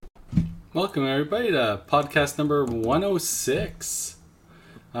Welcome, everybody, to podcast number 106.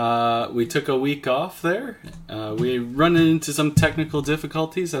 We took a week off there. We run into some technical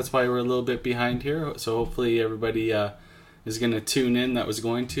difficulties. That's why we're a little bit behind here. So hopefully everybody is going to tune in that was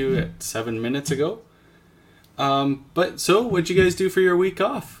going to at 7 minutes ago. So what'd you guys do for your week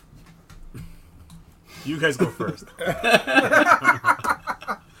off? You guys go first.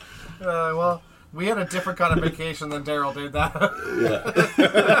 Well, we had a different kind of vacation than Daryl did.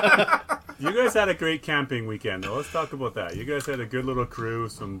 Yeah. You guys had a great camping weekend, though. Let's talk about that. You guys had a good little crew,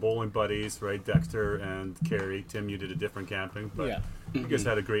 some bowling buddies, right? Dexter and Carrie. Tim, you did a different camping. But you guys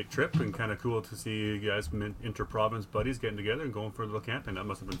had a great trip, and kind of cool to see you guys, inter-province buddies, getting together and going for a little camping. That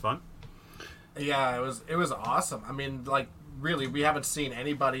must have been fun. Yeah, it was awesome. I mean, like, really, we haven't seen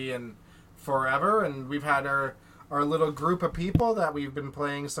anybody in forever, and we've had our little group of people that we've been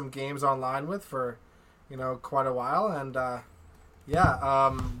playing some games online with for, quite a while, and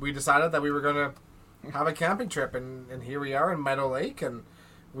we decided that we were going to have a camping trip, and here we are in Meadow Lake, and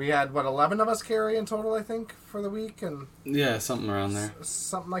we had, 11 of us, Carrie, in total, I think, for the week, and Yeah, something around there.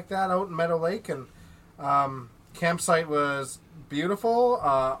 something like that out in Meadow Lake, and campsite was beautiful.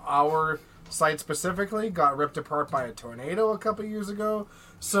 Our site specifically got ripped apart by a tornado a couple years ago,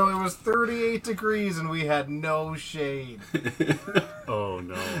 so it was 38 degrees and we had no shade. Oh,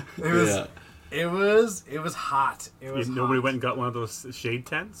 no. It was hot. Nobody went and got one of those shade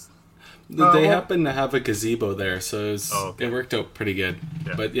tents? They happen to have a gazebo there, so it worked out pretty good.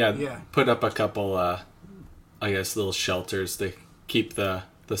 Yeah. But put up a couple, little shelters to keep the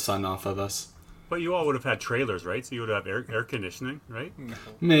sun off of us. But you all would have had trailers, right? So you would have air conditioning, right?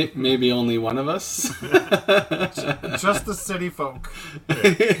 Maybe only one of us. Just the city folk.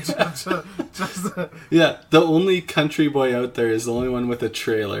 Yeah, the only country boy out there is the only one with a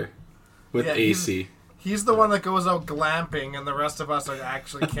trailer with AC. He's the one that goes out glamping, and the rest of us are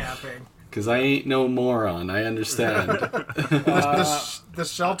actually camping. Because I ain't no moron, I understand. The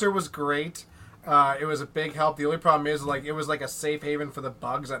shelter was great. It was a big help. The only problem is, it was like a safe haven for the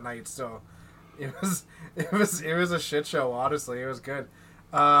bugs at night. So it was a shit show. Honestly, it was good.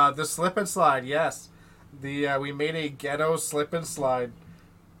 The slip and slide, yes. We made a ghetto slip and slide,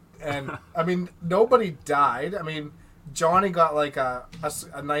 and I mean nobody died. I mean Johnny got like a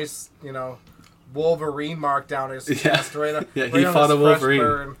nice Wolverine mark down his chest, right? Yeah, he fought a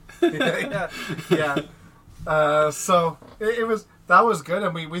Wolverine. So that was good,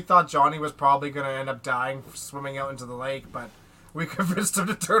 and we thought Johnny was probably going to end up dying swimming out into the lake, but we convinced him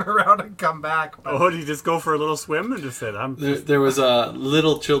to turn around and come back. Oh, did you just go for a little swim and just said, There was a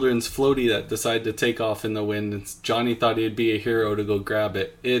little children's floaty that decided to take off in the wind, and Johnny thought he'd be a hero to go grab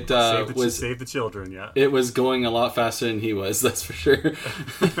it. It save the children, yeah. It was going a lot faster than he was, that's for sure.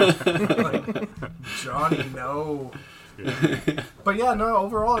 Johnny, no. But yeah, no,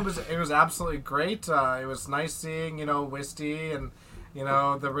 overall it was absolutely great. It was nice seeing, Wisty and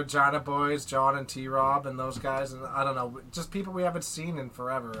the Regina boys, John and T-Rob and those guys, and I don't know, just people we haven't seen in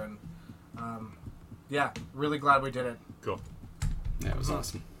forever, and really glad we did it. Cool. Yeah, it was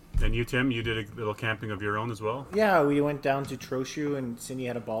awesome. And you, Tim, you did a little camping of your own as well? Yeah, we went down to Trochu, and Cindy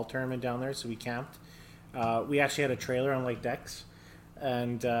had a ball tournament down there, so we camped. We actually had a trailer on Lake Dex,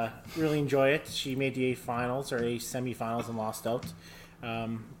 and really enjoy it. She made the A semifinals and lost out.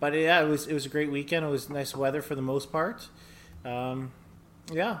 But yeah, it was a great weekend. It was nice weather for the most part.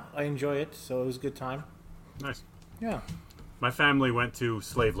 I enjoy it, so it was a good time. Nice. Yeah. My family went to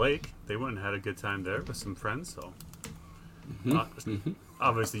Slave Lake. They went and had a good time there with some friends, so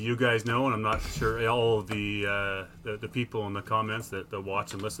obviously you guys know, and I'm not sure all of the people in the comments that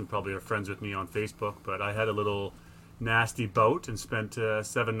watch and listen probably are friends with me on Facebook, but I had a little nasty bout and spent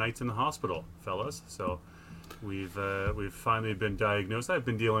 7 nights in the hospital, fellas. So we've finally been diagnosed. I've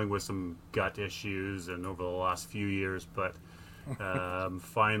been dealing with some gut issues and over the last few years, but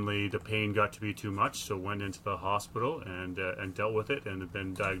finally the pain got to be too much, so went into the hospital and dealt with it, and have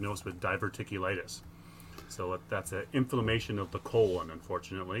been diagnosed with diverticulitis. So that's an inflammation of the colon,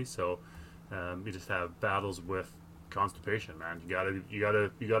 unfortunately. So you just have battles with constipation, man. You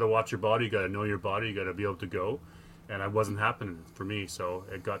gotta watch your body. You gotta know your body. You gotta be able to go. And it wasn't happening for me, so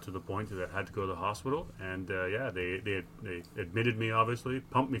it got to the point that I had to go to the hospital. And they admitted me, obviously,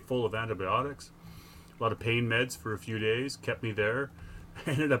 pumped me full of antibiotics, a lot of pain meds for a few days, kept me there.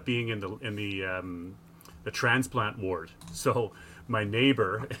 I ended up being in the transplant ward. So my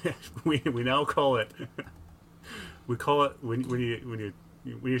neighbor, we now call it, when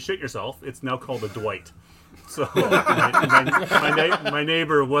you shit yourself, it's now called a Dwight. So my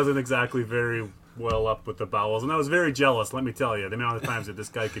neighbor wasn't exactly very well up with the bowels, and I was very jealous, let me tell you, the amount of times that this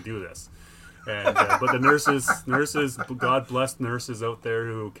guy could do this. And but the nurses, God bless nurses out there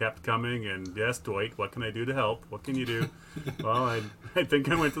who kept coming. And yes, Dwight, what can I do to help? What can you do? Well, I think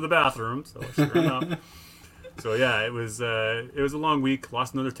I went to the bathroom. So sure enough. So yeah, it was a long week.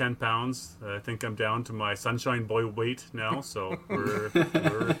 Lost another 10 pounds. I think I'm down to my sunshine boy weight now. So we're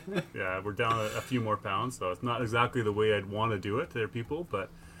down a few more pounds. So it's not exactly the way I'd want to do it, there, people. But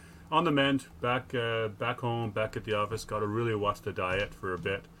on the mend, back home, back at the office. Got to really watch the diet for a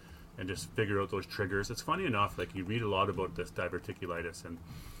bit and just figure out those triggers. It's funny enough, like you read a lot about this diverticulitis and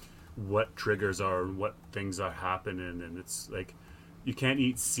what triggers are and what things are happening, and it's like, you can't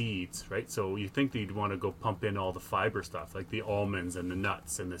eat seeds, right? So you think that you'd want to go pump in all the fiber stuff, like the almonds and the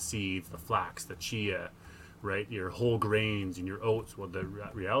nuts and the seeds, the flax, the chia, right? Your whole grains and your oats. Well, the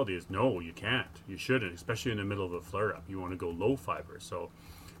reality is, no, you can't. You shouldn't, especially in the middle of a flare-up. You want to go low fiber. So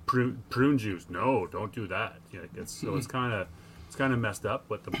prune juice, no, don't do that. It's kind of messed up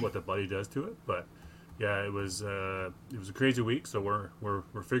what the body does to it. But yeah, it was a crazy week. So we're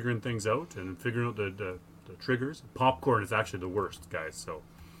figuring things out and figuring out the triggers. Popcorn is actually the worst, guys, so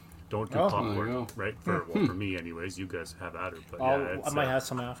don't do popcorn, right? For me anyways. You guys have at it, but I might have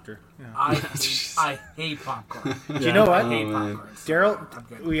some after. Yeah. I hate popcorn. Do you know what? I hate popcorn.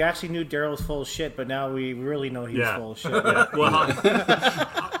 Daryl, we actually knew Daryl was full of shit, but now we really know he's full of shit. Yeah. Well,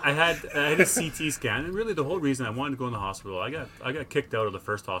 I had a CT scan, and really the whole reason I wanted to go in the hospital, I got kicked out of the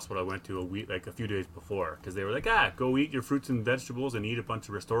first hospital I went to a few days before, because they were like, go eat your fruits and vegetables and eat a bunch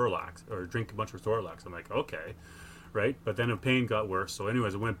of Restorelax or drink a bunch of Restorelax. I'm like, okay, right? But then the pain got worse. So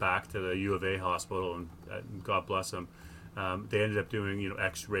anyways, I went back to the U of A hospital, and God bless them. They ended up doing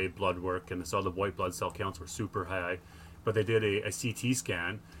X-ray blood work, and they saw the white blood cell counts were super high, but they did a CT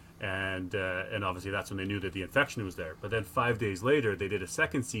scan. And obviously that's when they knew that the infection was there. But then 5 days later, they did a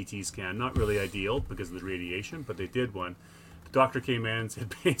second CT scan. Not really ideal because of the radiation, but they did one. The doctor came in and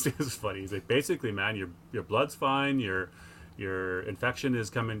said, basically, it was funny. He's like, basically, man, your blood's fine. Your infection is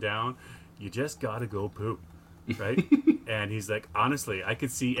coming down. You just got to go poop, right? And he's like, honestly, I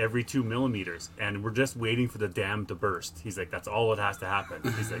could see every 2 millimeters, and we're just waiting for the dam to burst. He's like, that's all that has to happen.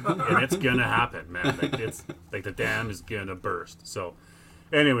 He's like, and it's going to happen, man. Like, it's like the dam is going to burst. So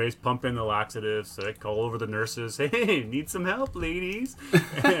anyways, pump in the laxatives. So I call over the nurses. Hey, need some help, ladies?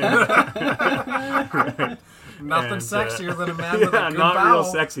 Nothing sexier than a man with a good not bowel. real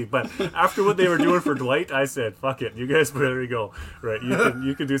sexy. But after what they were doing for Dwight, I said, "Fuck it, you guys better go. Right,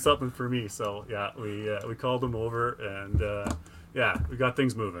 you can do something for me." So yeah, we called them over, and we got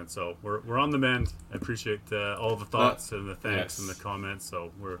things moving. So we're on the mend. I appreciate all the thoughts and the thanks and the comments.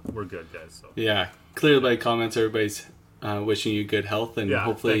 So we're good, guys. So yeah, clearly by comments, everybody's wishing you good health, and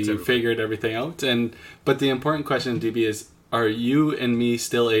hopefully you figured everything out. But the important question, DB, is: are you and me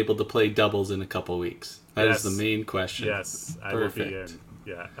still able to play doubles in a couple weeks? That is the main question. Yes, I Perfect. will be in.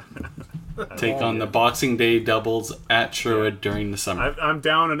 Yeah. Take on the Boxing Day doubles at Sherwood during the summer. I'm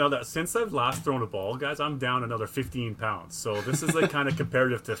down another, since I've last thrown a ball, guys, I'm down another 15 pounds. So this is like kind of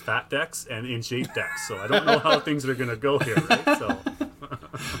comparative to fat decks and in shape decks. So I don't know how things are going to go here, right? So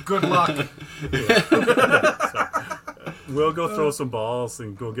Good luck. we'll go throw some balls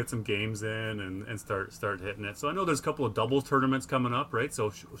and go get some games in and start hitting it. So I know there's a couple of doubles tournaments coming up, right?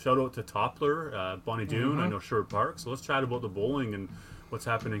 So shout out to Toppler, Bonnie Doon. I know Sherwood Park. So let's chat about the bowling and what's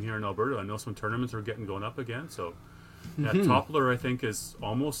happening here in Alberta. I know some tournaments are getting going up again. So Toppler, I think, is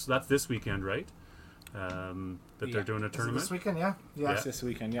almost, that's this weekend, right? They're doing a tournament. This weekend, yeah. It's this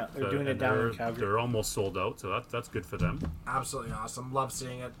weekend, yeah. They're doing it down in Calgary. They're almost sold out, so that's good for them. Absolutely awesome. Love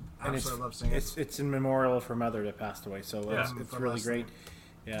seeing it. Absolutely love seeing it. It's in memorial of her mother that passed away, so it's really great.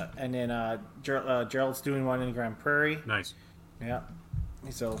 Yeah, and then Gerald's doing one in Grand Prairie. Nice. Yeah.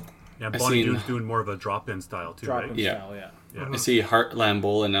 So. Yeah, Bonnie Doon's doing more of a drop-in style too, right? Drop-in style, yeah. I see Heartland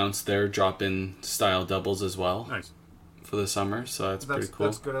Bowl announced their drop-in style doubles as well. Nice. For the summer, so that's pretty cool.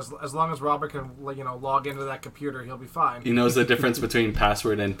 That's good. As long as Robert can, log into that computer, he'll be fine. He knows the difference between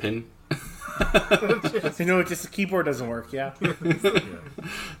password and PIN. Just the keyboard doesn't work. Yeah.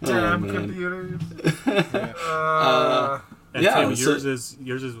 Damn computers. And Tim, yours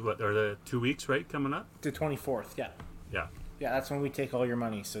is what? Are the 2 weeks right coming up? The 24th. Yeah. Yeah. Yeah, that's when we take all your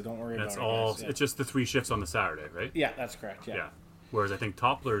money, so don't worry about it. That's all. It's just the 3 shifts on the Saturday, right? Yeah, that's correct. Yeah. Whereas I think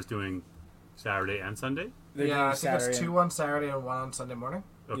Toppler is doing Saturday and Sunday. I think it's 2 on Saturday and 1 on Sunday morning.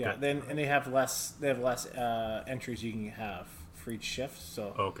 Okay. Yeah, and they have less entries you can have for each shift.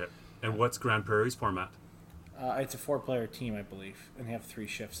 So. Okay. And what's Grand Prairie's format? It's a 4-player team, I believe, and they have 3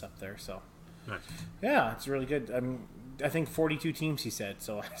 shifts up there. So. Nice. Yeah, it's really good. I think 42 teams, he said.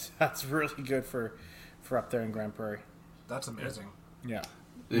 So that's really good for up there in Grand Prairie. That's amazing. Yeah.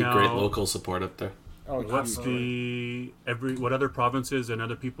 Great local support up there. Oh, What's Absolutely. what other provinces and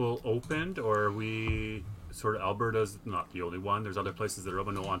other people opened, or are we sort of Alberta's not the only one? There's other places that are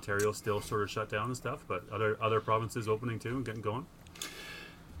open. No, Ontario still sort of shut down and stuff, but other provinces opening too and getting going.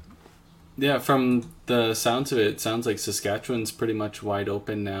 Yeah, from the sounds of it, it sounds like Saskatchewan's pretty much wide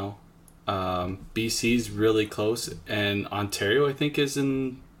open now. BC's really close, and Ontario, I think, is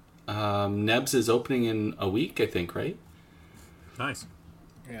in. Nebs is opening in a week, I think, right? Nice.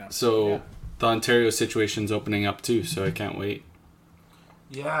 Yeah. So Yeah. the Ontario situation's opening up too, so I can't wait.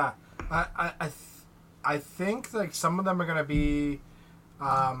 Yeah, I think like some of them are gonna be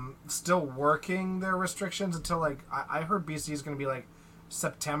still working their restrictions until like I heard BC is gonna be like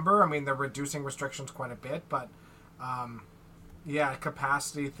September. I mean, they're reducing restrictions quite a bit, but yeah,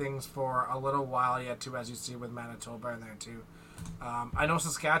 capacity things for a little while yet too, as you see with Manitoba in there too. I know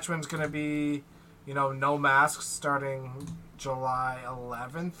Saskatchewan's gonna be, no masks starting July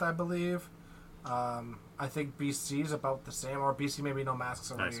 11th, I believe. I think BC's about the same, or BC maybe no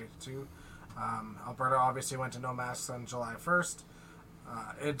masks already too. Alberta obviously went to no masks on July 1st.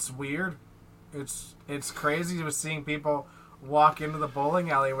 It's weird. It's crazy to seeing people walk into the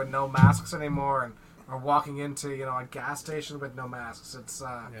bowling alley with no masks anymore, or walking into a gas station with no masks. It's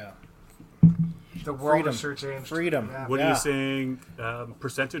Yeah. the world Freedom. has sure changed. Freedom. Yeah. What are you saying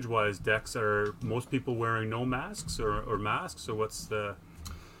percentage-wise, Dex? Are most people wearing no masks or masks, or what's the...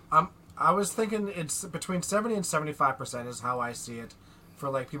 I was thinking it's between 70 and 75% is how I see it, for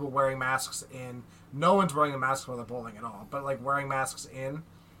like people wearing masks in. No one's wearing a mask while they're bowling at all, but like wearing masks in,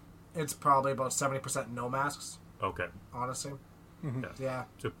 it's probably about 70% no masks. Okay. Honestly, Yeah. yeah.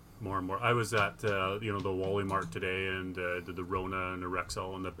 So more and more. I was at the Wally Mart today and did the Rona and the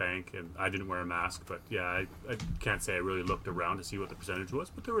Rexall and the bank, and I didn't wear a mask, but yeah, I can't say I really looked around to see what the percentage was,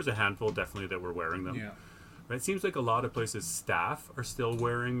 but there was a handful definitely that were wearing them. Yeah. It seems like a lot of places staff are still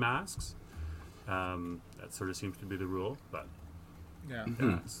wearing masks. That sort of seems to be the rule, but Yeah.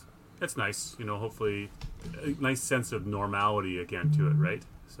 yeah, it's nice. Hopefully a nice sense of normality again to it, right?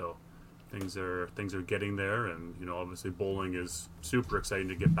 So things are getting there, and obviously bowling is super exciting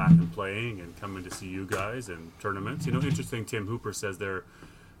to get back and playing and coming to see you guys and tournaments. Interesting. Tim Hooper says their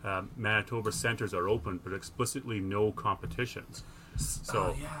Manitoba centers are open, but explicitly no competitions.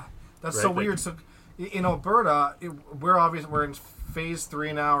 So Yeah, that's right, so like- weird. So in Alberta, we're in phase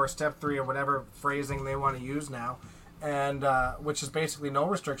 3 now, or step 3, or whatever phrasing they want to use now, and which is basically no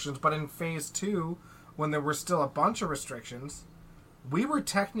restrictions. But in phase 2, when there were still a bunch of restrictions, we were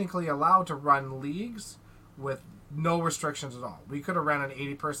technically allowed to run leagues with no restrictions at all. We could have ran an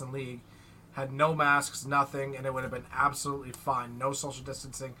 80-person league, had no masks, nothing, and it would have been absolutely fine. No social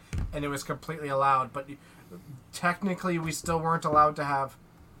distancing, and it was completely allowed. But technically, we still weren't allowed to have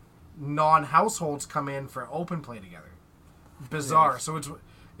non-households come in for open play together. Bizarre. Yes. So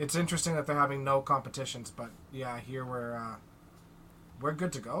it's interesting that they're having no competitions, but yeah, here we're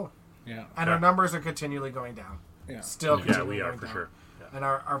good to go, Yeah. and our numbers are continually going down. Yeah. Still, yeah, continually we are going for down. sure. Yeah. And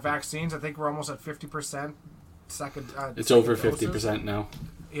our vaccines, I think we're almost at 50% second. It's second over doses. 50% now.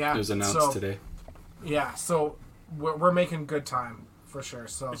 Yeah, It was announced so, today. Yeah, so we're making good time for sure.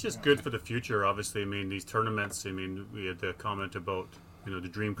 So It's just good for the future, obviously. I mean, these tournaments, we had the comment about, the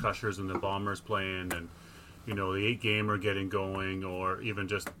Dream Crushers and the Bombers playing, and, the 8-gamer getting going, or even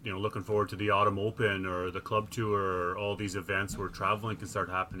just, looking forward to the Autumn Open or the Club Tour, or all these events where traveling can start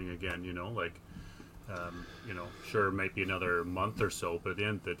happening again, sure, it might be another month or so, but at the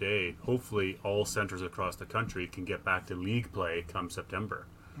end of the day, hopefully all centers across the country can get back to league play come September,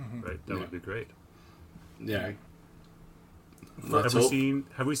 right? That would be great. Yeah. Have Let's we hope.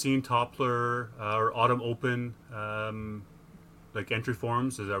 seen Toppler or Autumn Open entry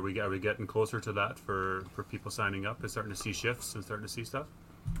forms? Are we getting closer to that for people signing up and starting to see shifts and starting to see stuff?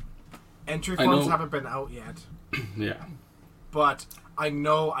 entry I forms know- haven't been out yet, Yeah. but I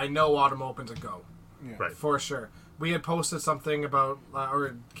know Autumn Open's a go. Yeah. Right. For sure. We had posted something about,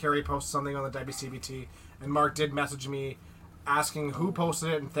 or Carrie posted something on the WCBT, and Mark did message me asking who posted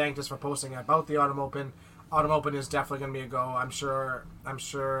it and thanked us for posting about the Autumn Open. Autumn Open is definitely going to be a go. I'm sure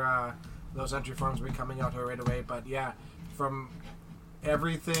those entry forms will be coming out right away. But yeah, from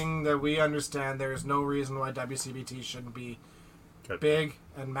everything that we understand, there is no reason why WCBT shouldn't be Good. big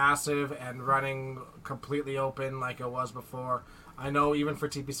and massive and running completely open like it was before. I know even for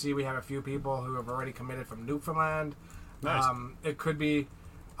TPC we have a few people who have already committed from Newfoundland. Nice. It could be.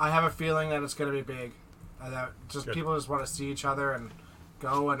 I have a feeling that it's going to be big. That just Good. people just want to see each other and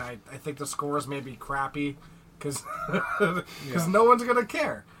go. And I think the scores may be crappy because no one's going to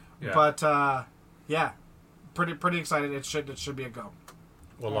care. Yeah. But yeah, pretty excited. It should be a go.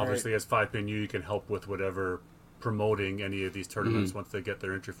 Well, All obviously, as 5PNU, you can help with whatever promoting any of these tournaments once they get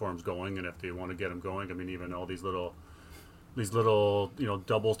their entry forms going, and if they want to get them going. I mean, even all these little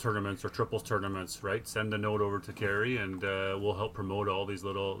doubles tournaments or triples tournaments, right? Send a note over to Carrie, and we'll help promote all these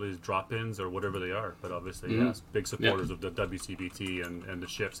drop-ins or whatever they are. But obviously, yes, big supporters of the WCBT and the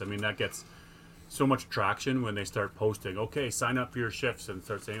shifts. I mean, that gets so much traction when they start posting, okay, sign up for your shifts, and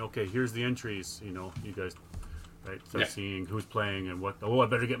start saying, okay, here's the entries, you guys, right, start seeing who's playing and what, I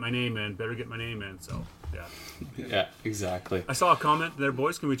better get my name in, so, yeah. Yeah, exactly. I saw a comment there,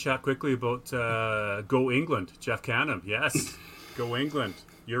 boys, can we chat quickly about Go England, Jeff Canham, yes, Go England,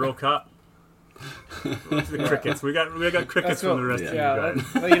 Euro Cup. The crickets. We got crickets from the rest of you guys.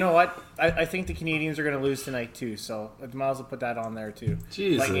 Well, you know what? I think the Canadians are going to lose tonight too, so I might as well put that on there too.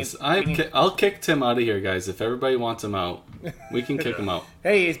 Jesus, I'll kick Tim out of here, guys. If everybody wants him out, we can kick him out.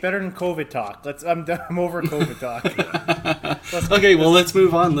 Hey, it's better than COVID talk. I'm over COVID talk. Let's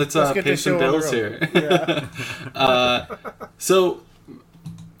move on. Let's get pay the some show on the bills road. here.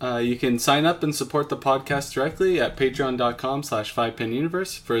 You can sign up and support the podcast directly at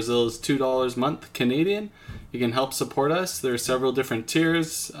patreon.com/5pinuniverse for as little as $2 a month Canadian. You can help support us. There are several different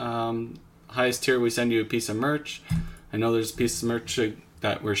tiers. Highest tier, we send you a piece of merch. I know there's a piece of merch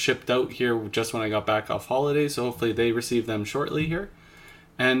that were shipped out here just when I got back off holiday, so hopefully they receive them shortly here.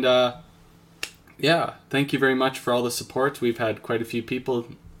 And thank you very much for all the support. We've had quite a few people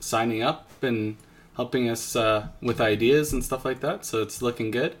signing up and helping us with ideas and stuff like that, so it's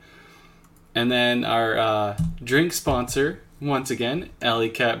looking good. And then our drink sponsor, once again, Alley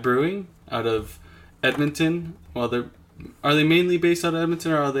Cat Brewing out of Edmonton. Well, are they mainly based out of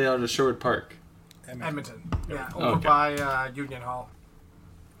Edmonton, or are they out of Sherwood Park? Edmonton. Yeah, over by Union Hall.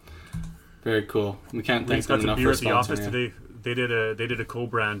 Very cool. We can't thank them enough beer for at the office sponsoring. today. They did a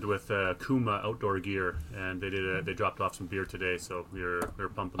co-brand with Kuma Outdoor Gear, and they dropped off some beer today, so we're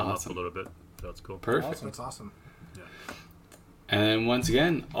pumping them up a little bit. That's cool. Perfect. Awesome. That's awesome. Yeah. And then once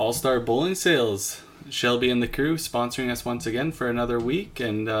again, All Star Bowling Sales. Shelby and the crew sponsoring us once again for another week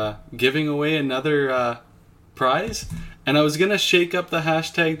and giving away another prize. And I was going to shake up the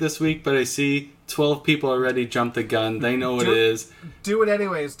hashtag this week, but I see 12 people already jumped the gun. They know what it is. Do it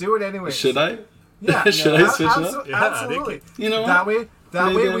anyways. Should I? Yeah. Should I switch it up? Yeah, absolutely. You know what?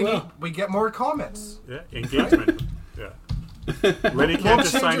 That way we get more comments. Yeah, engagement. Yeah. Lenny can't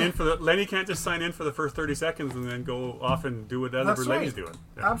just sign in for the first 30 seconds and then go off and do what other ladies doing.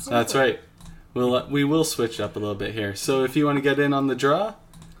 Yeah. Absolutely. That's right. We will switch up a little bit here. So if you want to get in on the draw,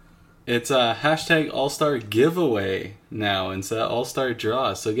 it's a hashtag All-Star Giveaway now instead of All-Star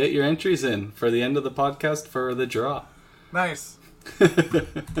Draw. So get your entries in for the end of the podcast for the draw. Nice.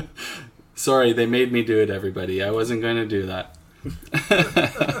 Sorry, they made me do it, everybody. I wasn't going to do that.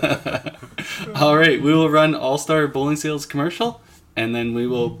 All right, we will run All-Star Bowling Sales commercial, and then we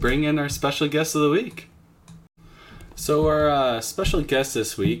will bring in our special guest of the week. So our special guest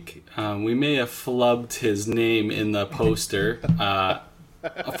this week, we may have flubbed his name in the poster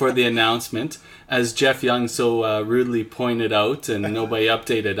for the announcement, as Jeff Young so rudely pointed out, and nobody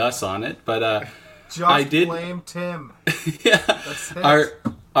updated us on it. But I did blame Tim. Yeah, That's it.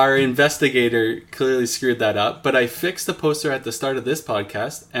 Our investigator clearly screwed that up, but I fixed the poster at the start of this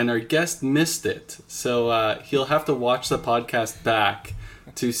podcast, and our guest missed it. So he'll have to watch the podcast back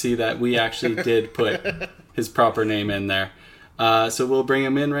to see that we actually did put his proper name in there. So we'll bring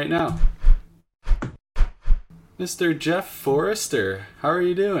him in right now. Mr. Jeff Forrester, how are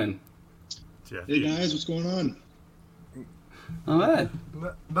you doing? Hey guys, what's going on? All right.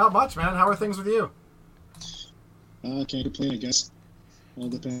 Not much, man. How are things with you? Can't complain, I guess. All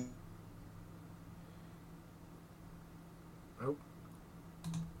depends. Oh.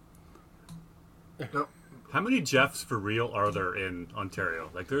 Nope. How many Jeffs for real are there in Ontario?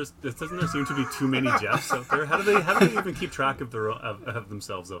 Like, doesn't there seem to be too many Jeffs out there? How do they even keep track of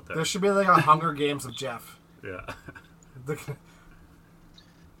themselves out there? There should be like a Hunger Games of Jeff. Yeah.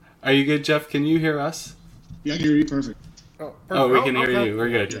 Are you good, Jeff? Can you hear us? Yeah, I can hear you perfect. Oh, we can hear you. We're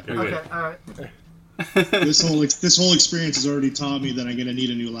good. Okay, We're good. all right. This whole experience has already taught me that I'm gonna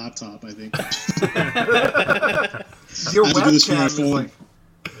need a new laptop. I think. Your I have to do this for my webcam is phone.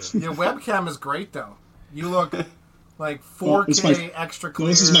 your webcam is great though. You look like 4K extra clear.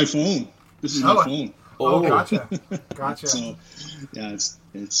 No, this is my phone. This is my phone. Oh, gotcha. Gotcha. So, yeah,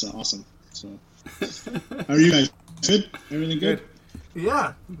 it's awesome. So, how are you guys? Good? Everything good?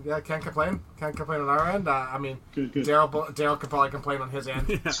 Yeah, can't complain. Can't complain on our end. I mean, Good. Daryl could probably complain on his end.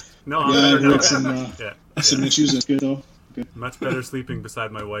 Yeah. No, I'm Yeah, better I've now. had some issues. That's good though. Good. Much better sleeping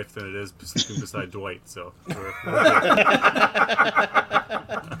beside my wife than it is sleeping beside Dwight. So we're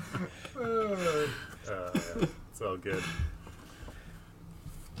good. It's all good.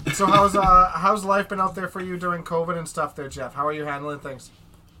 So how's life been out there for you during COVID and stuff there, Jeff? How are you handling things?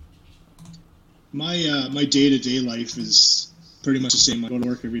 My day-to-day life is pretty much the same. I go to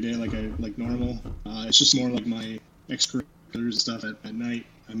work every day like normal. It's just more like my extracurriculars and stuff at night.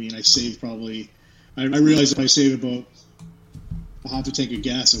 I mean, I save probably. I realize if I save about half a tank of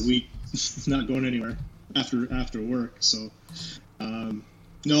gas a week, not going anywhere after work. So,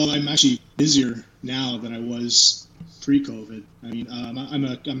 no, I'm actually busier now than I was pre-COVID. I mean, I'm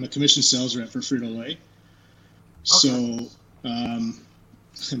a commissioned sales rep for Frito-Lay. So,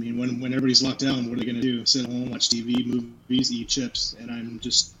 I mean, when everybody's locked down, what are they going to do? Sit at home, watch TV, movies, eat chips, and I'm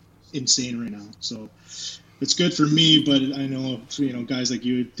just insane right now. So it's good for me, but I know, guys like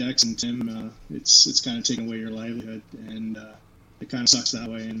you, Dex and Tim, it's kind of taking away your livelihood, and it kind of sucks that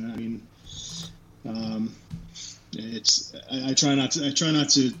way. And I mean, I try not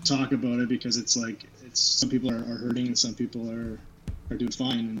to talk about it because it's like some people are hurting and some people are doing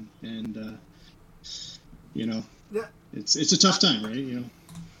fine, and yeah. It's a tough time, right?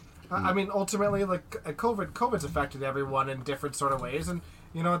 I mean, ultimately, like COVID's affected everyone in different sort of ways, and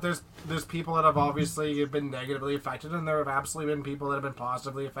there's people that have obviously been negatively affected, and there have absolutely been people that have been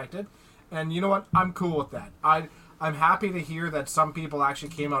positively affected, and you know what? I'm cool with that. I'm happy to hear that some people actually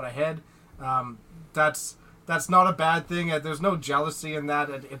came out ahead. That's not a bad thing. There's no jealousy in that.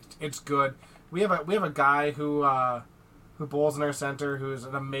 It's good. We have a guy who bowls in our center who's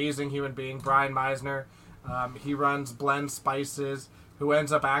an amazing human being, Brian Meisner. He runs Blend Spices, who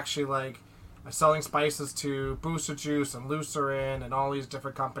ends up actually selling spices to Booster Juice and Lucerne and all these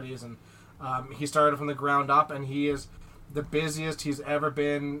different companies. And he started from the ground up, and he is the busiest he's ever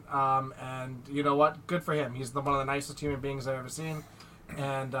been. And you know what? Good for him. He's one of the nicest human beings I've ever seen.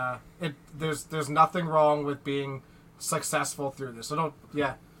 And there's nothing wrong with being successful through this. So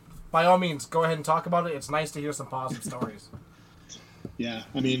by all means, go ahead and talk about it. It's nice to hear some positive stories. Yeah,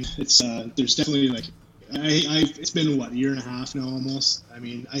 I mean, it's there's definitely it's been a year and a half now almost. I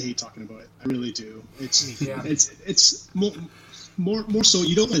mean, I hate talking about it. I really do. It's more so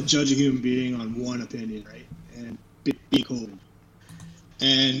you don't want to judge a human being on one opinion, right? And being COVID.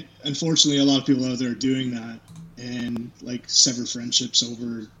 And unfortunately, a lot of people out there are doing that and sever friendships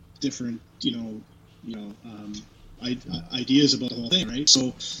over different, ideas about the whole thing, right?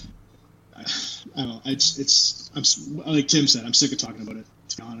 So I don't know. I'm like Tim said, I'm sick of talking about it.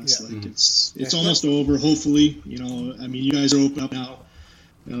 To be honest, it's almost over. Hopefully, I mean, you guys are open up now.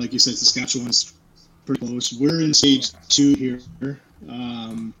 Like you said, Saskatchewan's pretty close. We're in stage 2 here,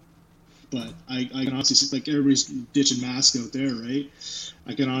 but I can honestly see everybody's ditching masks out there, right?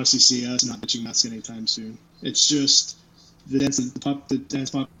 I can honestly see us not ditching masks anytime soon. It's just the dense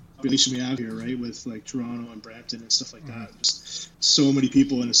population we have here, right? With Toronto and Brampton and stuff like that. Just so many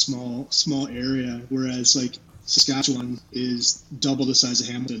people in a small area, whereas Saskatchewan is double the size of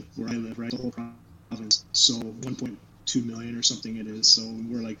Hamilton, where I live, right? The whole province. So 1.2 million or something it is. So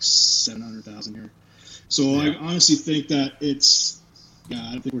we're 700,000 here. So I honestly think that I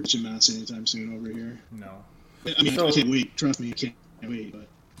don't think we're ditching masks anytime soon over here. No. I mean, I can't wait. Trust me, I can't wait. But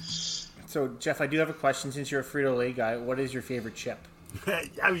So, Jeff, I do have a question. Since you're a Frito-Lay guy, what is your favorite chip?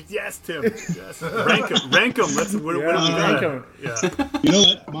 Yes, Tim. Yes. Rank them. Rank them. Yeah. You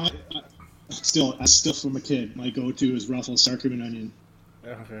know what? Still from a kid, my go-to is Ruffles sour cream and onion.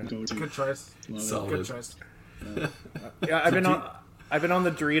 Okay. Go-to. Good choice. Good choice. Yeah, I've been on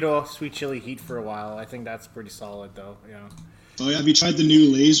the Dorito sweet chili heat for a while. I think that's pretty solid, though. Yeah. Oh yeah, have you tried the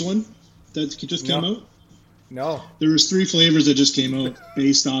new Lay's one that just came out? No. There was 3 flavors that just came out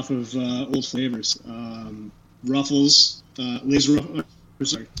based off of old flavors. Ruffles, Lay's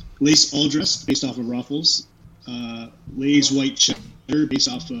All Dressed based off of Ruffles, Lay's White Cheddar based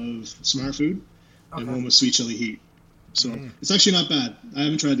off of Smart Food, and one with sweet chili heat. So it's actually not bad. I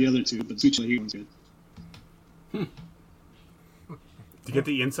haven't tried the other 2, but sweet chili heat one's good. Do you get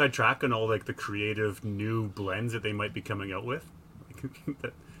the inside track on all the creative new blends that they might be coming out with?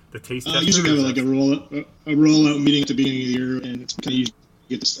 The taste tester? Usually we have a rollout meeting at the beginning of the year, and it's kind of usually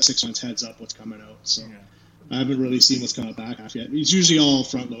get the 6 months heads up what's coming out. So I haven't really seen what's coming back half yet. It's usually all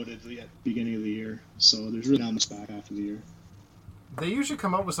front loaded at the beginning of the year, so there's really not much back half of the year. They usually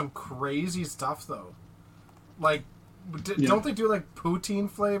come out with some crazy stuff though, don't they do poutine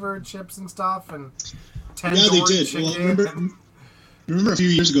flavored chips and stuff and tandoori Yeah, they did. chicken? Well, remember a few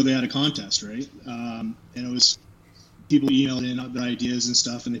years ago they had a contest, right? And it was people emailed in their ideas and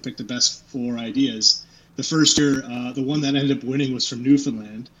stuff, and they picked the best 4 ideas. The first year, the one that ended up winning was from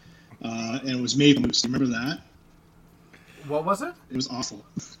Newfoundland, and it was maple mousse. Do you remember that? What was it? It was awful.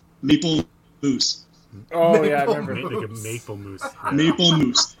 Maple mousse. Oh, yeah, I remember. Maple mousse. Maple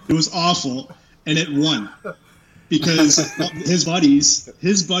mousse. It was awful, and it won. because his buddies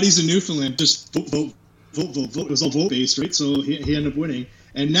in Newfoundland just vote. It was all vote based, right? So he ended up winning.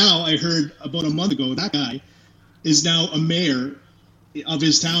 And now I heard about a month ago that guy is now a mayor of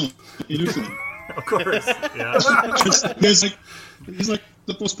his town in Newfoundland. Of course, yeah. he's like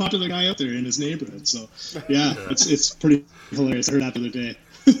the most popular guy out there in his neighborhood. So yeah. It's pretty hilarious. I heard that the other day.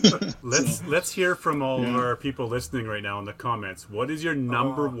 Let's hear from all of our people listening right now in the comments. What is your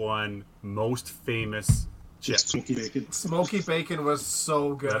number one most famous chip? Smoky bacon. Smoky bacon was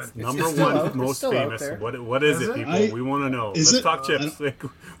so good. That's number one most famous. What is it, people? We want to know. Let's talk chips.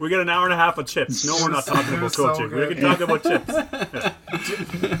 We got an hour and a half of chips. No, we're not talking about coaching. So we can talk about chips.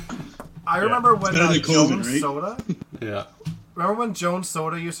 I remember when Jones right? Soda. Yeah. Remember when Jones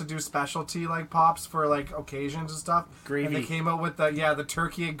Soda used to do specialty like pops for like occasions and stuff? Gravy. And they came out with the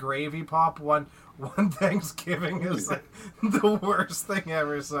turkey and gravy pop one Thanksgiving. Is like the worst thing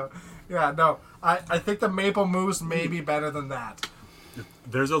ever. So yeah, no, I think the maple mousse may be better than that.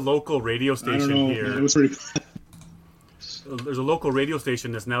 There's a local radio I don't station know. here. It was pretty. There's a local radio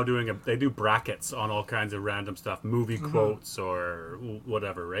station that's now they do brackets on all kinds of random stuff, movie quotes or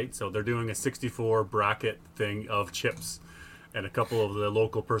whatever, right? So they're doing a 64 bracket thing of chips, and a couple of the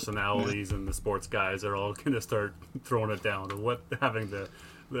local personalities and the sports guys are all going to start throwing it down and having the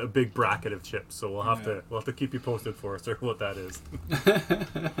big bracket of chips. So we'll have to keep you posted for us or what that is.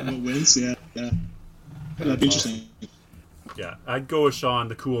 What wins? Yeah. That'd be interesting. Yeah, I'd go with Sean,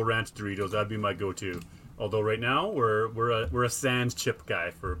 the Cool Ranch Doritos. That'd be my go-to. Although right now we're a Sans chip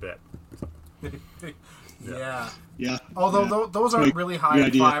guy for a bit. Yeah. Although those aren't really high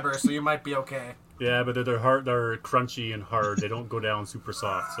in fiber, so you might be okay. Yeah, but they're crunchy and hard. They don't go down super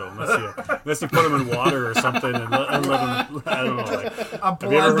soft. So unless you put them in water or something and let them, I don't know. Like, A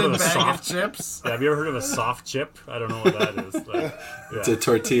blended bag of chips. Yeah, have you ever heard of a soft chip? I don't know what that is. Like, It's a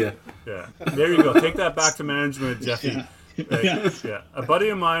tortilla. Yeah, there you go. Take that back to management, Jeffy. Yeah. A buddy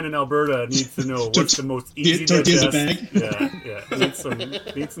of mine in Alberta needs to know what's the most easy to digest. Bag?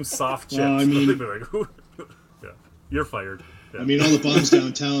 Yeah. Need some soft chips. Well, I mean, yeah, you're fired. Yeah. I mean, all the bums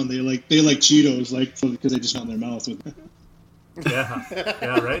downtown they like Cheetos because they just want in their mouth with.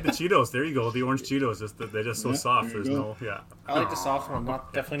 Yeah, right. The Cheetos. There you go. The orange Cheetos. They're just so soft. There's no. Yeah. I like the soft one.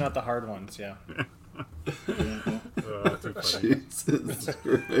 Definitely not the hard ones. Yeah. Too funny. Jesus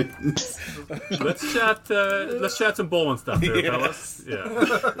Christ. Let's chat some bowling stuff there, fellas.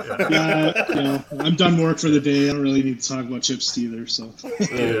 Yeah. I'm done work for the day. I don't really need to talk about chips either. So.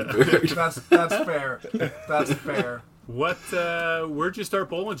 That's fair. That's fair. Where'd you start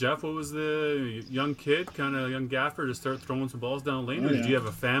bowling, Jeff? What was the young gaffer to start throwing some balls down the lane? Or did you have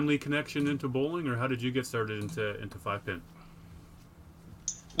a family connection into bowling, or how did you get started into 5-pin?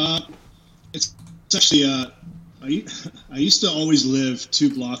 It's actually I used to always live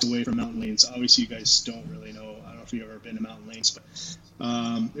 2 blocks away from Mountain Lanes. Obviously, you guys don't really know. I don't know if you've ever been to Mountain Lanes, but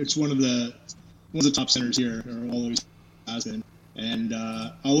it's one of the top centers here, or always has been. And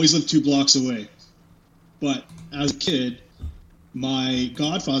I always lived 2 blocks away. But as a kid, my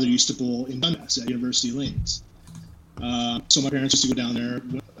godfather used to bowl in Dundas at University Lanes. So my parents used to go down there.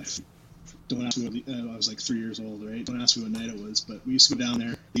 Don't ask me I was like 3 years old, right? Don't ask me what night it was, but we used to go down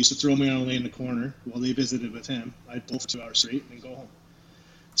there. They used to throw me on a lane in the corner while they visited with him. I'd bowl for 2 hours straight and then go home.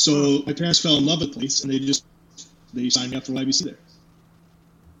 So my parents fell in love with the place, and they signed me up for YBC there.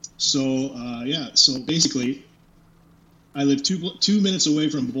 So so basically, I lived 2 minutes away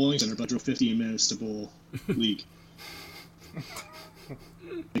from the bowling center, but I drove 15 minutes to bowl league.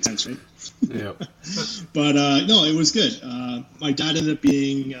 Makes sense, right? Yep. But no, it was good. My dad ended up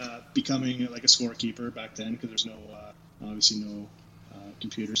becoming like a scorekeeper back then because there's obviously no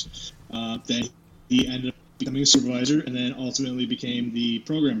computers. Then he ended up becoming a supervisor and then ultimately became the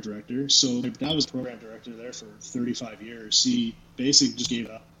program director. So my dad was program director there for 35 years. He basically just gave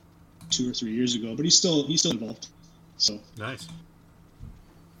up 2 or 3 years ago, but he's still involved. So nice.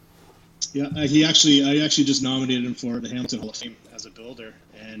 Yeah, I actually just nominated him for the Hamilton Hall of Fame as a builder,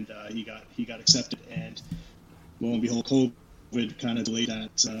 and he got accepted. And lo and behold, COVID kind of delayed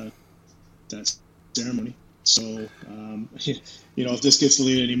that ceremony. So if this gets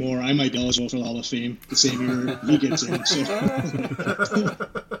delayed anymore, I might be eligible for the Hall of Fame the same year he gets in. So.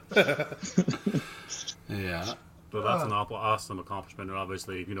 Yeah. But that's an awesome accomplishment, and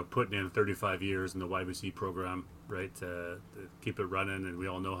obviously, putting in 35 years in the YBC program, right, to keep it running, and we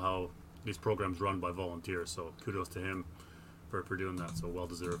all know how these programs run by volunteers, so kudos to him for doing that. So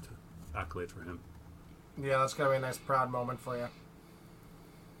well-deserved accolade for him. Yeah, that's going to be a nice, proud moment for you,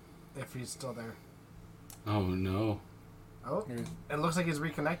 if he's still there. Oh, no. Oh, it looks like he's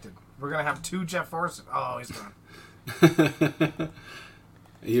reconnected. We're going to have 2 Jeff Forrest. Oh, he's gone. Are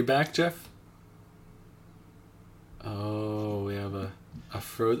you back, Jeff? Oh, we have a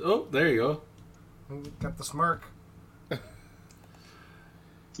frozen. Oh, there you go. Got the smirk.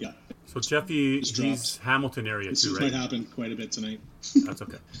 Yeah. So Jeffy, Just he's dropped. Hamilton area This too, might right? happen quite a bit tonight. That's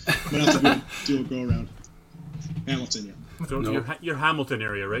okay. Might have to do a go around. Hamilton, yeah. So No. you're Hamilton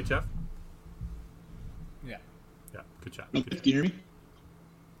area, right, Jeff? Yeah. Yeah. Good job. Okay, Good job. can you hear me?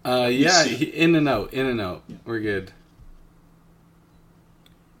 Yeah, see. in and out. Yeah. We're good.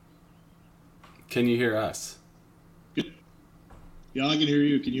 Can you hear us? Good. Yeah, I can hear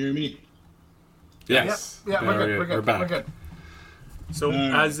you. Can you hear me? Yes. Yeah, we're good. We're good. We're back. We're good. So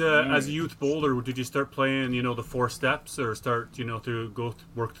Alright, as a youth bowler, did you start playing, the 4 steps, or start, to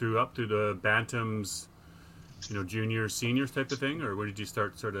work through up to the bantams, juniors, seniors type of thing, or where did you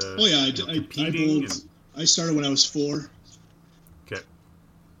start sort of? Oh yeah, I competing? bowled. I started when I was 4. Okay.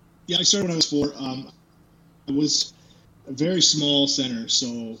 Yeah, I started when I was 4. I was a very small center,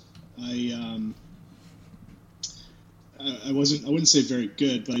 so I wouldn't say very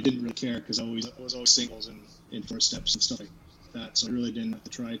good, but I didn't really care because I was always singles and in 4 steps and stuff like that. So I really didn't have to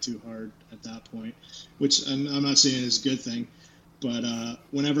try too hard at that point, which I'm not saying is a good thing, but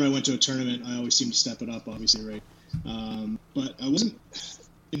whenever I went to a tournament, I always seemed to step it up, obviously, right? But I wasn't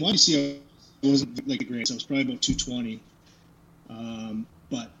in YBC. I wasn't like great. So I was probably about 220.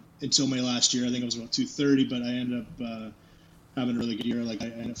 But until my last year, I think I was about 230. But I ended up having a really good year. Like I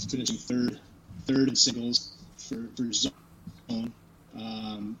ended up finishing third in singles for zone.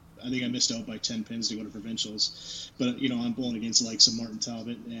 I think I missed out by 10 pins to go to provincials. But I'm bowling against like some Martin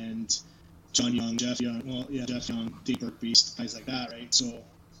Talbot and John Young, Jeff Young. Well, yeah, Jeff Young, Dave Burkbeast, guys like that, right? So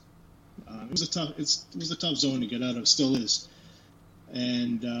it was a tough zone to get out of. Still is.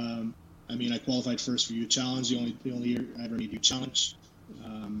 And I qualified first for Youth Challenge, the only year I ever made Youth Challenge.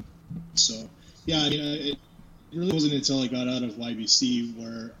 So yeah, it really wasn't until I got out of YBC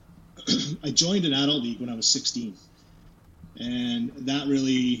where I joined an adult league when I was 16, and that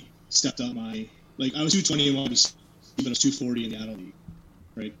really stepped up my I was 220 in YBC, but I was 240 in the adult league,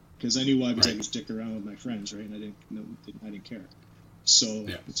 right? Because I knew YBC I could stick around with my friends, right? And I didn't care. So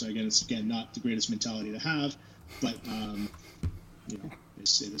it's again not the greatest mentality to have, but it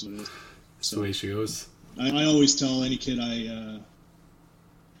is what it is. That's the way she goes. I always tell any kid I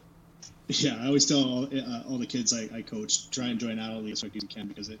always tell all the kids I coach, try and join adult league as quick as you can,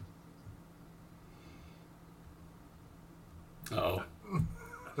 because it. Oh.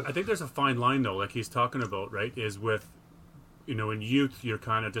 I think there's a fine line though, like he's talking about, right? Is with, in youth you're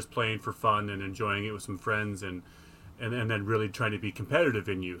kind of just playing for fun and enjoying it with some friends, and then really trying to be competitive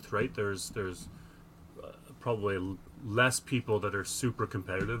in youth, right? There's probably less people that are super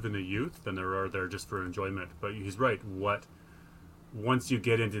competitive in the youth than there are there just for enjoyment. But he's right. Once you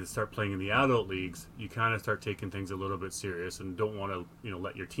get into start playing in the adult leagues, you kind of start taking things a little bit serious and don't want to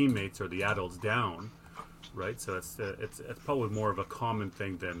let your teammates or the adults down, right? So it's probably more of a common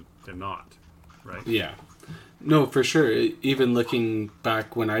thing than not, right? Yeah. No, for sure. Even looking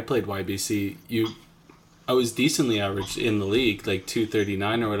back when I played YBC, I was decently average in the league, like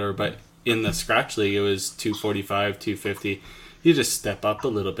 239 or whatever, but in the scratch league it was 245, 250. You just step up a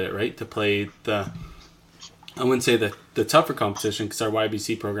little bit, right, to play I wouldn't say the tougher competition, because our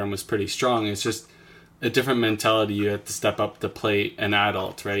YBC program was pretty strong. It's just a different mentality. You had to step up to play an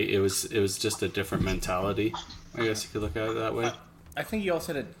adult, right? It was just a different mentality. I guess you could look at it that way. I think you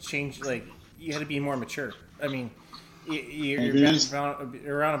also had to change, you had to be more mature. I mean, you're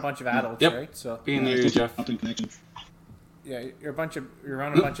around a bunch of adults, Yep. right? So Being near you, Jeff. Up in connection. yeah, you're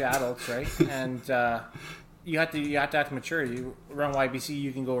around a bunch of adults, right? And you have to have maturity. Around YBC,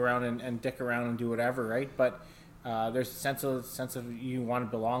 you can go around and dick around and do whatever, right? But there's a sense of you want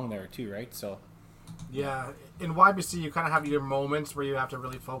to belong there too, right? So Yeah, in YBC, you kind of have your moments where you have to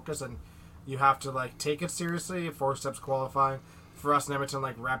really focus and you have to take it seriously. 4 steps qualifying, for us in Edmonton,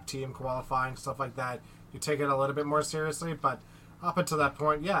 rep team qualifying, stuff like that. You take it a little bit more seriously, but up until that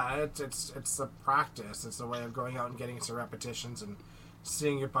point, yeah, it's a practice. It's a way of going out and getting some repetitions and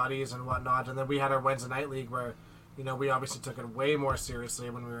seeing your buddies and whatnot. And then we had our Wednesday night league where, we obviously took it way more seriously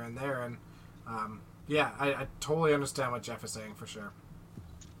when we were in there. And I totally understand what Jeff is saying for sure.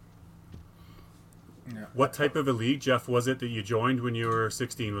 yeah. What type of a league, Jeff, was it that you joined when you were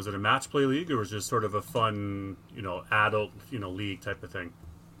 16? Was it a match play league, or was it just sort of a fun, adult, league type of thing?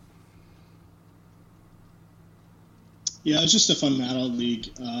 Yeah, it's just a fun adult league.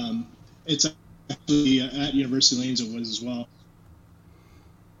 It's actually at University Lanes it was as well.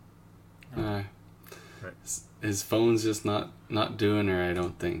 Right. His phone's just not doing her, I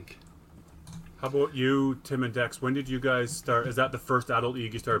don't think. How about you, Tim and Dex? When did you guys start? Is that the first adult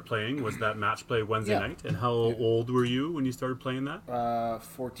league you started playing? Was that match play Wednesday night? And how old were you when you started playing that?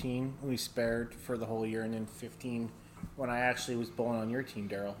 14. We spared for the whole year, and then 15 when I actually was bowling on your team,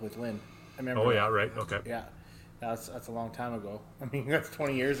 Daryl, with Lynn. I remember. Oh yeah, right. Okay. Yeah, that's a long time ago. I mean, that's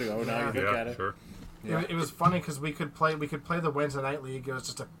 20 years ago. Now you look at it. Sure. Yeah. It was funny because we could play the Wednesday night league. It was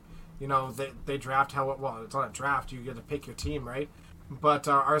just they draft it's not a draft. You get to pick your team, right? But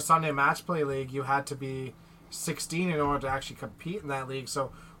our Sunday match play league, you had to be 16 in order to actually compete in that league.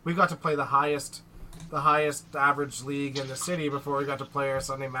 So we got to play the highest average league in the city before we got to play our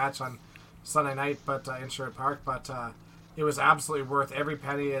Sunday match on Sunday night, but in Sherwood Park. But it was absolutely worth every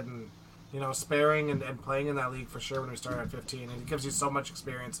penny, and sparing and playing in that league for sure when we started at 15. And it gives you so much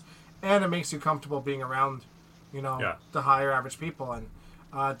experience, and it makes you comfortable being around, the higher average people, and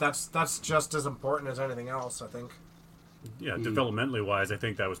that's just as important as anything else, I think. Yeah, developmentally wise, I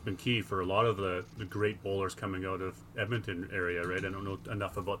think that was been key for a lot of the great bowlers coming out of Edmonton area, right? I don't know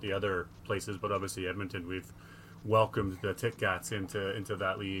enough about the other places, but obviously Edmonton, we've welcomed the Tit-Cats into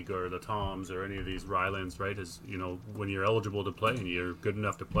that league, or the Toms, or any of these Rylands, right? As when you're eligible to play and you're good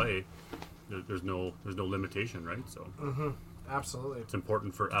enough to play, there's no limitation, right? So Absolutely, it's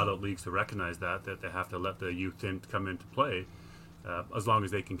important for adult leagues to recognize that they have to let the youth come into play, as long as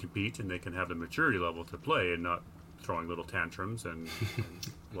they can compete and they can have the maturity level to play and not throwing little tantrums and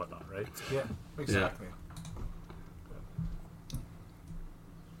whatnot, right? Yeah, exactly.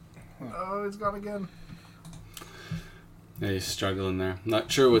 Yeah. Oh, he's gone again. Yeah, he's struggling there.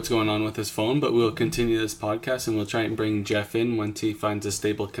 Not sure what's going on with his phone, but we'll continue this podcast and we'll try and bring Jeff in once he finds a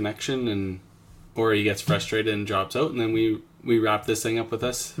stable connection, or he gets frustrated and drops out, and then we wrap this thing up with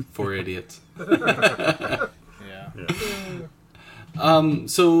us four idiots. Yeah.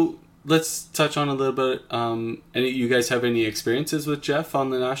 So let's touch on a little bit. Any you guys have any experiences with Jeff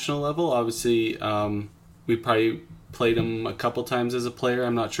on the national level? Obviously, we probably played him a couple times as a player.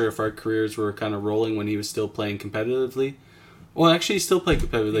 I'm not sure if our careers were kind of rolling when he was still playing competitively. Well, actually, he still played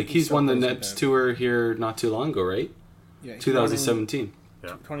competitively. Like he's won the Nets tour here not too long ago, right? Yeah, 2017. Yeah.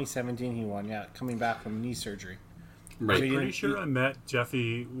 2017 he won. Yeah, coming back from knee surgery. Right. I'm pretty sure I met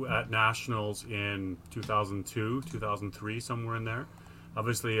Jeffy at Nationals in 2002, 2003, somewhere in there.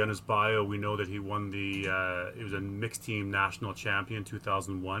 Obviously, on his bio, we know that he won he was a mixed team national champion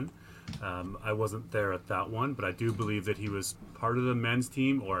 2001. I wasn't there at that one, but I do believe that he was part of the men's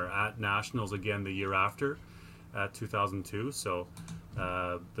team or at Nationals again the year after, 2002. So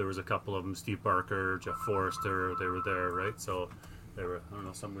there was a couple of them, Steve Barker, Jeff Forrester, they were there, right? So they were, I don't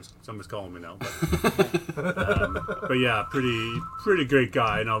know, somebody's calling me now. But yeah, pretty great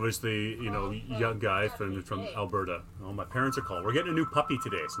guy, and obviously, young guy from Alberta. Oh, my parents are calling. We're getting a new puppy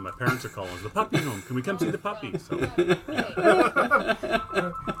today, so my parents are calling. Is the puppy home? Can we come see the puppy? So, the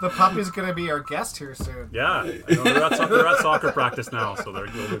puppy's going to be our guest here soon. Yeah, I know they're at soccer practice now, so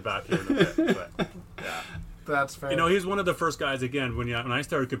they'll be back here in a bit. But, yeah. That's fair. He's one of the first guys, again, when I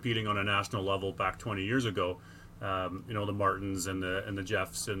started competing on a national level back 20 years ago, the Martins and the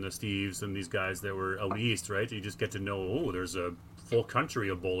Jeffs and the Steves and these guys that were out east, right? You just get to know, there's a full country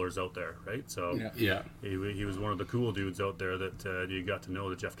of bowlers out there, right? So yeah. He was one of the cool dudes out there that you got to know,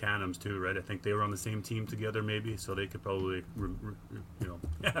 the Jeff Canhams too, right? I think they were on the same team together maybe, so they could probably,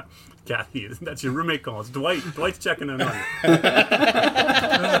 Kathy, that's your roommate calling. It's Dwight. Dwight's checking in on you.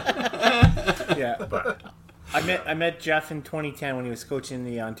 Yeah. But I met Jeff in 2010 when he was coaching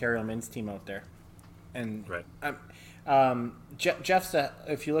the Ontario men's team out there. And right. Jeff's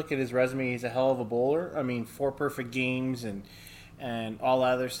if you look at his resume, he's a hell of a bowler. I mean, 4 perfect games and all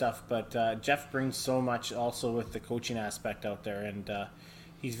other stuff. But Jeff brings so much also with the coaching aspect out there, and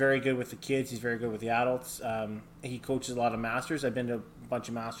he's very good with the kids. He's very good with the adults. He coaches a lot of masters. I've been to a bunch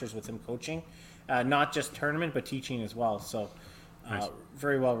of masters with him coaching, not just tournament but teaching as well. So nice.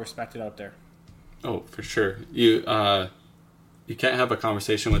 Very well respected out there. Oh, for sure. You can't have a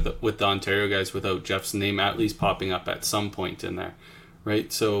conversation with the Ontario guys without Jeff's name at least popping up at some point in there,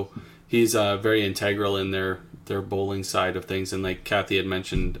 right? So he's very integral in their bowling side of things, and like Kathy had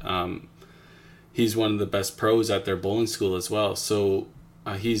mentioned, he's one of the best pros at their bowling school as well. So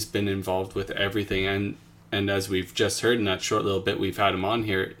he's been involved with everything, and as we've just heard in that short little bit we've had him on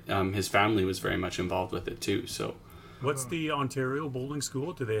here, his family was very much involved with it too. So. What's the Ontario bowling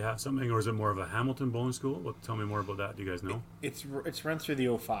school? Do they have something, or is it more of a Hamilton bowling school? Tell me more about that. Do you guys know? It's run through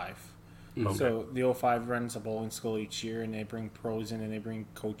the 05. Okay. So the 05 runs a bowling school each year, and they bring pros in and they bring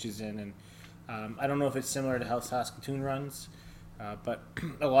coaches in. And I don't know if it's similar to how Saskatoon runs, but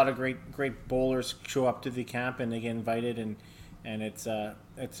a lot of great bowlers show up to the camp and they get invited, and and it's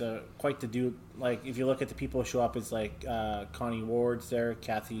quite to do. Like if you look at the people who show up, it's like Connie Ward's there,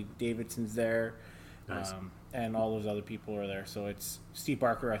 Kathy Davidson's there, Nice. and all those other people are there. So it's Steve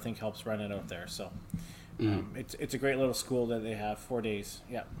Barker, I think, helps run it out there. So it's a great little school that they have 4 days.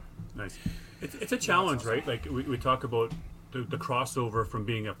 Yeah. Nice. It's a challenge, right? Like we talk about the crossover from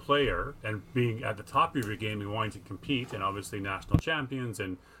being a player and being at the top of your game and wanting to compete, and obviously national champions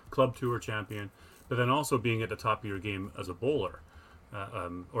and club tour champion, but then also being at the top of your game as a bowler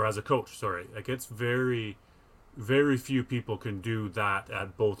or as a coach. Sorry, like it's very, very few people can do that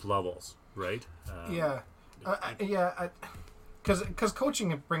at both levels, right? Because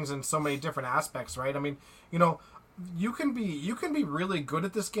coaching brings in so many different aspects, right? I mean, you can be really good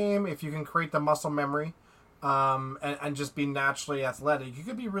at this game if you can create the muscle memory, and just be naturally athletic. You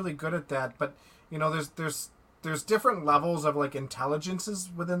could be really good at that, but there's different levels of like intelligences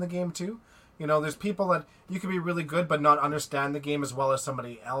within the game too. There's people that you could be really good but not understand the game as well as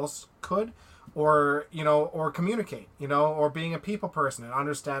somebody else could, or communicate, or being a people person and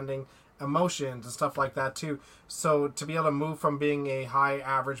understanding emotions and stuff like that too. So to be able to move from being a high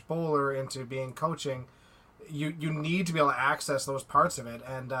average bowler into being coaching, you need to be able to access those parts of it.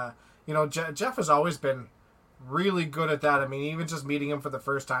 And Jeff has always been really good at that. I mean, even just meeting him for the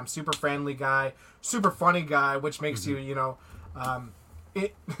first time, super friendly guy, super funny guy, which makes you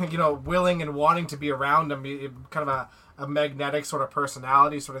willing and wanting to be around him, kind of a magnetic sort of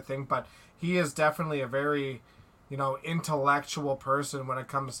personality sort of thing. But he is definitely a very intellectual person when it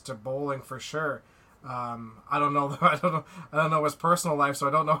comes to bowling, for sure. I don't know his personal life, so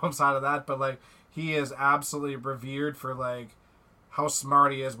I don't know outside of that, but like he is absolutely revered for like how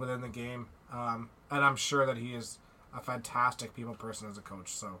smart he is within the game. And I'm sure that he is a fantastic people person as a coach.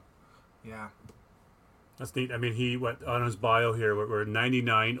 So, yeah. That's neat. I mean, he went on his bio here. We're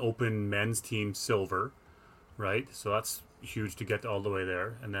 99 Open men's team silver, right? So that's huge to get all the way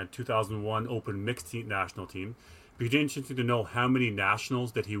there. And then 2001 Open mixed team national team. It'd be interesting to know how many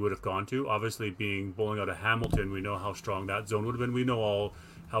nationals that he would have gone to. Obviously, being bowling out of Hamilton, we know how strong that zone would have been. We know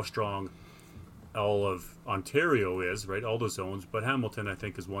how strong all of Ontario is, right? All the zones, but Hamilton, I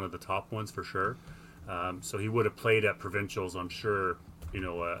think, is one of the top ones for sure. So he would have played at provincials, I'm sure,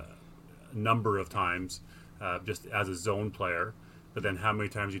 a number of times, just as a zone player. But then, how many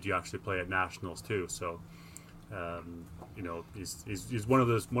times did you actually play at nationals too? So, he's one of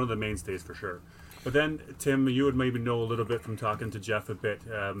the mainstays for sure. But then, Tim, you would maybe know a little bit from talking to Jeff a bit.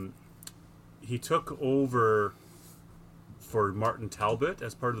 He took over for Martin Talbot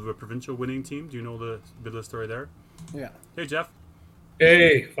as part of the provincial winning team. Do you know the bit of the story there? Yeah. Hey, Jeff.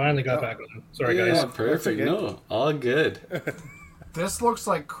 Hey, finally got back on. Sorry, guys. Yeah, perfect. No, all good. This looks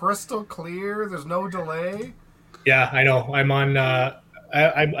like crystal clear. There's no delay. Yeah, I know. I'm on.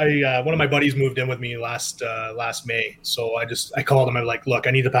 One of my buddies moved in with me last May, so I called him. I'm like, look,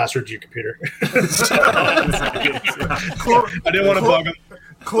 I need the password to your computer. I didn't want to bug him.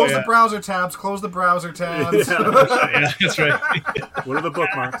 Close the browser tabs. Close the browser tabs. Yeah, that's right. What are the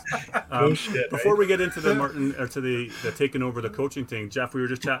bookmarks? Before we get into the Martin or to the taking over the coaching thing, Jeff, we were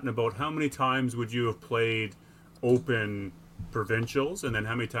just chatting about how many times would you have played Open provincials, and then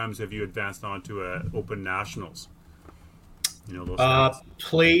how many times have you advanced on to Open nationals? Those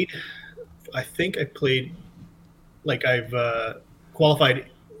played. I think I played. Like I've qualified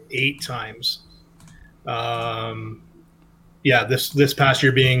 8 times. Yeah, this past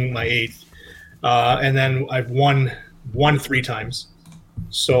year being my 8th, and then I've won 3 times.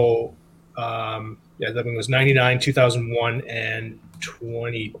 So that one was 99, 2001, and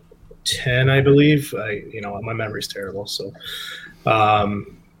 2010, I believe. My memory's terrible. So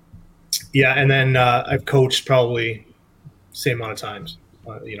and then I've coached probably same amount of times.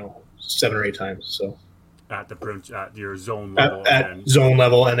 7 or 8 times. So at your zone level. At zone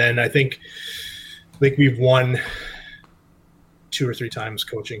level, and then I think we've won 2 or 3 times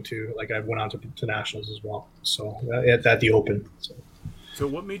coaching too. Like I went on to nationals as well. So at the Open. So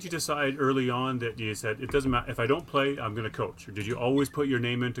what made you decide early on that you said, it doesn't matter if I don't play, I'm going to coach? Or did you always put your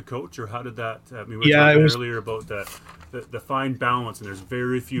name in to coach, or how did that? We were talking earlier about the fine balance, and there's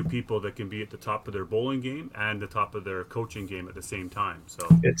very few people that can be at the top of their bowling game and the top of their coaching game at the same time. So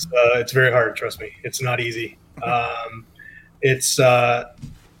it's very hard. Trust me, it's not easy.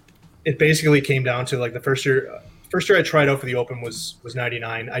 It basically came down to like the first year I tried out for the Open was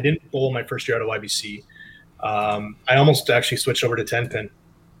 99. I didn't bowl my first year out of YBC. I almost actually switched over to 10-pin.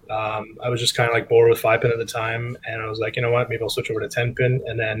 I was just kind of like bored with 5-pin at the time, and I was like, you know what, maybe I'll switch over to 10-pin.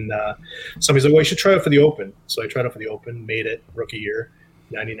 And then somebody's like, well, you should try out for the Open. So I tried out for the Open, made it rookie year,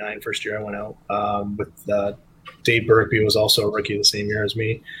 99, first year I went out. With Dave Burkby was also a rookie the same year as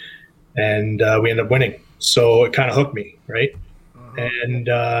me. And we ended up winning. So it kind of hooked me, right? And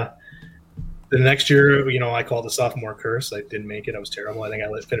the next year, I called the sophomore curse. I didn't make it. I was terrible. I think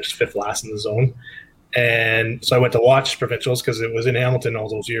I finished 5th last in the zone. And so I went to watch provincials because it was in Hamilton all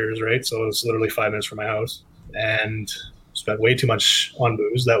those years, right? So it was literally 5 minutes from my house. And spent way too much on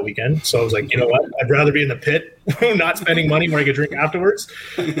booze that weekend. So I was like, you know what? I'd rather be in the pit, not spending money where I could drink afterwards.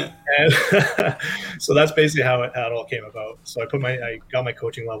 And so that's basically how it all came about. So I got my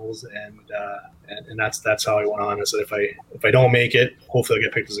coaching levels, and that's how I went on. I said, if I don't make it, hopefully I'll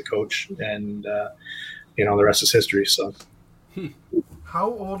get picked as a coach, and the rest is history. So. How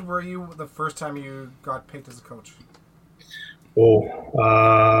old were you the first time you got picked as a coach?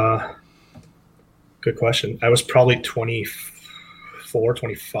 Good question. I was probably 24,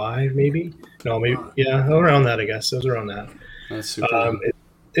 25, maybe. No, maybe. Yeah, around that, I guess. It was around that. That's super. It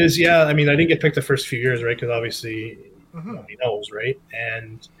is, yeah. I mean, I didn't get picked the first few years, right? Because obviously nobody knows, right?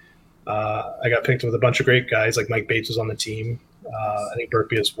 And I got picked with a bunch of great guys. Like Mike Bates was on the team. I think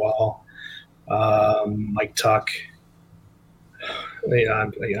Burpee as well. Mike Tuck.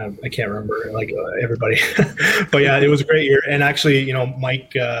 I can't remember everybody, but yeah, it was a great year. And actually,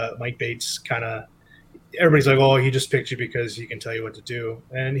 Mike Bates everybody's like, oh, he just picked you because he can tell you what to do,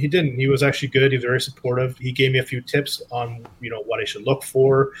 and he didn't. He was actually good. He was very supportive. He gave me a few tips on what I should look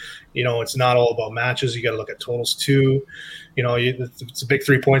for. It's not all about matches. You got to look at totals too. It's a big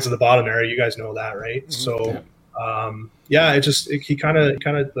 3 points at the bottom area. You guys know that, right? Mm-hmm. So he kind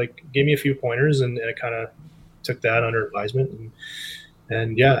of like gave me a few pointers, and I kind of took that under advisement,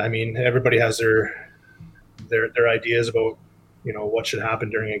 and yeah, I mean, everybody has their ideas about what should happen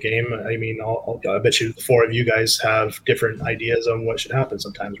during a game. I mean, I bet you the 4 of you guys have different ideas on what should happen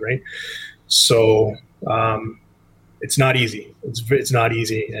sometimes, right? So it's not easy. It's not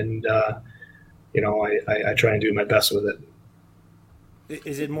easy, and I try and do my best with it.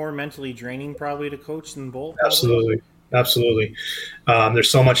 Is it more mentally draining probably to coach than bowl? Absolutely. There's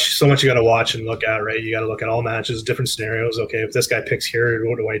so much you got to watch and look at, right? You got to look at all matches, different scenarios. Okay, if this guy picks here,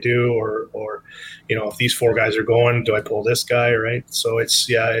 what do I do? Or if these 4 guys are going, do I pull this guy? Right. So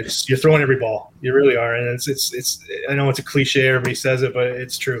you're throwing every ball. You really are, and it's. I know it's a cliche. Everybody says it, but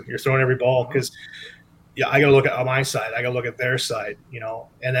it's true. You're throwing every ball because. Yeah, I got to look at my side. I got to look at their side,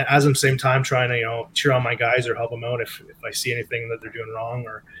 and at the same time trying to, cheer on my guys or help them out if I see anything that they're doing wrong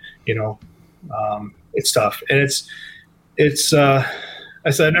or, it's tough. And it's I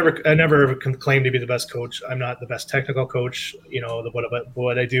said I never can claim to be the best coach. I'm not the best technical coach,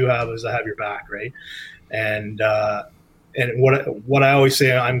 what I do have is I have your back, right? And what I always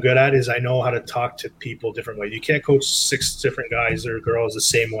say I'm good at is I know how to talk to people different ways. You can't coach 6 different guys or girls the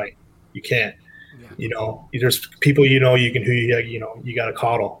same way. You can't. Yeah. There's people you got to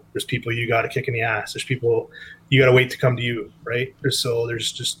coddle. There's people you got to kick in the ass. There's people you got to wait to come to you, right?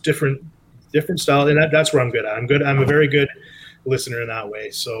 There's just different style, and that's where I'm good at. I'm a very good listener in that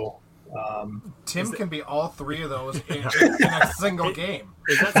way. So Tim can be all 3 of those in a single game.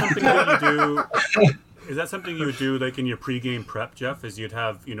 Is that something that you do? Is that something you would do like in your pregame prep, Jeff? Is you'd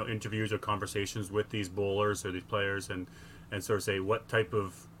have interviews or conversations with these bowlers or these players and sort of say what type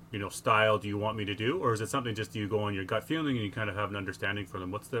of style do you want me to do, or is it something just you go on your gut feeling and you kind of have an understanding for them?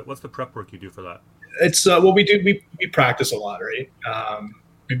 What's the prep work you do for that? It's what we do. We practice a lot, right?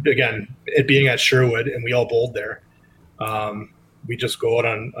 Again, it being at Sherwood and we all bowled there. We just go out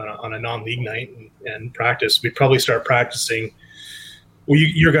on a non-league night and practice. We probably start practicing. Well,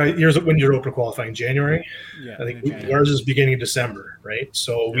 yours when you're open qualifying January. Yeah, I think ours is beginning of December, right?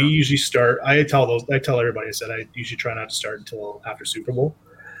 So we usually start. I tell everybody. I said I usually try not to start until after Super Bowl.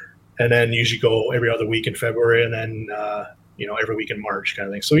 And then usually go every other week in February, and then every week in March, kind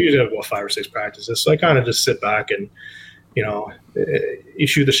of thing. So we usually have about 5 or 6 practices. So I kind of just sit back and you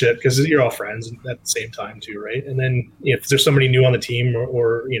shoot the shit because you're all friends at the same time too, right? And then if there's somebody new on the team,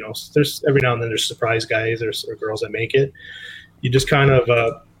 or there's every now and then there's surprise guys or girls that make it, you just kind of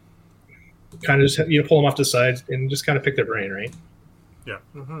just pull them off to the side and just kind of pick their brain, right? Yeah.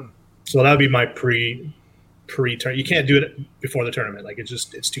 Mm-hmm. So that would be my pre-turn. You can't do it before the tournament. Like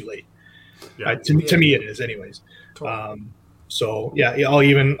it's too late. Yeah. To me it is anyways. Totally. So yeah, I'll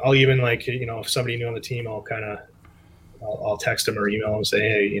even like, if somebody new on the team, I'll text them or email them and say,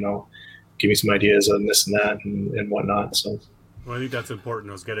 hey, give me some ideas on this and that and whatnot. So. Well, I think that's important.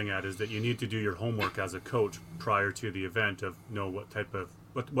 I was getting at is that you need to do your homework as a coach prior to the event of know what type of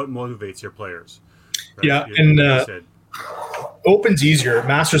what motivates your players. Right? Yeah, Open's easier.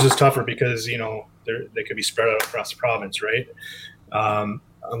 Masters is tougher because they could be spread out across the province, right?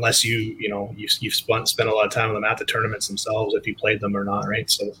 Unless you've spent a lot of time on them at the tournaments themselves, if you played them or not, right?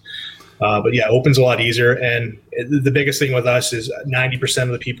 So, but yeah, Open's a lot easier, and the biggest thing with us is 90% of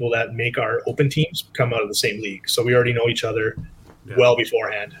the people that make our Open teams come out of the same league, so we already know each other. well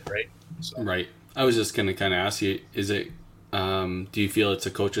beforehand, right? So. Right. I was just going to kind of ask you, is it, do you feel it's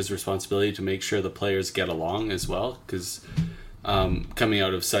a coach's responsibility to make sure the players get along as well? Because coming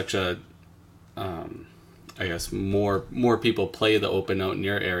out of such a, I guess, more people play the Open out in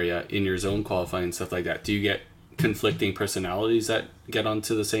your area, in your zone qualifying and stuff like that, do you get conflicting personalities that get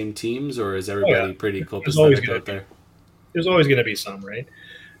onto the same teams, or is everybody pretty copacetic out there? There's always going to be some, right?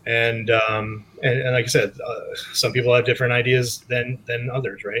 And like I said, some people have different ideas than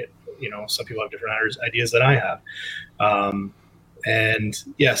others, right? Some people have different ideas than I have. And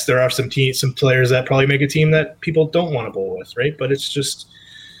yes, there are some players that probably make a team that people don't want to bowl with, right? But it's just,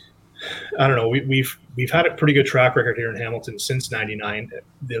 I don't know. We've had a pretty good track record here in Hamilton since '99.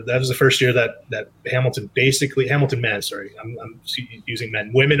 That was the first year that Hamilton men. Sorry, I'm using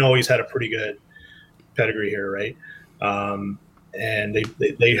men. Women always had a pretty good pedigree here, right? And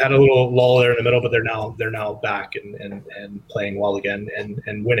they had a little lull there in the middle, but they're now back and playing well again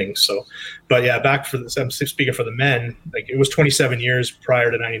and winning. So, but yeah, I'm speaking for the men. Like, it was 27 years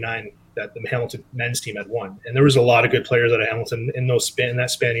prior to '99 that the Hamilton men's team had won, and there was a lot of good players out of Hamilton in that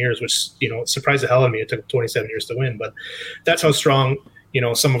span of years, which it surprised the hell out of me. It took 27 years to win, but that's how strong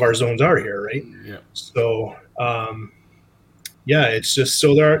some of our zones are here, right? Yeah. So yeah, it's just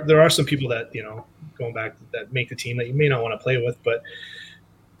so there are some people that going back that make the team that you may not want to play with, but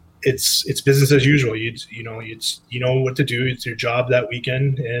it's business as usual. You know what to do. It's your job that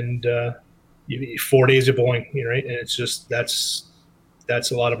weekend, and 4 days of bowling, right? And it's just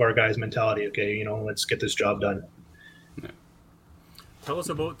that's a lot of our guys' mentality. Okay, let's get this job done. Yeah. Tell us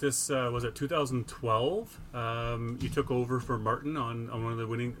about this. Was it 2012? You took over for Martin on one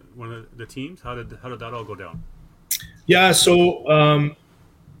of the teams. How did that all go down? Yeah, so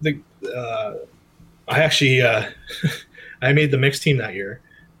I actually I made the mixed team that year,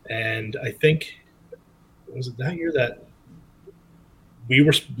 and I think was it that year that we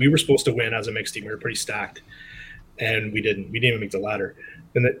were supposed to win as a mixed team. We were pretty stacked, and we didn't even make the ladder.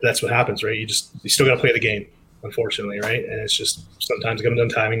 And that's what happens, right? You still got to play the game, unfortunately, right? And it's just sometimes it comes down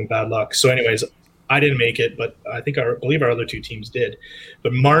to timing and bad luck. So anyways, I didn't make it, but I believe our other two teams did.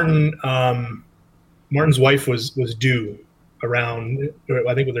 But Martin's wife was due around,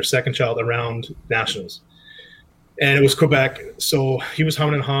 I think with their second child, around nationals, and it was Quebec. So he was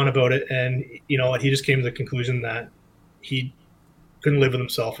humming and hawing about it, and he just came to the conclusion that he couldn't live with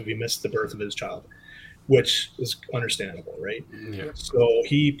himself if he missed the birth of his child, which is understandable, right? Yeah. So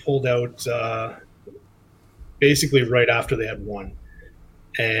he pulled out basically right after they had won,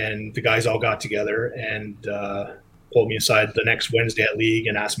 and the guys all got together and pulled me aside the next Wednesday at league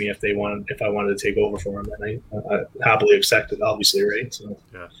and asked me if I wanted to take over for him, and I happily accepted, obviously, right? So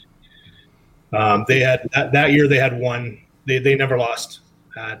yeah. they had that year they had won. They never lost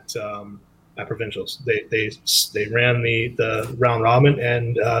at provincials. They ran the round robin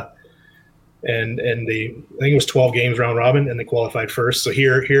and they, I think it was 12 games round robin, and they qualified first. So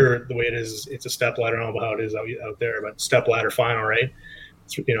here the way it is, it's a step ladder. I don't know how it is out there, but step ladder final, right?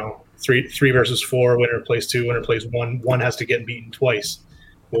 Three versus four. Winner plays two. Winner plays one. One has to get beaten twice.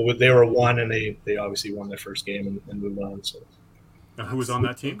 Well, they were one, and they obviously won their first game and moved on. So, now, who was on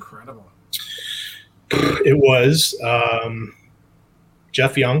that team? Incredible. It was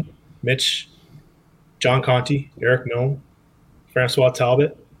Jeff Young, Mitch, John Conti, Eric Milne, Francois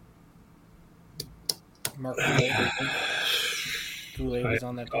Talbot. Mark Goulet was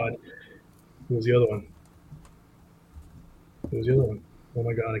on that team. Who was the other one? Oh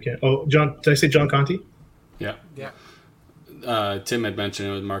my God, I can't. Oh, John. Did I say John Conti? Yeah. Yeah. Tim had mentioned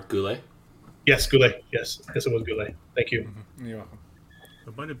it was Mark Goulet. Yes, Goulet. Yes, it was Goulet. Thank you. You're welcome.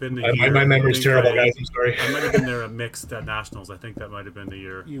 It might have been the My year. memory's terrible, guys. I'm sorry. I might have been there at mixed at nationals. I think that might have been the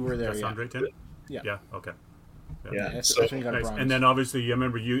year. You were there, That sound yeah. right, Tim? Yeah. Yeah. Okay. Yeah. Especially So when you got a Nice. bronze. And then obviously, you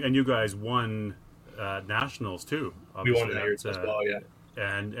remember you guys won nationals too. we Obviously, won that year as well. Yeah.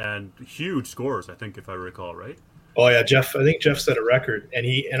 and huge scores, I think, if I recall, right? Oh yeah, Jeff. I think Jeff set a record, and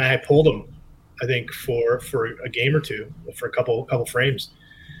I pulled him, I think for a game or two, for a couple frames,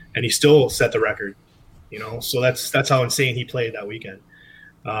 and he still set the record. So that's how insane he played that weekend.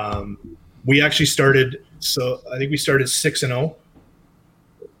 We actually started. So I think we started 6-0.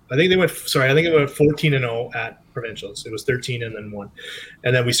 I think it went 14-0 at provincials. It was 13 and then 1,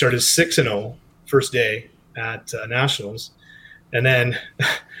 and then we started 6-0 first day at nationals, and then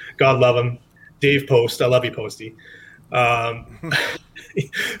God love him, Dave Post. I love you, Posty.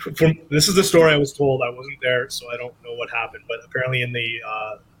 This is the story I was told. I wasn't there, so I don't know what happened. But apparently, in the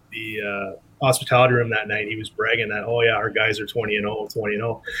hospitality room that night, he was bragging that, oh yeah, our guys are 20-0,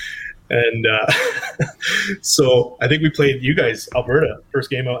 20-0. And so I think we played you guys, Alberta, first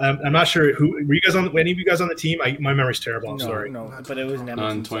game. I'm not sure who were you guys on. Any of you guys on the team? My memory's terrible. I'm sorry. No, but it was in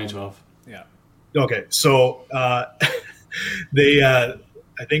Edmonton. On 2012. Yeah. Okay, so they,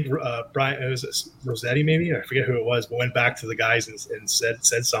 I think Brian, it was Rossetti maybe, I forget who it was, but went back to the guys and said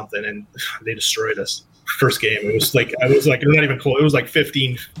something, and they destroyed us. First game, it was like not even close. It was like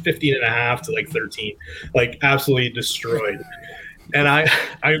 15 and a half to like 13, like absolutely destroyed. And I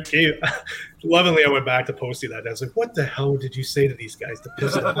gave lovingly. I went back to Posty that day. I was like, "What the hell did you say to these guys to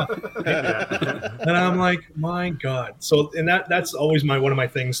piss them off?" And I'm like, "My God!" So, and that's always one of my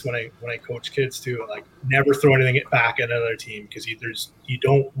things when I coach kids too. Like, never throw anything back at another team because you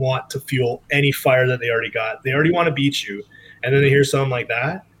don't want to fuel any fire that they already got. They already want to beat you, and then they hear something like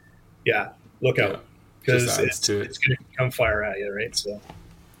that. Yeah, look out, because it's going to come fire at you, right? So.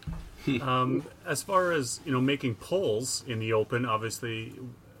 As far as making polls in the open, obviously,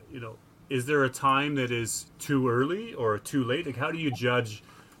 is there a time that is too early or too late? Like, how do you judge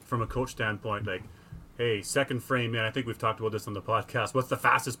from a coach standpoint? Like, hey, second frame, man, I think we've talked about this on the podcast. What's the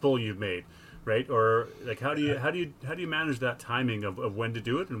fastest pull you've made, right? Or like, how do you manage that timing of when to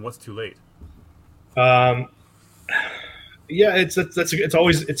do it and what's too late? Yeah, it's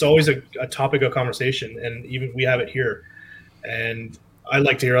always a topic of conversation, and even we have it here, and I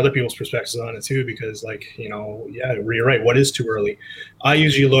like to hear other people's perspectives on it too, because you're right. What is too early? I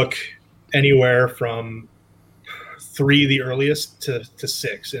usually look anywhere from 3, the earliest, to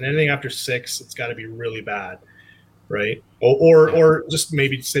 6, and anything after 6, it's got to be really bad, right? Or just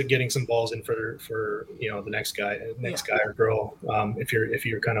maybe getting some balls in for the next guy or girl, if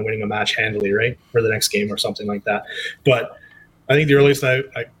you're kind of winning a match handily, right, for the next game or something like that. But I think the earliest I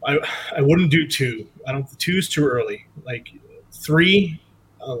wouldn't do 2. I don't. 2 is too early. Like 3,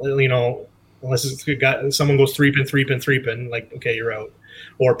 unless it's a guy, someone goes 3-pin, like, okay, you're out.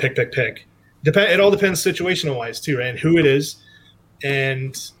 Or pick. It all depends situational wise too, right? And who it is,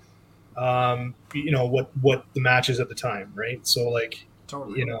 and what the match is at the time, right? So like,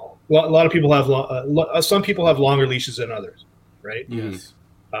 totally. A lot of people have some people have longer leashes than others, right? Yes.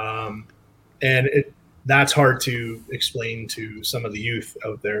 And that's hard to explain to some of the youth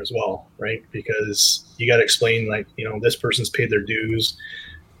out there as well, right? Because you got to explain, like, this person's paid their dues,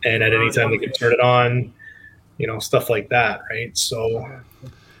 and at any time they can turn it on, stuff like that, right? So,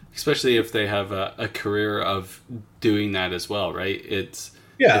 especially if they have a career of doing that as well, right? It's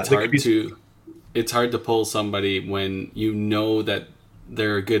hard to pull somebody when that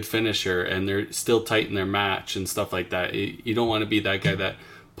they're a good finisher and they're still tight in their match and stuff like that. You don't want to be that guy that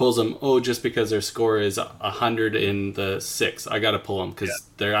pulls them, just because their score is 100 in the 6, I got to pull them because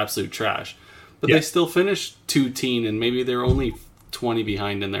they're absolute trash. But they still finish 2-teen and maybe they're only 20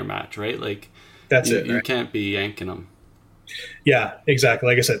 behind in their match, right? Like, you can't be yanking them. Yeah, exactly.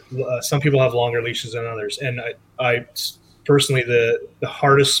 Like I said, some people have longer leashes than others. And I personally, the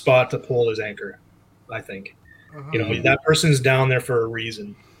hardest spot to pull is anchor, I think. That person's down there for a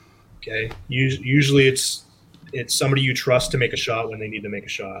reason. Okay. Usually it's somebody you trust to make a shot when they need to make a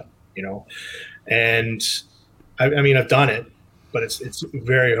shot, and I mean, I've done it, but it's a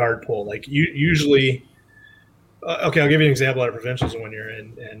very hard pull. Like usually, okay, I'll give you an example out of provincials one year,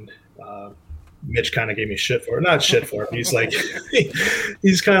 and Mitch kind of gave me shit for it. Not shit for it. He's like,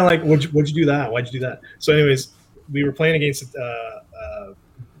 he's kind of like, what'd you do that? Why'd you do that? So anyways, we were playing against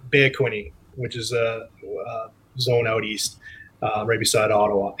Bay of Quinte, which is a zone out east, right beside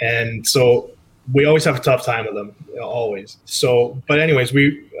Ottawa. And so we always have a tough time with them, always. So, but anyways, I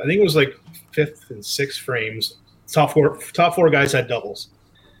think it was like 5th and 6th frames. Top four guys had doubles.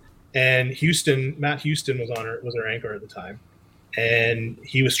 And Matt Houston was our anchor at the time. And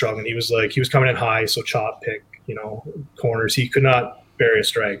he was struggling. He was coming in high, so chop, pick, corners. He could not bury a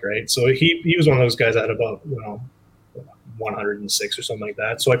strike, right? So he was one of those guys that had about 106 or something like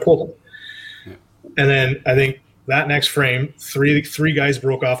that. So I pulled him. Yeah. And then I think that next frame, three guys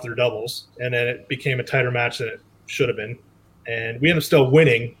broke off their doubles, and then it became a tighter match than it should have been. And we ended up still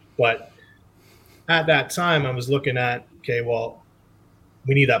winning, but at that time I was looking at, okay, well,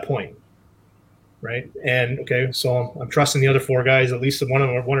 we need that point. Right. And okay, so I'm trusting the other 4 guys, at least one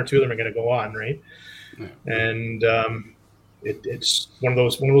or two of them are going to go on. Right. Yeah. And it's one of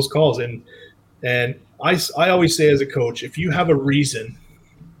those calls. And I always say as a coach, if you have a reason,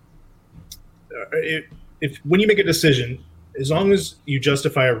 if when you make a decision, as long as you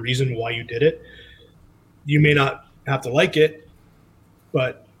justify a reason why you did it, you may not have to like it,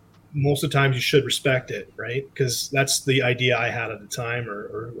 but most of the time you should respect it, right? Because that's the idea I had at the time,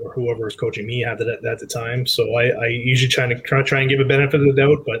 or whoever was coaching me had it at the time. So I usually try and give a benefit of the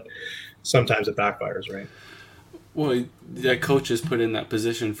doubt, but sometimes it backfires, right? Well, that coach is put in that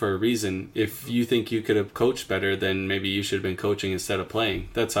position for a reason. If you think you could have coached better, then maybe you should have been coaching instead of playing.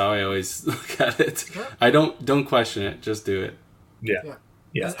 That's how I always look at it. Yeah. I don't question it. Just do it. Yeah. Yeah.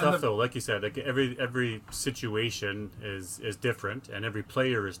 Yeah. It's tough though, like you said. Like every situation is different, and every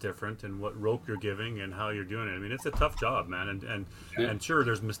player is different, and what rope you're giving and how you're doing it. I mean, it's a tough job, man. And sure,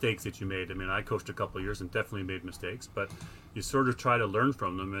 there's mistakes that you made. I mean, I coached a couple of years and definitely made mistakes, but you sort of try to learn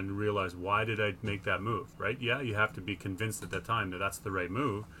from them and realize, why did I make that move? Right? Yeah, you have to be convinced at that time that that's the right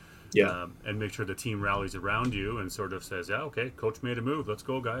move. Yeah. And make sure the team rallies around you and sort of says, yeah, okay, coach made a move. Let's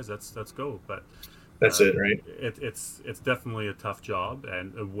go, guys. Let's go. But That's it, right? It's definitely a tough job,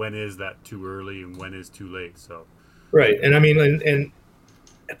 and when is that too early and when is too late? So, Right, and I mean, and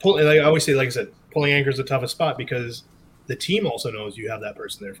like I always say, like I said, pulling anchor is the toughest spot because the team also knows you have that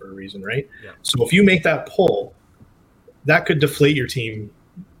person there for a reason, right? Yeah. So if you make that pull, that could deflate your team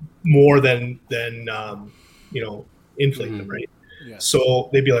more than inflate them, right? Yeah. So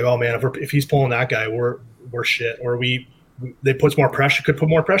they'd be like, oh man, if he's pulling that guy, we're shit, or they could put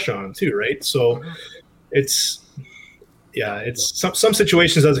more pressure on him too, right? So it's some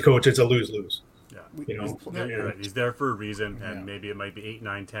situations as a coach, it's a lose-lose. yeah, You know, you're right. He's there for a reason, and Yeah. maybe it might be 8,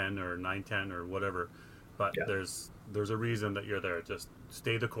 9, 10, or 9, 10, or whatever. But Yeah. there's a reason that you're there. Just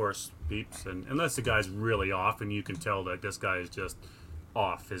stay the course, peeps, and unless the guy's really off, and you can tell that this guy is just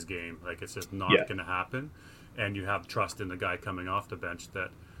off his game, like it's just not Yeah. going to happen, and you have trust in the guy coming off the bench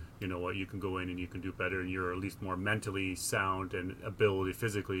that, you know what, you can go in and you can do better, and you're at least more mentally sound and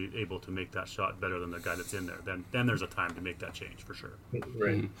physically able to make that shot better than the guy that's in there. Then there's a time to make that change for sure.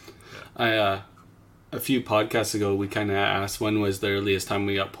 right? A few podcasts ago, we kind of asked when was the earliest time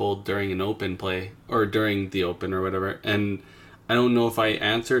we got pulled during an open play or during the open or whatever. And I don't know if I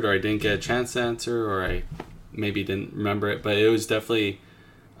answered or I didn't get a chance to answer or I maybe didn't remember it, but it was definitely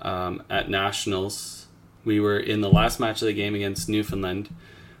at Nationals. We were in the last match of the game against Newfoundland.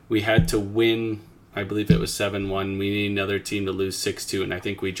 We had to win, I believe it was 7-1. We needed another team to lose 6-2, and I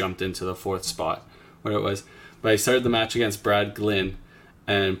think we jumped into the 4th spot, where it was. But I started the match against Brad Glynn,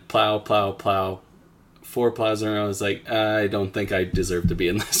 and plow, 4 plows in a row. I was like, I don't think I deserve to be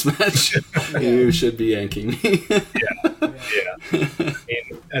in this match. You should be yanking me. Yeah.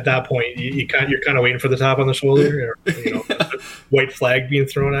 And at that point, you're kind of waiting for the tap on the shoulder, or the white flag being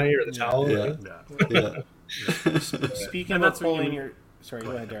thrown at you, or the towel. Yeah. Right? Yeah. Speaking And about that's what pulling you- your... Sorry,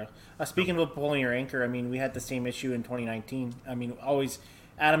 go ahead, Daryl. Speaking about pulling your anchor, I mean, we had the same issue in 2019. I mean,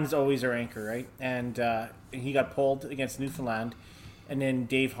 Adam's always our anchor, right? And he got pulled against Newfoundland. And then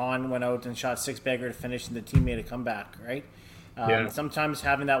Dave Hahn went out and shot 6-bagger to finish, and the team made a comeback, right? Yeah. Sometimes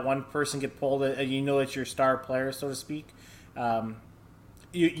having that one person get pulled, you know it's your star player, so to speak.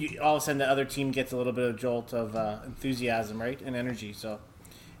 You all of a sudden the other team gets a little bit of jolt of enthusiasm, right, and energy. So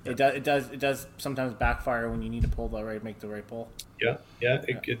it does sometimes backfire when you need to make the right pull. Yeah,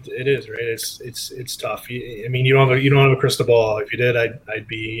 it is, right. It's tough. I mean, you don't have a crystal ball. If you did, I'd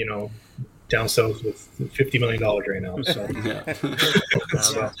be down south with $50 million right now. So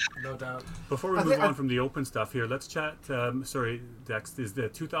Yeah, no doubt. Before we move on from the open stuff here, let's chat. Sorry, Dex, is the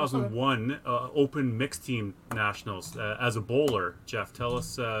 2001 Open Mixed Team Nationals as a bowler. Jeff, tell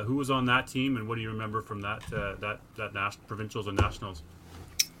us who was on that team and what do you remember from that provincials and nationals?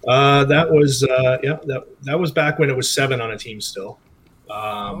 that was back when it was 7 on a team still,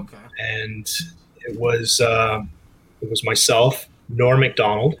 Okay. and it was myself, Norm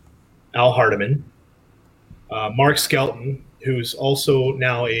McDonald, Al Hardiman, Mark Skelton, who's also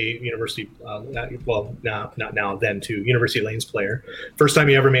now a university, University of Lanes player. First time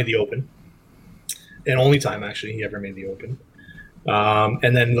he ever made the Open, and only time actually he ever made the Open.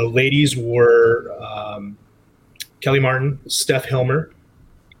 And then the ladies were Kelly Martin, Steph Hilmer,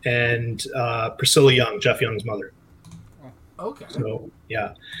 and Priscilla Young, Jeff Young's mother. Okay. So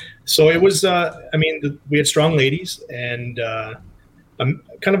yeah, so it was. We had strong ladies and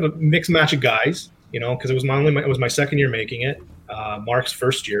kind of a mixed match of guys. Because it was my second year making it. Mark's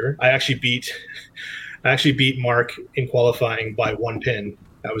first year, I actually beat Mark in qualifying by 1 pin.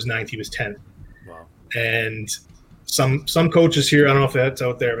 I was 9th, he was 10th. Wow. And some coaches here, I don't know if that's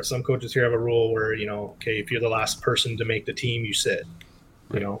out there, but some coaches here have a rule where okay, if you're the last person to make the team, you sit.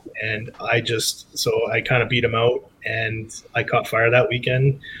 And I kind of beat him out, and I caught fire that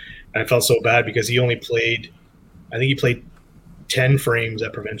weekend. And I felt so bad because he only played, I think he played 10 frames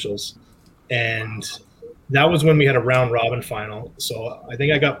at provincials. And that was when we had a round robin final. So I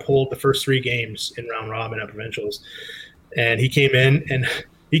think I got pulled the first 3 games in round robin at provincials. And he came in and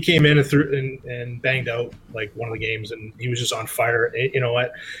threw and banged out like one of the games, and he was just on fire. You know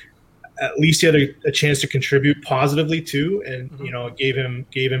what? at least he had a chance to contribute positively too, and gave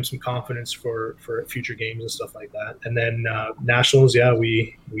him some confidence for future games and stuff like that. And then Nationals,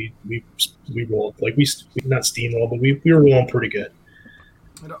 we rolled, like we not steamrolled, but we were rolling pretty good.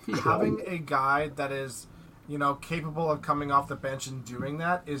 Having a guy that is capable of coming off the bench and doing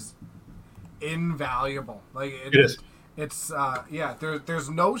that is invaluable. Like it is. It's there's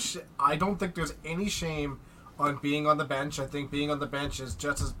no I don't think there's any shame on being on the bench. I think being on the bench is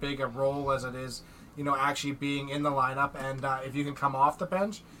just as big a role as it is, actually being in the lineup. And if you can come off the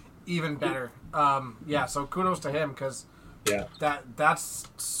bench, even better. So kudos to him, because that's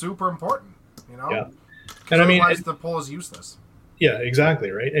super important. Yeah. And otherwise the poll is useless. Yeah,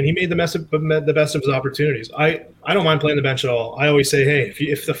 exactly, right. And he made the best of his opportunities. I don't mind playing the bench at all. I always say, hey,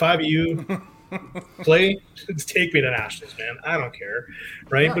 if the five of you play, take me to Nationals, man. I don't care,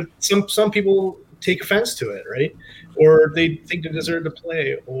 right? Yeah. But some people take offense to it, right? Or they think they deserve to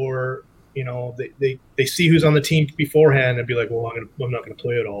play, or they see who's on the team beforehand and be like, well, I'm not going to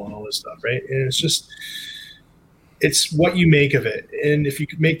play at all, and all this stuff, right? And it's what you make of it, and if you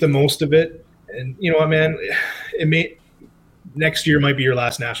could make the most of it, and you know what, man, next year might be your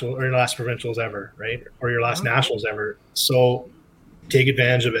last national or your last provincials ever, right? Or your last nationals ever. So take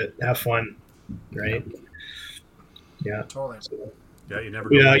advantage of it, have fun, right? Yeah, totally. So, you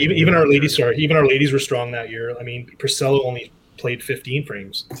never. Yeah, even our ladies were strong that year. I mean, Priscilla only played 15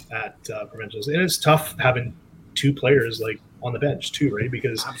 frames at provincials, and it's tough having two players like on the bench too, right?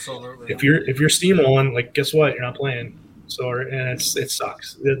 Because absolutely, if you're steamrolling, like, guess what? You're not playing. So, and it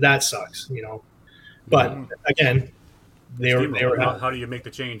sucks. That sucks, But again, they were. How do you make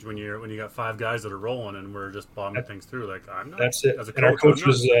the change when you got five guys that are rolling and we're just bombing things through? Like, I'm not. That's it. As a and our coach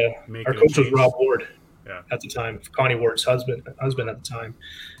was Rob Ward. Yeah. At the time, Connie Ward's husband at the time,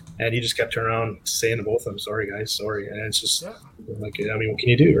 and he just kept turning around saying to both of them, "Sorry guys, sorry." And it's just like, I mean, what can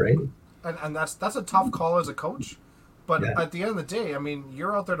you do, right? And that's a tough call as a coach, but at the end of the day, I mean,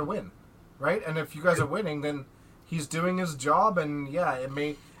 you're out there to win, right? And if you guys are winning, then he's doing his job, and it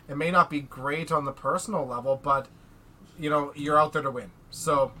may not be great on the personal level, but you're out there to win.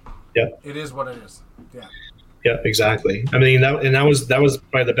 So it is what it is. Yeah. Yeah, exactly. I mean, that was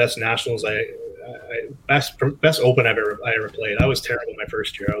probably the best nationals best open I ever played. I was terrible my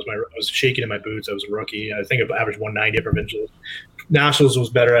first year. I was shaking in my boots. I was a rookie. I think I averaged 190 at provincials. Nationals was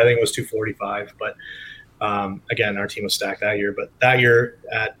better. I think it was 245. But again, our team was stacked that year. But that year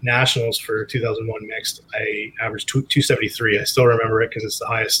at nationals for 2001 mixed, I averaged 273. I still remember it because it's the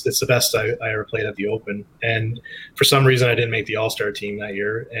highest. It's the best I ever played at the Open. And for some reason, I didn't make the All-Star team that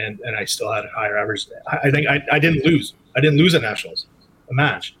year, and I still had a higher average. I think I didn't lose. I didn't lose at nationals, a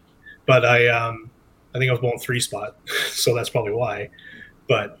match. But I think I was bowling 3 spot, so that's probably why.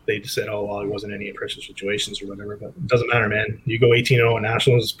 But they just said, oh, well, it wasn't any pressure situations or whatever. But it doesn't matter, man. You go 18-0 at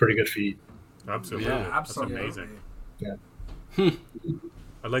nationals, it's a pretty good feat. Absolutely. Yeah, absolutely. That's amazing. Yeah.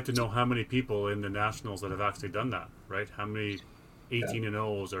 I'd like to know how many people in the nationals that have actually done that, right? How many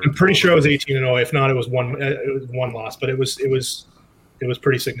 18-0s? I'm pretty sure it was 18-0. If not, it was one loss, but it was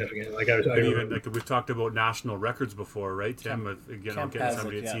pretty significant. Like even like we've talked about national records before, right, Tim? Getting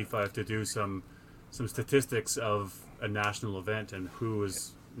somebody at C5 to do some statistics of a national event and who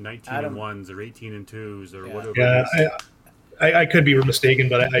was 19-1s or 18-2s or whatever. Yeah, I could be mistaken,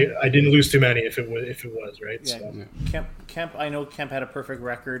 but I didn't lose too many if it was right. Yeah. So. Kemp. I know Kemp had a perfect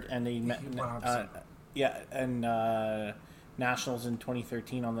record, and they nationals in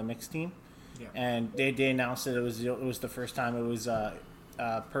 2013 on the mixed team. Yeah. And they announced that it was the first time it was a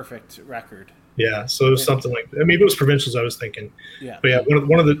perfect record. Yeah, so it was something like that. Maybe it was provincials. I was thinking. Yeah. But yeah,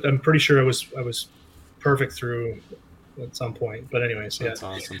 one of the. I'm pretty sure I was perfect through at some point. But anyways, that's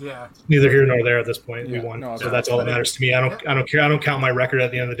awesome. Yeah. Neither here nor there at this point. Yeah. We won, no, so that's all that matters to me. I don't care. I don't count my record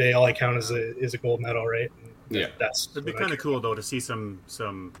at the end of the day. All I count is a gold medal, right? And it'd be kind of cool though to see some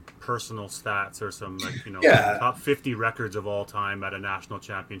personal stats or some top 50 records of all time at a national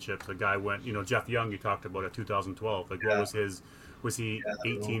championship. The guy went, Jeff Young. You talked about at 2012. Like, what was his? Was he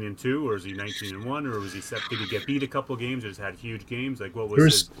 18-2 or was he 19-1 or was he did he get beat a couple games or just had huge games? Like, what was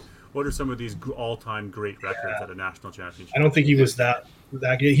his? What are some of these all-time great records at a national championship? I don't think he was that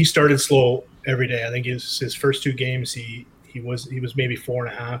good. He started slow every day. I think his first 2 games he was maybe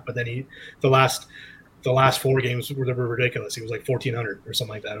 4.5, but then the last 4 games were ridiculous. He was like 1,400 or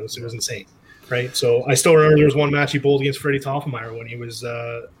something like that. It was insane, right? So I still remember there was one match he bowled against Freddie Toffenmeyer when he was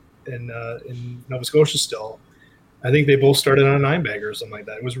in Nova Scotia still. I think they both started on a 9-bagger or something like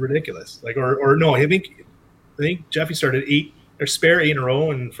that. It was ridiculous. Like or no, I think Jeffy started 8 or spare 8 in a row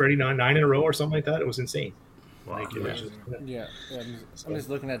and Freddie 9 in a row or something like that. It was insane. Wow. Like, I'm just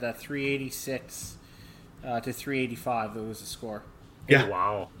looking at that 386 to 385. That was the score. Yeah.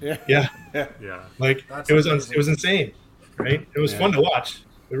 Wow. Yeah. Yeah. Like That's it was amazing. it was insane, right? It was Yeah. fun to watch.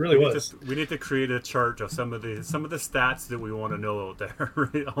 It really was. We need to create a chart of some of the stats that we want to know out there.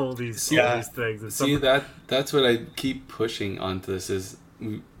 Right? All these things. And See, that's what I keep pushing onto this is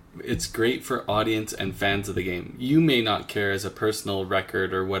it's great for audience and fans of the game. You may not care as a personal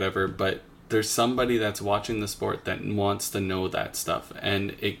record or whatever, but there's somebody that's watching the sport that wants to know that stuff,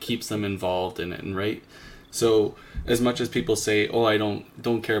 and it keeps them involved in it, and right? So as much as people say, "Oh, I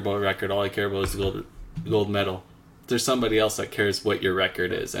don't care about a record. All I care about is the gold medal." There's somebody else that cares what your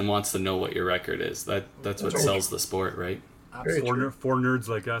record is and wants to know what your record is. That's what sells the sport, right? Four nerds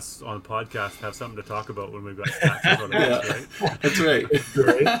like us on a podcast have something to talk about when we've got stats in front of us, right? That's right.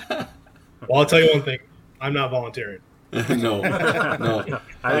 Right? Well, I'll tell you one thing. I'm not volunteering. No. I think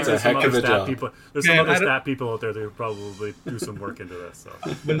That's a there's some heck other of a stat job. people. There's some other stat people out there that would probably do some work into this. So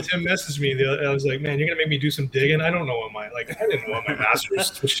When Tim messaged me, I was like, "Man, you're gonna make me do some digging." I don't know what I didn't know what my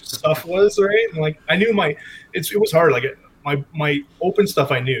master's stuff was, right? And like, I knew it was hard. Like, my open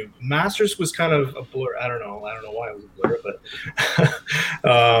stuff I knew. Masters was kind of a blur. I don't know why it was a blur, but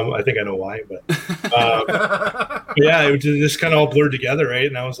I think I know why. But yeah, it was just kind of all blurred together, right?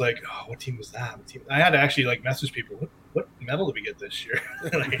 And I was like, "Oh, what team was that? I had to actually like message people. What medal did we get this year?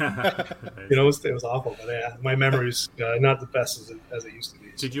 Like, it was awful. But yeah, my memory's not the best as it used to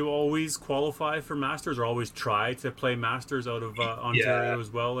be. did you always qualify for Masters, or always try to play Masters out of Ontario as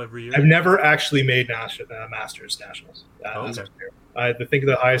well every year? I've never actually made Masters nationals. Okay. I think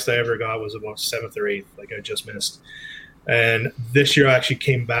the highest I ever got was about 7th or 8th. Like I just missed. And this year I actually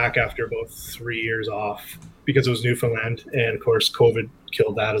came back after about 3 years off because it was Newfoundland, and of course COVID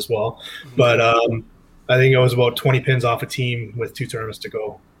killed that as well. But I think I was about 20 pins off a team with 2 tournaments to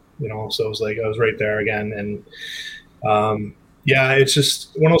go. So it was like I was right there again. And yeah, it's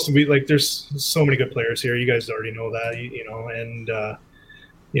just one of those. There's so many good players here. You guys already know that, and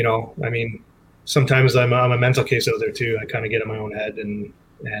I mean, sometimes I'm a mental case out there too. I kind of get in my own head, and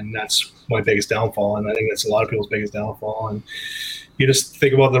that's my biggest downfall. And I think that's a lot of people's biggest downfall. And you just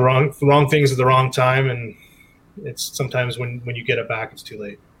think about the wrong things at the wrong time, and it's sometimes when you get it back, it's too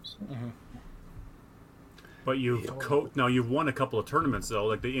late. So. Mm-hmm. But you've won a couple of tournaments though,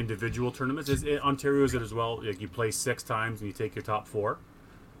 like the individual tournaments. Ontario is it as well? Like you play 6 times and you take your top 4.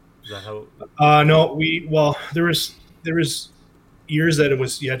 Is that how? No, there was years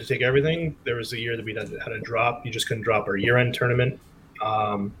that you had to take everything. There was a year that we had to drop. You just couldn't drop our year-end tournament.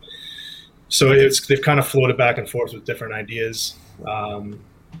 So they've kind of floated back and forth with different ideas.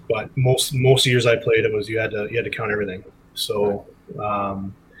 But most years I played, it was you had to count everything. So.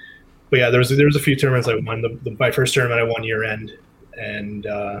 But yeah, there was a few tournaments I won. My first tournament I won year end, and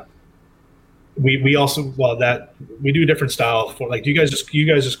we also we do a different style for like. Do you guys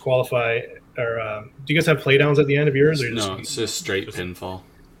just qualify, or do you guys have playdowns at the end of yours? Or No, it's just straight pinfall.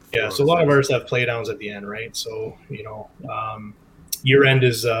 Yeah, so a lot of ours have playdowns at the end, right? So year end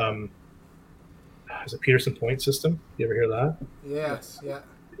is a Peterson point system. You ever hear that? Yes, yeah.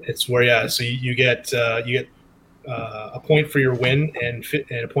 It's where so you get a point for your win and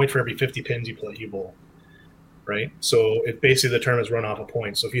a point for every 50 pins you bowl, right? So it basically the tournament's run off a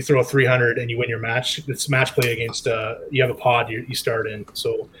point. So if you throw 300 and you win your match, it's match play against you have a pod you start in.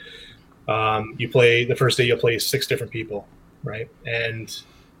 So you play the first day, you'll play 6 different people, right? And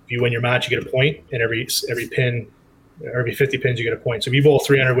if you win your match, you get a point, and every pin, every 50 pins, you get a point. So if you bowl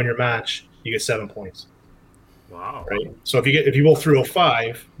 300, win your match, you get 7 points. Wow! Right. So if you bowl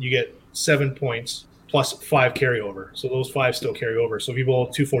 305, you get 7 points. Plus 5 carryover, so those 5 still carry over. So if you bowl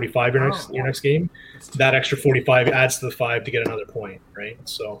 245 your next game, that extra 45 adds to the 5 to get another point, right?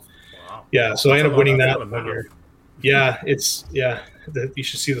 So, yeah. So I ended up winning that one year. Yeah, you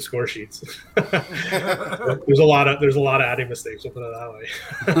should see the score sheets. there's a lot of adding mistakes. We'll put it that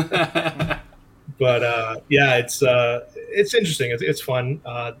way. But yeah, it's interesting. It's fun.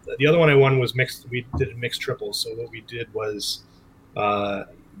 The other one I won was mixed. We did mixed triples. So what we did was.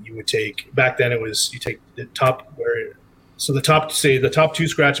 You would take back then you take the top the top 2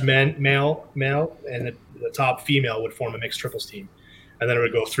 scratch male and the top female would form a mixed triples team, and then it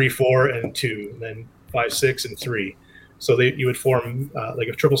would go 3, 4, and 2, and then 5, 6, and 3. So you would form like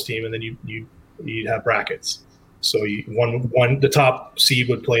a triples team, and then you'd have brackets. So the top seed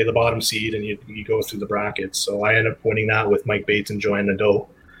would play the bottom seed, and you go through the brackets. So I ended up winning that with Mike Bates and Joanne Nadeau.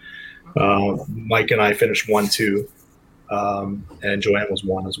 Mike and I finished 1-2. And Joanne was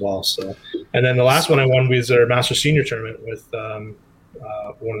 1 as well. So, and then the last one I won was our Master Senior tournament with one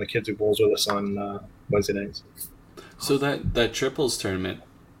of the kids who bowls with us on Wednesday nights. So that triples tournament,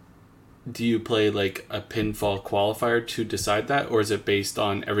 do you play like a pinfall qualifier to decide that, or is it based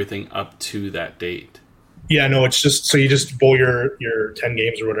on everything up to that date? Yeah, no, it's just so you just bowl your 10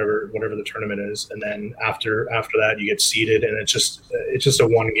 games or whatever the tournament is, and then after that you get seeded, and it's just a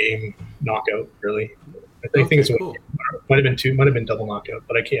 1 game knockout, really. I think it's cool. Might have been 2, might have been double knockout,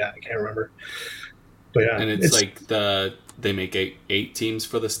 but I can't remember. But yeah, And it's like they make eight teams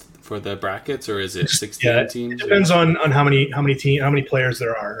for the brackets, or is it 16 teams? It depends on how many players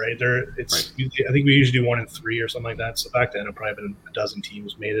there are, right? Usually, I think we usually do 1 in 3 or something like that. So back then, it probably been a dozen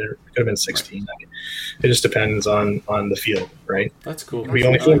teams made it. It could have been 16. Right. It just depends on the field, right? That's cool. We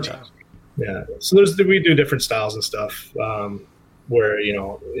only 4 teams. Yeah. So we do different styles and stuff. Where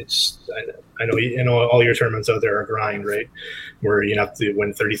it's I know all your tournaments out there are grind, right? Where you have to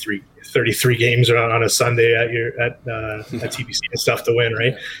win 33 games on a Sunday at TPC and stuff to win,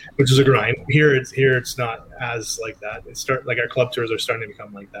 right? Which is a grind. Here it's not as like that. Like our club tours are starting to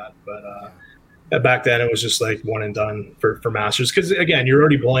become like that, but back then it was just like one and done for Masters, because again you're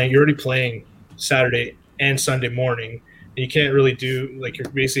already playing Saturday and Sunday morning, and you can't really do, like, you're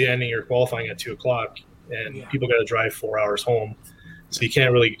basically ending your qualifying at 2:00, and people got to drive 4 hours home. So you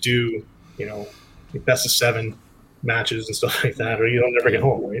can't really do, best of 7 matches and stuff like that, or you'll never get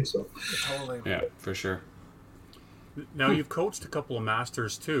home, right? So, Totally. Yeah, for sure. Now, you've coached a couple of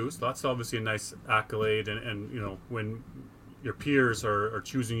Masters too, so that's obviously a nice accolade. And when your peers are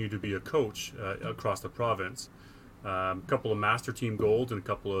choosing you to be a coach across the province, a couple of Master Team Golds and a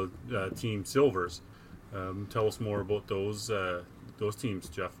couple of Team Silvers. Tell us more about those teams,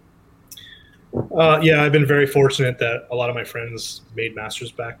 Jeff. Yeah, I've been very fortunate that a lot of my friends made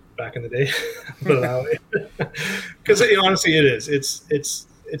Masters back in the day. Put it that way, because honestly, it is. It's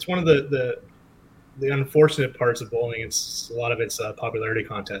one of the unfortunate parts of bowling. It's a lot of it's a popularity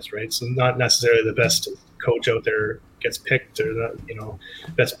contest, right? So not necessarily the best coach out there gets picked, or the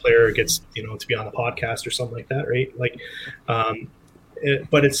best player gets to be on the podcast or something like that, right? Like,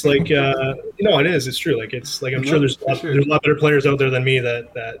 but it's like it is. It's true. Like, it's like, I'm sure there's a lot better players out there than me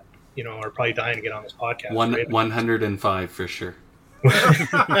that are probably dying to get on this podcast. 105 for sure.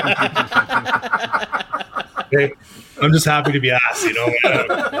 Hey, I'm just happy to be asked,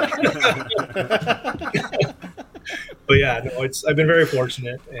 But yeah, no, I've been very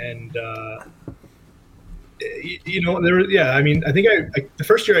fortunate, and I think the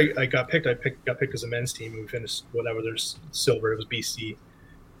first year I got picked, got picked as a men's team, and we finished whatever. There's silver. It was BC.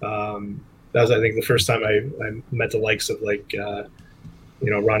 That was, I think, the first time I met the likes of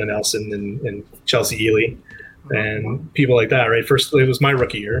Rhonda Nelson and Chelsea Ely and people like that, right? First, it was my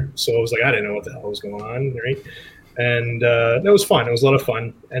rookie year, so I was like, I didn't know what the hell was going on, right? And that was fun. It was a lot of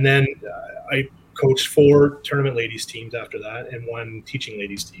fun. And then I coached 4 tournament ladies teams after that, and 1 teaching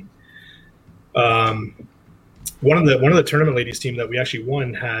ladies team. One of the tournament ladies team that we actually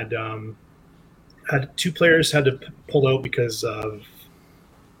won had 2 players had to pull out because of,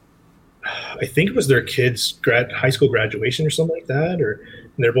 I think it was their kids' high school graduation or something like that, or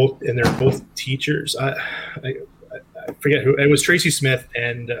they're both teachers. I forget who it was. Tracy Smith,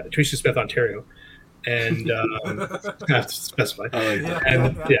 Ontario, and I have to specify.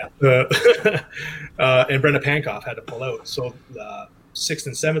 And and Brenda Pankoff had to pull out. So the 6th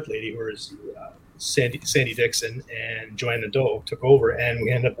and 7th lady was Sandy Dixon, and Joanna Doe took over, and we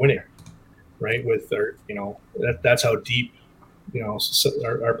ended up winning, right? With our, that's how deep.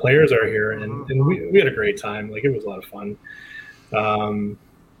 Our players are here, and we had a great time. Like, it was a lot of fun.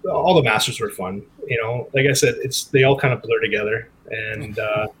 All the Masters were fun. Like I said, they all kind of blur together, and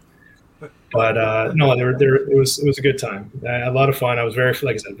but no, it was a good time. A lot of fun. I was very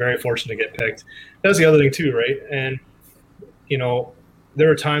fortunate to get picked. That's the other thing too, right? And there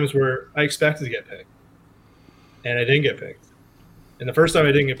were times where I expected to get picked, and I didn't get picked. And the first time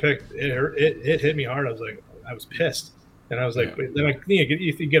I didn't get picked, it hit me hard. I was pissed. And I was like, then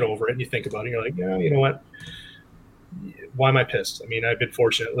you get over it and you think about it. And you're like, yeah, you know what? Why am I pissed? I mean, I've been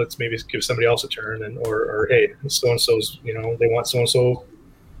fortunate. Let's maybe give somebody else a turn, or hey, so and so's, they want so and so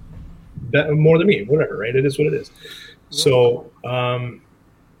more than me. Whatever, right? It is what it is. So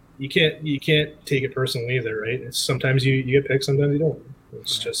you can't take it personally either, right? Sometimes you get picked, sometimes you don't.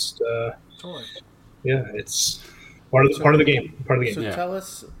 It's just it's part of the game. So tell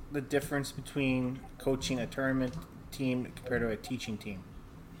us the difference between coaching a tournament team compared to a teaching team,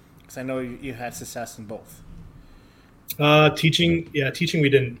 because I know you had success in both. Teaching we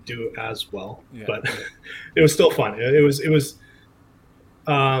didn't do as well, but it was still fun. It was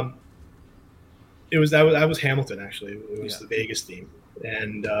Hamilton, actually. It was the Vegas team,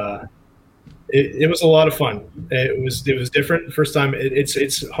 and it was a lot of fun. It was different the first time.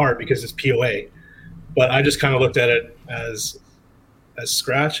 It's hard because it's POA, but I just kind of looked at it as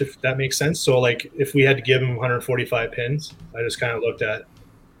scratch, if that makes sense. So, like, if we had to give him 145 pins, I just kind of looked at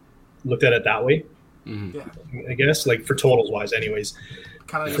it that way. Yeah, I guess, like for totals wise, anyways.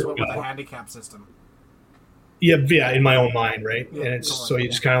 kind of just went with the handicap system. Yeah, in my own mind, right? Yeah, and it's totally. so you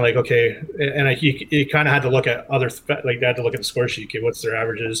just kind of like, okay, and you kind of had to look at like they had to look at the score sheet. Okay, what's their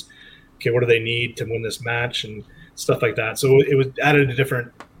averages? Okay, what do they need to win this match and stuff like that. So it was added a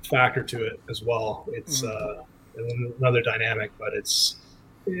different factor to it as well. It's another dynamic, but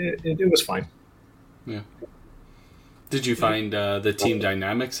it was fine. Yeah. Did you find the team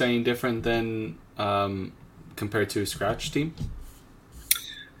dynamics any different than compared to a scratch team?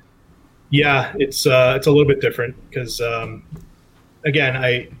 Yeah, it's a little bit different because again,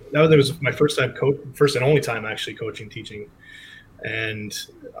 that was my first and only time actually coaching, teaching, and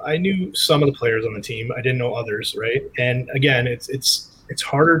I knew some of the players on the team. I didn't know others, right? And again, it's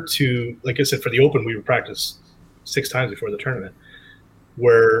harder to, like I said, for the Open, we would practice 6 times before the tournament.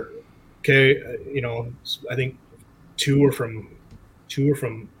 Where, I think two were from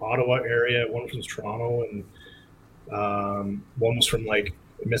Ottawa area, one was from Toronto, and one was from like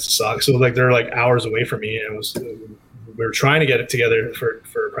Mississauga. So like they're like hours away from me, and we were trying to get it together for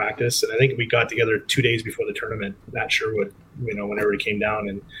practice, and I think we got together 2 days before the tournament at Sherwood, whenever it came down,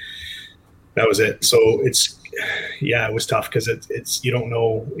 and that was it. So it was tough because it's you don't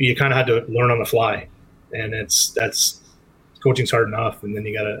know, you kind of had to learn on the fly, and that's coaching's hard enough, and then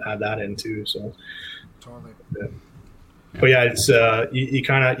you got to add that in too. So Totally. yeah. But yeah, it's you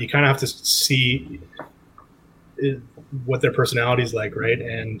kind of have to see what their personality is like, right?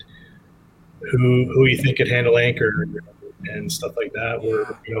 And who you think could handle anchor and stuff like that.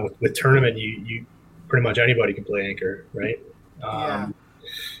 Where with tournament, you pretty much anybody can play anchor, right?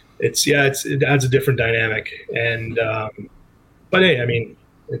 It adds a different dynamic, and but hey, I mean,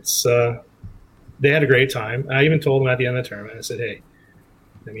 it's they had a great time. I even told them at the end of the tournament, I said, hey,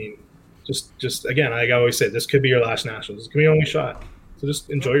 I mean, just again, I always say, this could be your last nationals. This could be your only shot. So just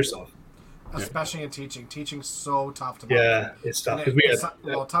enjoy yourself. Especially in teaching. Teaching's so tough to make. Yeah, it's tough.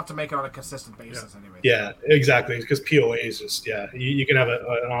 Tough to make it on a consistent basis anyway. Yeah, exactly. Because POA is just, you can have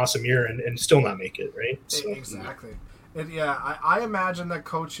an awesome year and still not make it, right? So, exactly. I imagine that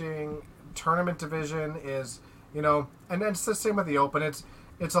coaching tournament division is, and it's the same with the Open.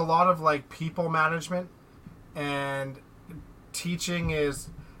 It's a lot of like people management, and teaching is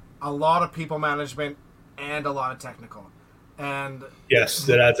a lot of people management and a lot of technical. And yes,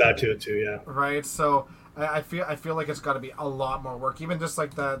 that adds that to it too. Yeah. Right. So I feel like it's got to be a lot more work. Even just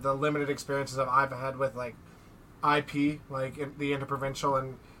like the limited experiences that I've had with like IP, like in the interprovincial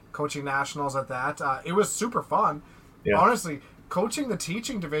and coaching nationals at that, it was super fun. Yeah. Honestly, coaching the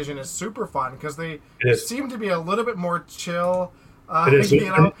teaching division is super fun because they seem to be a little bit more chill. It is.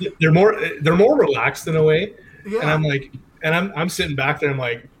 They're more relaxed in a way. Yeah. And I'm like, I'm sitting back there. I'm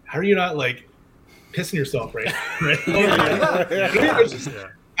like, how are you not like pissing yourself right?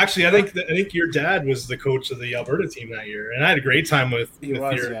 Actually, I think your dad was the coach of the Alberta team that year, and I had a great time with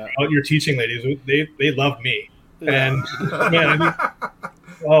your teaching ladies. They loved me, and man,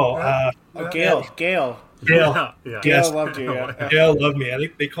 Gail. Gail loved you. Yeah. Gail loved me. I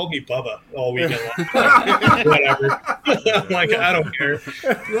think they called me Bubba all weekend long. Whatever. I'm like, I don't care.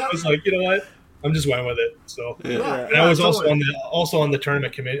 I was like, you know what? I'm just went with it. So, and I was also on the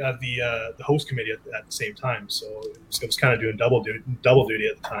tournament committee, the host committee at the same time. So it was kind of doing double duty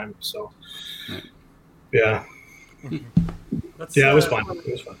at the time. So, yeah. It was fun.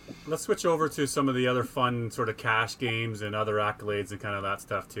 It was fun. Let's switch over to some of the other fun sort of cash games and other accolades and kind of that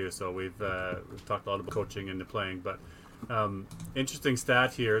stuff too. So we've talked a lot about coaching and playing, but interesting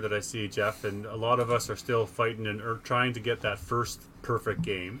stat here that I see, Jeff, and a lot of us are still fighting and trying to get that first perfect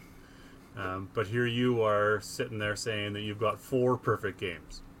game. But here you are sitting there saying that you've got 4 perfect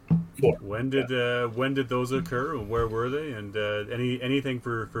games. 4. When did those occur? Where were they? And anything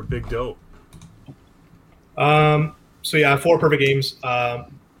for Big Doe? So 4 perfect games,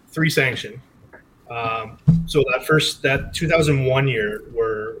 3 sanctioned. So that 2001 year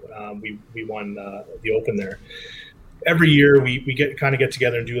where we won the Open there. Every year we get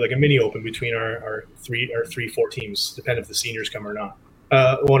together and do like a mini Open between our 4 teams, depending if the seniors come or not.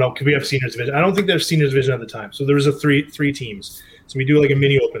 Because we have seniors division. I don't think there's seniors division at the time. So there was a three teams. So we do like a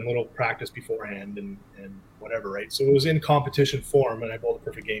mini Open, little practice beforehand and whatever, right? So it was in competition form, and I bowled a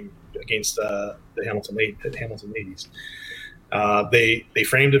perfect game against the Hamilton ladies. They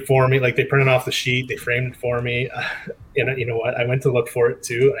framed it for me. Like they printed off the sheet. They framed it for me. And you know what? I went to look for it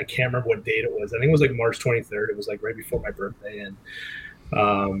too. I can't remember what date it was. I think it was like March 23rd. It was like right before my birthday. And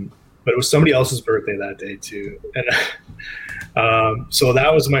but it was somebody else's birthday that day too. And so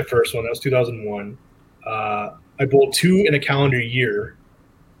that was my first one. That was 2001. I bowled 2 in a calendar year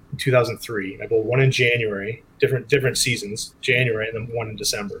in 2003. I bowled 1 in January, different seasons, January, and then 1 in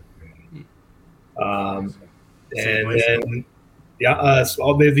December. And then,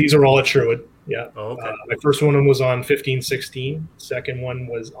 these are all at Sherwood. Yeah. Oh, okay. My first one was on 15-16. Second one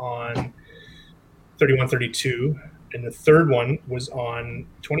was on 31-32. And the third one was on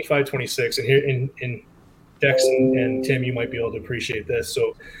 25-26. And here in Dex and Tim, you might be able to appreciate this.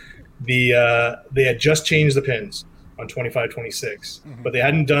 So they had just changed the pins on 25-26, but they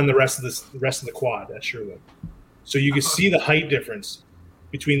hadn't done the rest of the quad at Sherwood. So you can see the height difference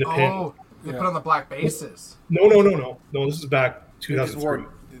between the pin. Oh, they put on the black bases. No. This is back 2003.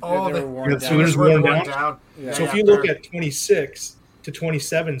 They were worn So down. there's worn down. Yeah. So if you look at 26 to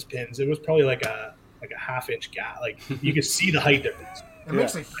 27's pins, it was probably like a half-inch gap. Like you could see the height difference. It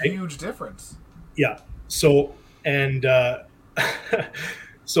makes a huge difference. Yeah. So and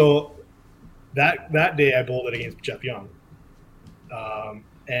so that day I bowled it against Jeff Young.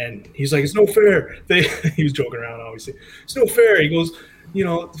 And he's like, it's no fair. He was joking around, obviously. It's no fair. He goes,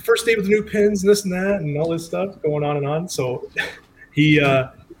 the first day with the new pins and this and that and all this stuff going on and on. So he,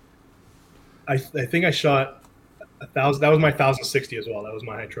 I think I shot 1,000. That was my 1,060 as well. That was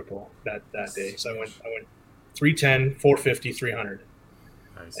my high triple that day. So I went 310, 450, 300.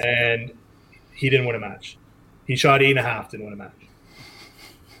 Nice. And he didn't win a match. He shot 8.5, didn't win a match.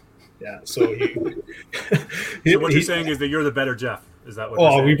 Yeah. So So what you're saying is that you're the better Jeff. Is that what?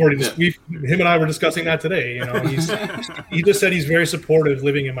 Oh, him and I were discussing that today. He just said he's very supportive,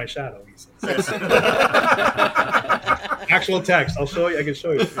 living in my shadow. He says. Actual text. I'll show you. I can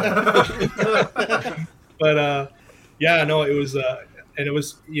show you. But it was, and it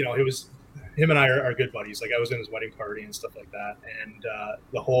was, it was him and I are good buddies. Like I was in his wedding party and stuff like that, and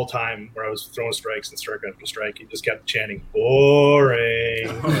the whole time where I was throwing strikes and strike after strike, he just kept chanting "boring,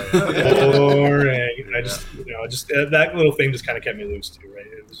 boring." And I just that little thing just kind of kept me loose too, right?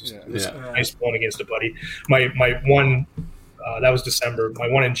 It was just nice bowling against a buddy. My one that was December. My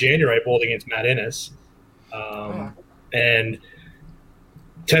one in January, I bowled against Matt Innes, and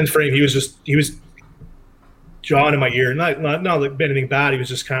 10th frame, he was jawing in my ear, not like anything bad. He was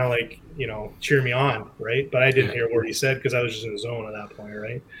just kind of like, cheer me on, right? But I didn't hear a word he said because I was just in the zone at that point,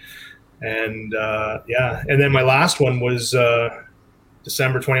 right? And and then my last one was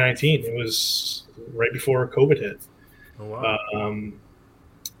December 2019. It was right before COVID hit. Oh, wow.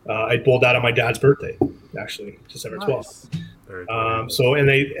 I bowled out on my dad's birthday, actually, December 12th. Very cool. So it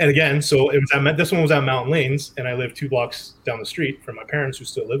was this one was at Mountain Lanes, and I lived 2 blocks down the street from my parents who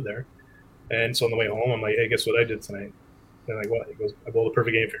still live there. And so on the way home, I'm like, hey, guess what I did tonight? And I'm like, what? He goes, I bowled a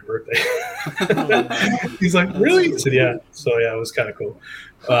perfect game for your birthday. He's like, really? I said, yeah. So, yeah, it was kind of cool.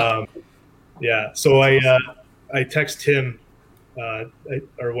 So I text him,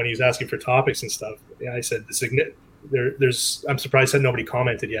 or when he was asking for topics and stuff, I said, I'm surprised that nobody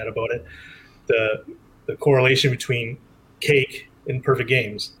commented yet about it. The correlation between cake and perfect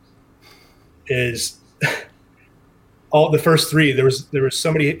games is all the first 3. There was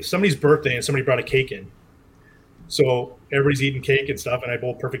somebody's birthday and somebody brought a cake in, so everybody's eating cake and stuff, and I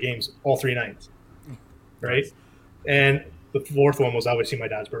bowled perfect games all 3 nights, right? And the 4th one was obviously my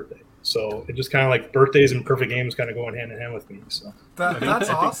dad's birthday. So it just kind of like birthdays and perfect games kind of going hand in hand with me. So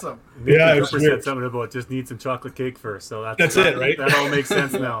that's awesome. Yeah, Cooper said something about just need some chocolate cake first. So that's it, right? That all makes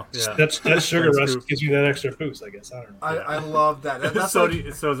sense now. Yeah, that sugar rush gives you that extra boost, I guess. I don't know. I love that. That's so you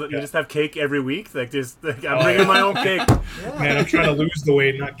just have cake every week? Like I'm bringing my own cake. Yeah. Man, I'm trying to lose the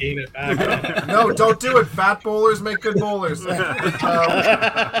weight, not gain it back. No, don't do it. Fat bowlers make good bowlers.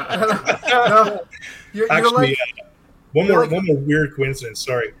 You're Actually, one more weird coincidence.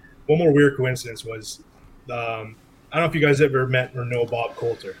 Sorry. One more weird coincidence was, I don't know if you guys ever met or know Bob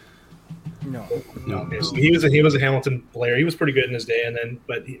Coulter. No. Okay, so he was a Hamilton player. He was pretty good in his day,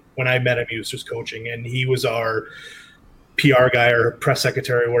 when I met him, he was just coaching, and he was our PR guy or press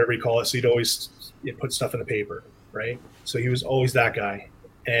secretary, whatever you call it. So he'd always put stuff in the paper, right? So he was always that guy,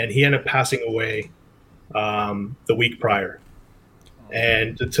 and he ended up passing away the week prior,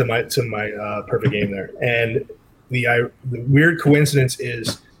 and to my perfect game there. And the weird coincidence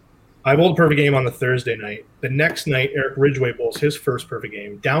is, I bowled a perfect game on the Thursday night. The next night, Eric Ridgway bowls his first perfect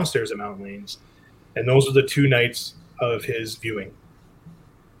game downstairs at Mountain Lanes. And those are the 2 nights of his viewing.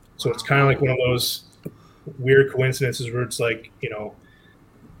 So it's kind of like one of those weird coincidences where it's like,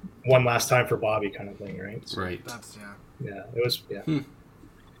 one last time for Bobby kind of thing, right? So, right. Yeah, it was,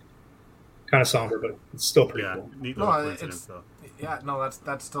 kind of somber, but it's still pretty cool. Neat little coincidence, though. Yeah, no,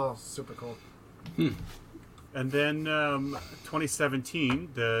 that's still super cool. And then 2017,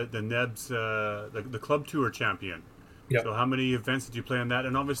 the Nebs, the club tour champion. Yep. So how many events did you play on that?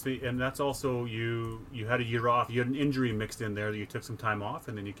 And obviously, and that's also you had a year off. You had an injury mixed in there that you took some time off,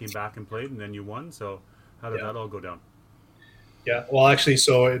 and then you came back and played, and then you won. So how did that all go down? Yeah. Well, actually,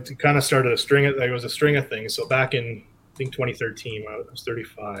 so it kind of started a string of, like, it was a string of things. So back in, I think 2013, when I was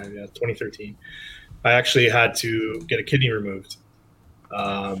 35, yeah, 2013, I actually had to get a kidney removed.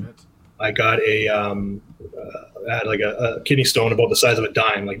 I got I had like a kidney stone about the size of a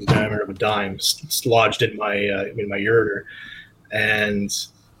dime, like the diameter of a dime, lodged in my ureter, and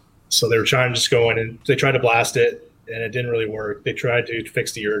so they were trying to just go in and they tried to blast it, and it didn't really work. They tried to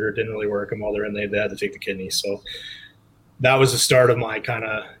fix the ureter, it didn't really work, and while they're in, they had to take the kidney. So that was the start of my kind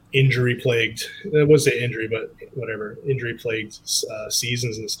of injury-plagued. It wasn't injury, but whatever, injury-plagued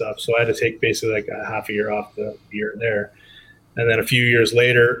seasons and stuff. So I had to take basically like a half a year off the year there. And then a few years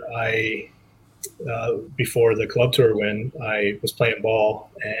later, before the club tour win, I was playing ball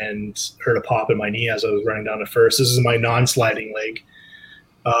and heard a pop in my knee as I was running down to first. This is my non-sliding leg.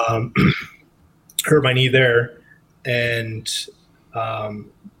 Hurt my knee there, and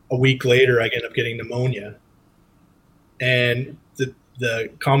a week later, I ended up getting pneumonia. And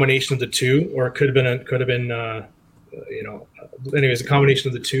the combination of the two, or it could have been, anyways, the combination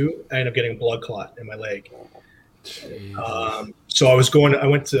of the two, I ended up getting a blood clot in my leg. So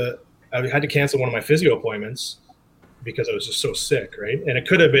I had to cancel one of my physio appointments because I was just so sick, right? And it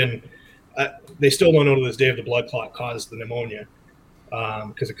could have been, they still don't know to this day if the blood clot caused the pneumonia,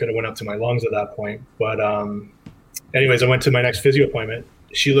 because it could have went up to my lungs at that point. But anyways, I went to my next physio appointment.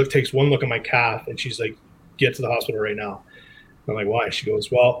 She takes one look at my calf, and she's like, "Get to the hospital right now." I'm like, "Why?" She goes,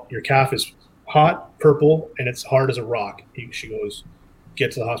 "Well, your calf is hot, purple, and it's hard as a rock." She goes,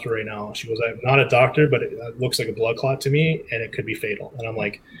 "Get to the hospital right now." She goes, "I'm not a doctor, but it looks like a blood clot to me, and it could be fatal." And I'm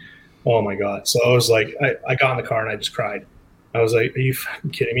like, "Oh my God." So I was like, I got in the car and I just cried. I was like, "Are you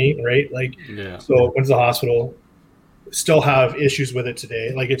fucking kidding me?" Right? Like, yeah. So I went to the hospital, still have issues with it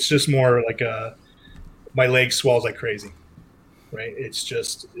today. Like, it's just more like my leg swells like crazy, right? It's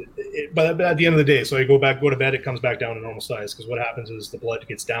just, but at the end of the day, so I go to bed, it comes back down to normal size. Because what happens is the blood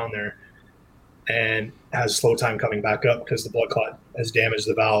gets down there and has a slow time coming back up because the blood clot has damaged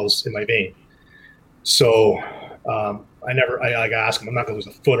the valves in my vein. So I ask him, I'm not going to lose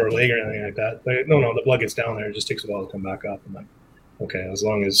a foot or a leg or anything like that. But no, the blood gets down there. It just takes a while to come back up. I'm like, okay, as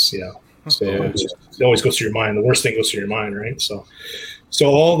long as, yeah. So it always goes through your mind. The worst thing goes through your mind, right? So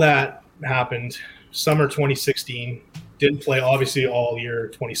all that happened. Summer 2016, didn't play obviously all year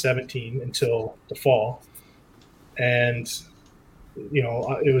 2017 until the fall. And,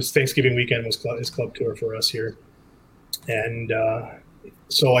 it was Thanksgiving weekend was his club tour for us here. And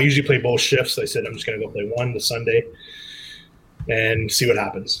so I usually play both shifts. I said, I'm just going to go play one the Sunday and see what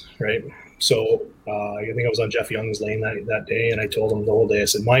happens, right? So I think I was on Jeff Young's lane that day, and I told him the whole day, I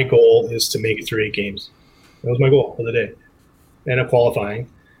said, my goal is to make it through 8 games. That was my goal for the day. And a qualifying.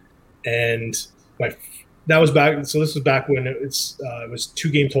 And that was back. So this was back when it was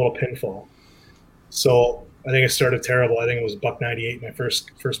 2-game total pinfall. So I think I started terrible. I think it was $1.98 my first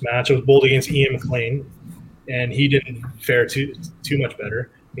match. I was bowled against Ian McLean, and he didn't fare too much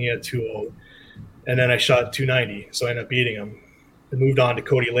better. He had 2-0. And then I shot .290, so I ended up beating him. I moved on to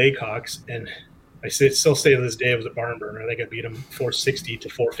Cody Laycox, and I still say to this day it was a barn burner. I think I beat him 460 to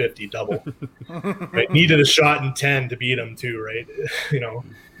 450 double. Right? Needed a shot in 10 to beat him too, right?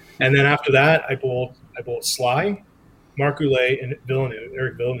 And then after that, I bowled Sly, Mark Goulet, and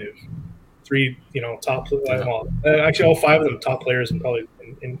Eric Villeneuve. 3, top. Actually, all 5 of them top players probably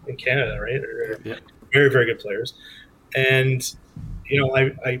in Canada, right? Yeah. Very, very good players. And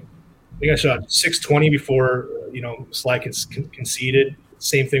I think I shot 620 before Sly conceded.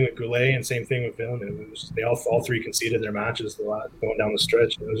 Same thing with Goulet and same thing with Villeneuve. They all 3 conceded their matches going down the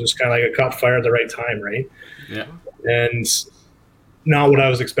stretch. It was just kind of like I caught fire at the right time, right? Yeah. And not what I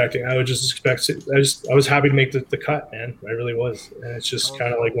was expecting. I would just expect it. I was happy to make the cut, man. I really was. And it's just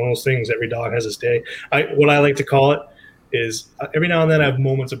kind of like one of those things. Every dog has his day. What I like to call it is every now and then I have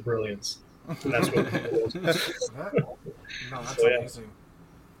moments of brilliance. And that's what it was. That's amazing.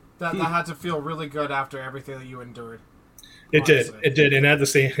 That had to feel really good after everything that you endured. It did. And at the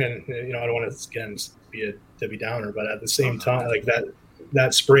same, and I don't want to again be a Debbie Downer, but at the same time, like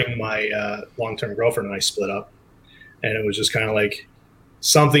that spring, my long-term girlfriend and I split up, and it was just kind of like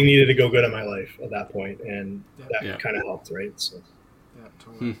something needed to go good in my life at that point, and that kind of helped, right? So, yeah,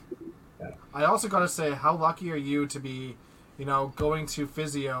 totally. Yeah. I also got to say, how lucky are you to be, going to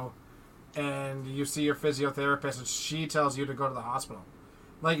physio, and you see your physiotherapist, and she tells you to go to the hospital.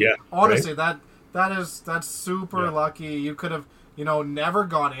 Like, honestly, right? That's super lucky. You could have, never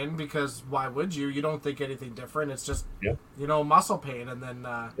gone in because why would you? You don't think anything different. It's just, muscle pain. And then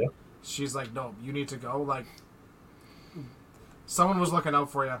she's like, no, you need to go. Like, someone was looking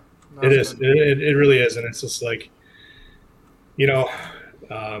out for you. It is. It really is. And it's just like,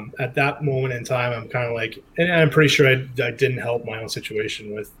 At that moment in time, I'm kind of like, and I'm pretty sure I didn't help my own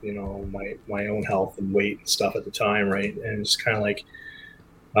situation with, my own health and weight and stuff at the time, right? And it's kind of like,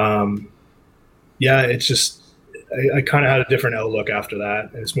 yeah, it's just, I kind of had a different outlook after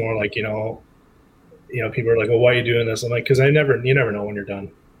that. And it's more like, people are like, well, why are you doing this? I'm like, because you never know when you're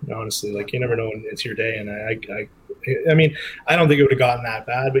done. Honestly, like, you never know when it's your day. And I mean, I don't think it would have gotten that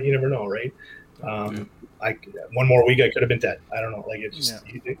bad, but you never know, right? One more week, I could have been dead. I don't know. Like, it's just,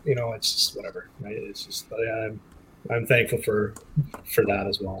 it's just whatever. Right? It's just, I'm thankful for that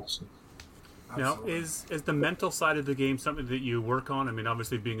as well. So. Now, is the mental side of the game something that you work on? I mean,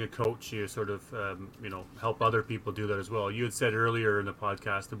 obviously, being a coach, you sort of, help other people do that as well. You had said earlier in the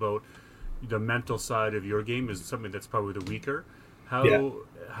podcast about the mental side of your game is something that's probably the weaker.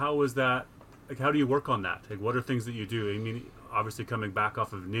 How is that? Like, how do you work on that? Like, what are things that you do? I mean, obviously, coming back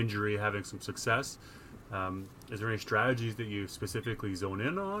off of an injury, having some success. Is there any strategies that you specifically zone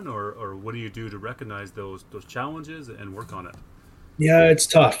in on, or what do you do to recognize those challenges and work on it? Yeah, it's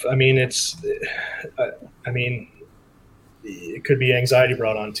tough. I mean, it could be anxiety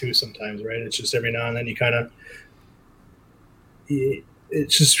brought on too sometimes, right? It's just every now and then you kind of, it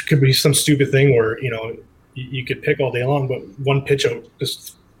just could be some stupid thing where, you could pick all day long, but one pitch out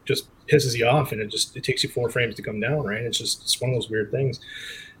just pisses you off, and it takes you 4 frames to come down, right? It's one of those weird things.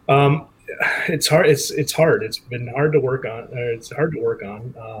 It's hard. It's hard. It's been hard to work on. It's hard to work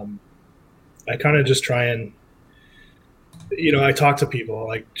on. I kind of just try and, I talk to people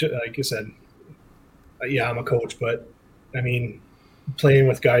like I said, yeah, I'm a coach, but I mean, playing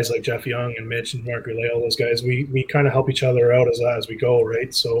with guys like Jeff Young and Mitch and Mark Relay, all those guys, we kind of help each other out as we go,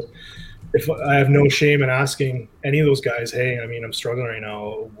 right? So if I have no shame in asking any of those guys, hey, I mean, I'm struggling right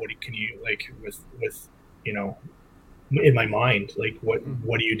now. Can you, like, with in my mind, like, what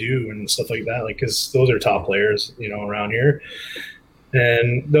do you do and stuff like that? Like, because those are top players, around here,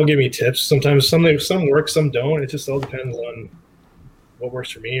 and they'll give me tips. Sometimes some work, some don't. It just all depends on what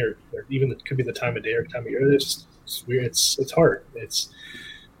works for me, or even it could be the time of day or time of year. It's weird. It's hard. It's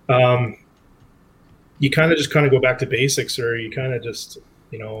you kind of go back to basics, or you kind of just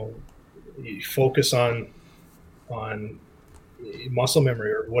you focus on muscle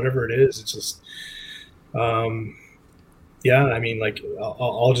memory or whatever it is. It's just yeah, I mean, like,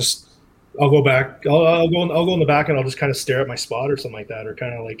 I'll go back. I'll go in the back, and I'll just kind of stare at my spot or something like that, or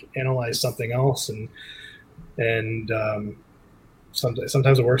kind of like analyze something else. And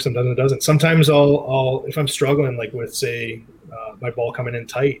sometimes it works, sometimes it doesn't. Sometimes I'll if I'm struggling, like with, say, my ball coming in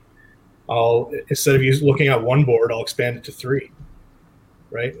tight, I'll, instead of looking at one board, I'll expand it to 3.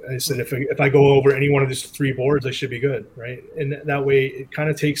 Right. I said, if I go over any one of these 3 boards, I should be good. Right. And that way it kind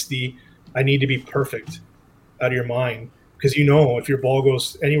of takes the, I need to be perfect out of your mind. Because if your ball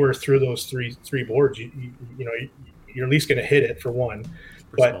goes anywhere through those three boards, you're at least going to hit it for one.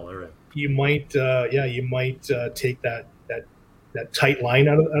 But you might, take that tight line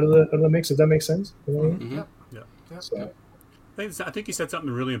out of the mix. If that makes sense. Mm-hmm. Yeah. So. I think you said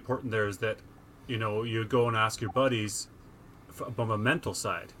something really important there. Is that you'd go and ask your buddies from a mental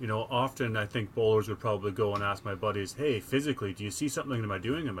side. Often I think bowlers would probably go and ask my buddies, hey, physically, do you see something? Am I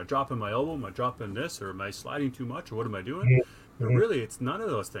doing? Am I dropping my elbow? Am I dropping this? Or am I sliding too much? Or what am I doing? Mm-hmm. But really, it's none of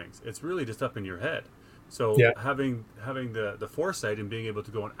those things. It's really just up in your head. So having the foresight and being able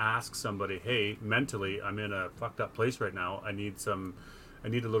to go and ask somebody, hey, mentally, I'm in a fucked up place right now. I need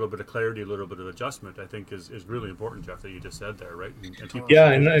a little bit of clarity, a little bit of adjustment, I think is really important, Jeff, that you just said there, right?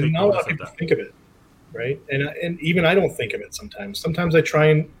 And not a lot of people think of it. Right, and even I don't think of it sometimes. Sometimes I try,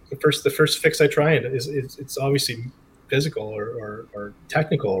 and the first fix I try it's obviously physical or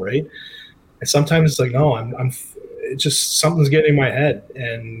technical, right? And sometimes it's like, no, it's just something's getting in my head,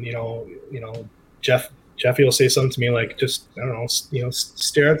 and Jeffy will say something to me like, just, I don't know,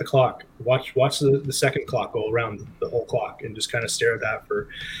 stare at the clock, watch the second clock go around the whole clock, and just kind of stare at that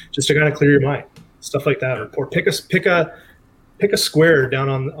just to kind of clear your mind, stuff like that, or pick a square down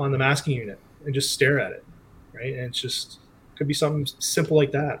on the masking unit and just stare at it, right? And it's just, could be something simple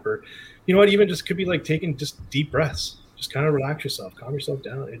like that, or even just could be like taking just deep breaths, just kind of relax yourself, calm yourself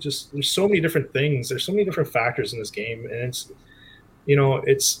down. There's so many different things, there's so many different factors in this game, and it's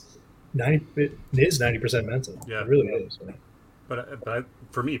 90% mental. It really is, right? But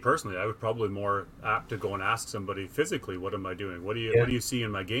for me personally, I would probably more apt to go and ask somebody physically, what am I doing? What do you see in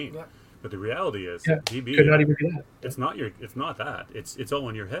my game? Yeah. But the reality is, DB, could not even do that. It's not that. It's all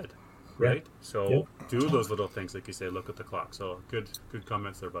in your head. Right, so do those little things, like you say. Look at the clock. So good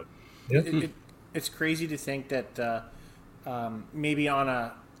comments there, bud. It's crazy to think that maybe on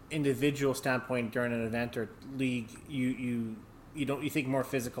a individual standpoint during an event or league, you think more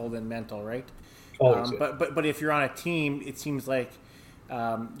physical than mental, right? Always, but if you're on a team, it seems like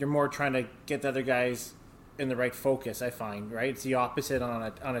you're more trying to get the other guys in the right focus. I find, right? It's the opposite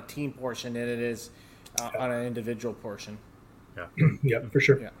on a team portion than it is on an individual portion. Yeah. Yeah, for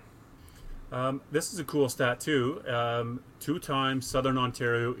sure. Yeah. This is a cool stat too. 2-time Southern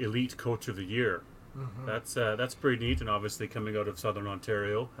Ontario Elite Coach of the Year. That's pretty neat, and obviously coming out of Southern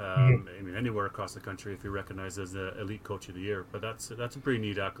Ontario, I mean anywhere across the country, if you're recognized as the Elite Coach of the Year. But that's a pretty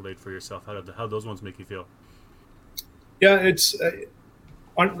neat accolade for yourself. How those ones make you feel? Yeah, it's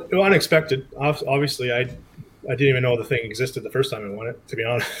unexpected. Obviously, I didn't even know the thing existed the first time I won it, to be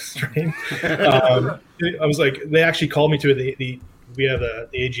honest. Right? I was like, they actually called me to we have the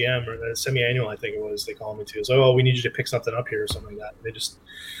AGM or the semi-annual, I think it was. They called me to. So, oh, we need you to pick something up here or something like that. And they just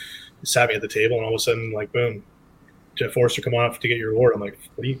sat me at the table, and all of a sudden, like, boom, Jeff Forster, come on up to get your award. I'm like,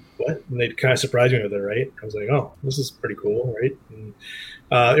 what? And they kind of surprised me with it, right? I was like, oh, this is pretty cool, right? And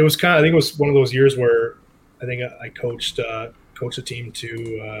it was I think it was one of those years where I think I coached a team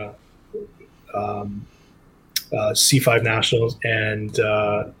to C5 Nationals and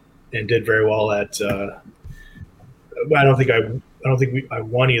did very well at. I don't think I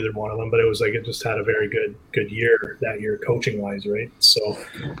won either one of them, but it was like it just had a very good year that year coaching wise, right? So,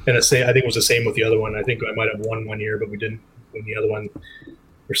 and I think it was the same with the other one. I think I might have won one year, but we didn't win the other one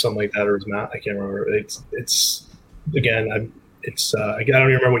or something like that, or it was Matt. I can't remember. It's again, I don't even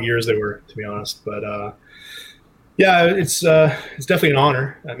remember what years they were, to be honest, but. Yeah, it's definitely an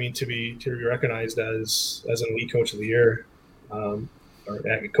honor. I mean, to be recognized as an elite coach of the year, or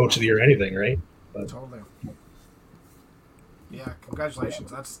coach of the year, anything, right? But, totally. Yeah,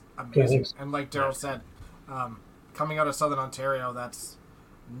 congratulations. That's amazing. Yeah, and like Daryl said, coming out of Southern Ontario, that's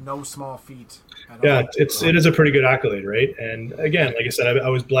no small feat. Yeah, it is a pretty good accolade, right? And again, like I said, I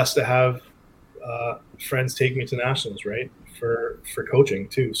was blessed to have friends take me to nationals, right? For coaching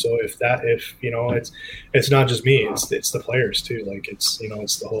too. So if it's not just me, it's the players too. Like it's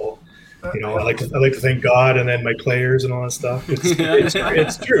the whole, I like to thank God and then my players and all that stuff.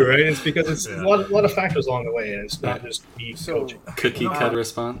 It's true, right? It's because it's a lot of factors along the way, and it's not just me coaching. Cookie cut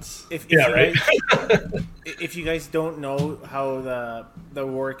response. If you guys don't know how the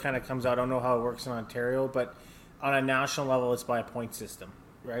award kind of comes out, I don't know how it works in Ontario, but on a national level, it's by a point system,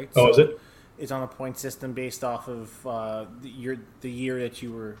 right? Oh, is it? Is on a point system based off of the year that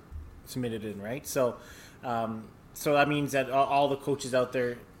you were submitted in, right? So that means that all the coaches out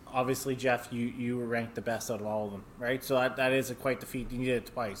there, obviously, Jeff, you were ranked the best out of all of them, right? So that is quite the feat. You did it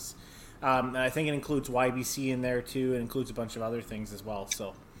twice. And I think it includes YBC in there too. It includes a bunch of other things as well.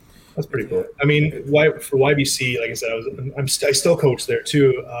 So that's pretty cool. I mean, for YBC, like I said, I still coach there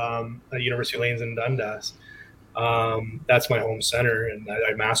too at University of Lanes in Dundas. That's my home center, and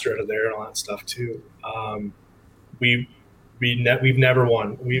I master out of there and all that stuff too. We've never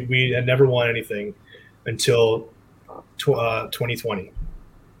won. We had never won anything until 2020.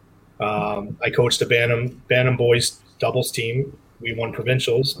 I coached a Bantam boys doubles team. We won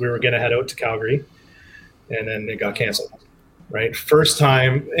provincials. We were going to head out to Calgary, and then it got canceled. Right, first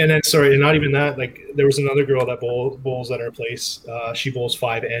time, and then not even that. Like there was another girl that bowls at our place. She bowls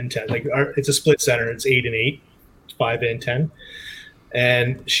 5 and 10. Like it's a split center. It's 8 and 8. 5 and 10,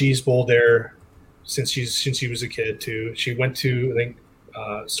 and she's bowled there since she was a kid too. She went to I think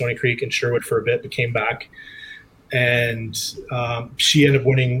Stony Creek and Sherwood for a bit, but came back, and she ended up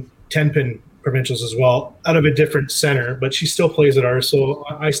winning 10-pin provincials as well out of a different center, but she still plays at ours, so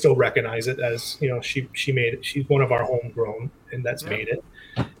I still recognize it as she made it. She's one of our homegrown, and that's made it.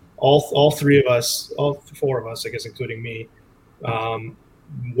 All 3 of us, all 4 of us, I guess, including me.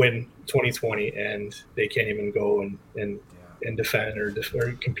 Win 2020, and they can't even go and defend or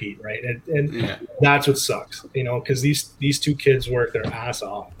compete, right? And that's what sucks, because these 2 kids work their ass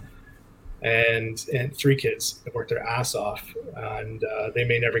off, and 3 kids have worked their ass off, and they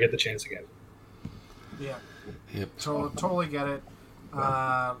may never get the chance again. Yeah, Yep. totally get it.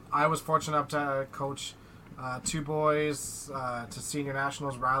 I was fortunate enough to coach 2 boys to senior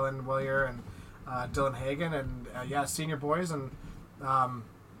nationals, Ryland Willier and Dylan Hagen, and senior boys, and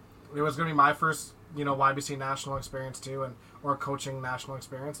it was going to be my first, YBC national experience too, or coaching national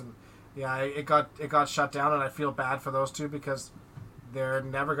experience, and it got shut down, and I feel bad for those 2 because they're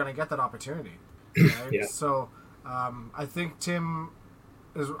never going to get that opportunity. Right? So I think Tim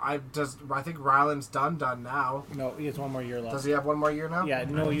I think Ryland's done now. No, he has one more year left. Does he have one more year now? Yeah,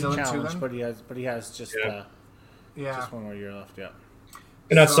 no huge Dylan challenge, too, but he has just one more year left. Yeah.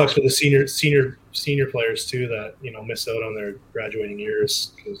 And that sucks for the senior players too that miss out on their graduating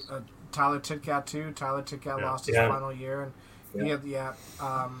years. Tyler Titcat too. Tyler Titcat lost his final year, and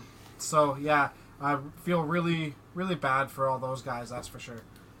I feel really, really bad for all those guys. That's for sure.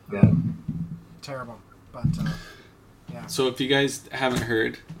 Yeah. Terrible, but Yeah. So if you guys haven't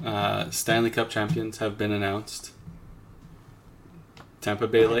heard, Stanley Cup champions have been announced. Tampa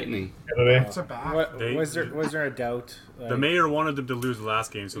Bay Lightning. It's a back. Was there a doubt? The mayor wanted them to lose the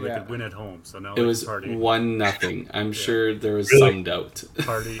last game so they Yeah. could win at home. So now It was party. 1-0. I'm sure there was Really? some doubt.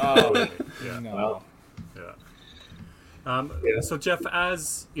 Party. Oh. Yeah. No. Yeah. So Jeff,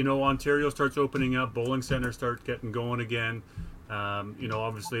 as you know, Ontario starts opening up, bowling centers start getting going again.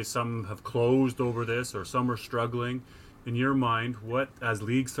 Obviously some have closed over this, or some are struggling. In your mind, what as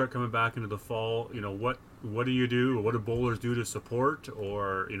leagues start coming back into the fall, what do you do, or what do bowlers do to support,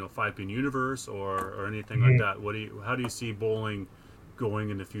 or 5-pin universe, or anything like that? How do you see bowling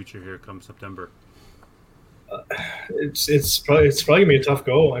going in the future here come September? It's probably gonna be a tough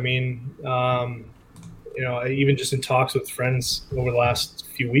go. I mean, even just in talks with friends over the last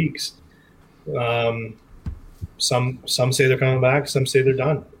few weeks, some say they're coming back, some say they're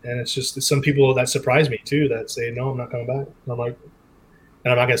done, and it's some people that surprise me too that say no, I'm not coming back. And I'm like,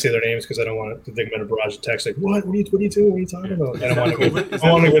 and I'm not gonna say their names because I don't want to think I'm in a barrage of text like what are you doing? What are you talking about? I don't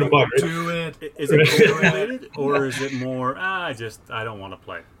want to win a bug. Right? Do it. Is it COVID related, or is it more? I don't want to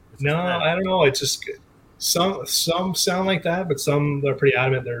play. No, I don't know. It's just some sound like that, but some are pretty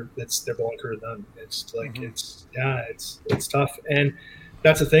adamant their bowling career done. It's like it's tough, and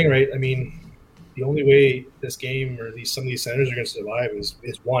that's the thing, right? I mean, the only way this game or some of these centers are going to survive is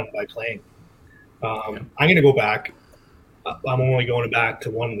one, by playing. I'm going to go back. I'm only going back to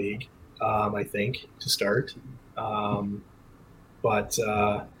one league, I think, to start. Playing,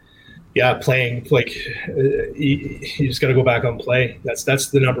 like, you just got to go back and play. That's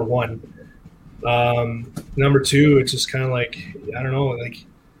the number one. Number two, it's just kind of like, I don't know, like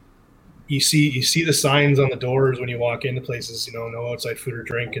you see the signs on the doors when you walk into places, no outside food or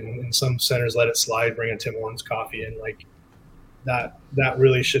drink, and some centers let it slide, bring a Tim Hortons coffee in. Like that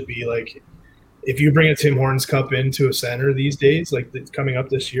really should be like, if you bring a Tim Hortons cup into a center these days, like it's coming up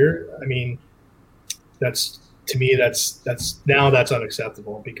this year, I mean, that's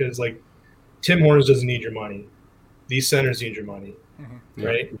unacceptable, because like Tim Hortons doesn't need your money. These centers need your money,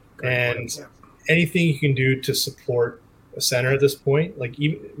 right? And anything you can do to support a center at this point, like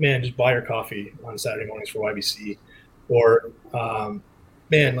just buy your coffee on Saturday mornings for YBC, or I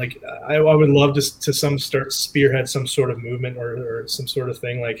would love to start spearhead some sort of movement or some sort of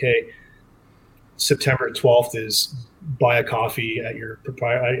thing like, hey, September 12th is buy a coffee at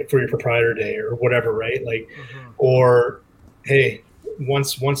for your proprietor day or whatever, right? Like, or hey,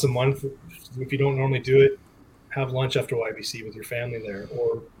 once a month, if you don't normally do it, have lunch after YBC with your family there,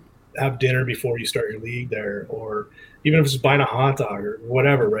 or have dinner before you start your league there, or even if it's buying a hot dog or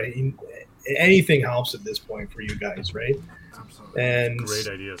whatever, right? Anything helps at this point for you guys, right? Absolutely. And great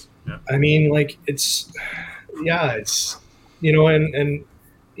ideas. Yeah. I mean, like it's the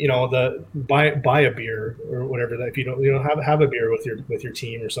buy a beer or whatever, that if you don't have a beer with your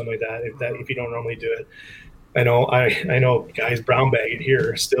team or something like that, if you don't normally do it. I know guys brown bag it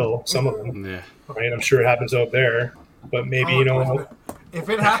here still, some of them. Yeah. Right? I'm sure it happens out there, but maybe if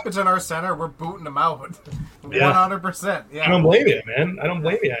it happens in our center, we're booting them out. 100%. Yeah. I don't blame you, man. I don't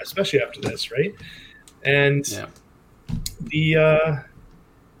blame you, especially after this, right? And it's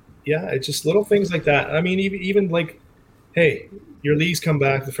just little things like that. I mean, even like, hey, your leagues come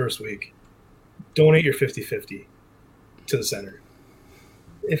back the first week, donate your 50-50 to the center.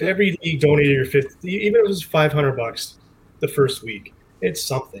 If every league donated your 50, even if it was $500 the first week, it's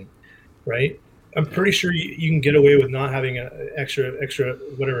something, right? I'm pretty sure you can get away with not having an extra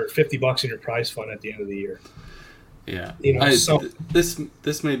whatever $50 in your prize fund at the end of the year. Yeah,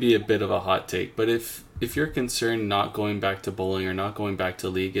 this may be a bit of a hot take, but if you're concerned not going back to bowling or not going back to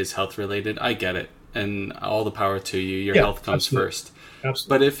league is health related, I get it, and all the power to you. Your health comes first.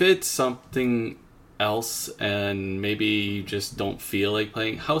 Absolutely. But if it's something else and maybe you just don't feel like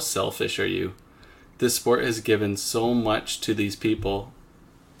playing, how selfish are you? This sport has given so much to these people,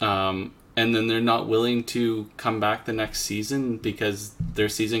 and then they're not willing to come back the next season because their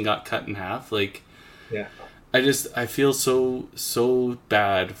season got cut in half. Like, yeah. I feel so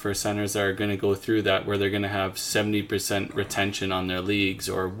bad for centers that are going to go through that, where they're going to have 70% retention on their leagues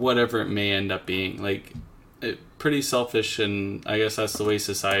or whatever it may end up being. Like, pretty selfish, and I guess that's the way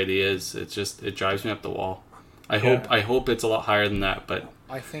society is. It drives me up the wall. I hope it's a lot higher than that, but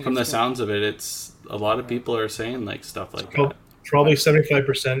I think from the sounds of it, it's a lot of people are saying like stuff like that. Probably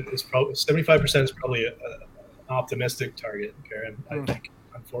 75% is probably an optimistic target, Karen. I think.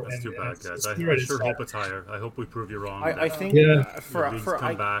 That's too bad, guys. I sure hope it's higher. I hope we prove you wrong. I think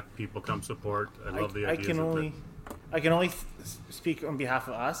come back, people come support. I love the ideas. I can only speak on behalf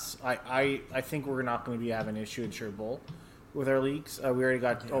of us. I think we're not going to be having an issue in Sure Bowl with our leagues. We already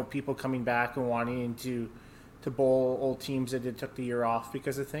got people coming back and wanting to bowl old teams that took the year off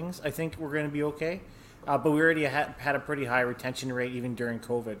because of things. I think we're going to be okay. But we already had a pretty high retention rate even during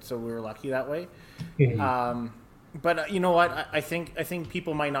COVID, so we were lucky that way. Mm-hmm. But you know what? I think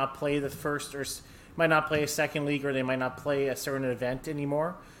people might not play the first or might not play a second league, or they might not play a certain event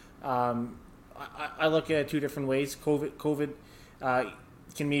anymore. I look at it two different ways. COVID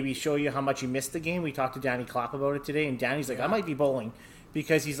can maybe show you how much you missed the game. We talked to Danny Klopp about it today, and Danny's like, I might be bowling.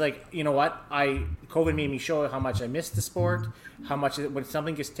 Because he's like, you know what? COVID made me show how much I missed the sport, how much when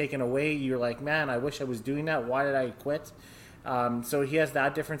something gets taken away, you're like, man, I wish I was doing that. Why did I quit? So he has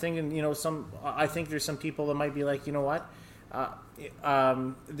that different thing, and I think there's some people that might be like, you know what?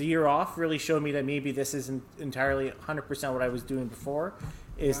 The year off really showed me that maybe this isn't entirely 100% what I was doing before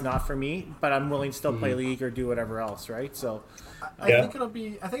is not for me, but I'm willing to still play league or do whatever else, right? So I think it'll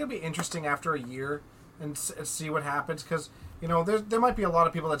be interesting after a year and see what happens, because there might be a lot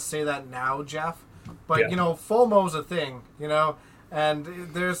of people that say that now, Jeff, but FOMO's a thing, and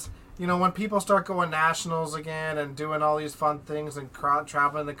there's when people start going nationals again and doing all these fun things and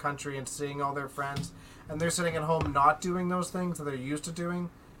traveling the country and seeing all their friends, and they're sitting at home not doing those things that they're used to doing,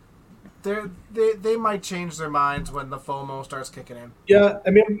 they might change their minds when the FOMO starts kicking in. Yeah,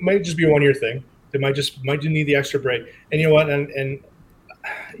 I mean, it might just be a 1 year thing. They might just need the extra break. And you know what? And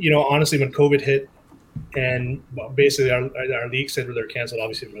honestly, when COVID hit, and basically our league said they're canceled,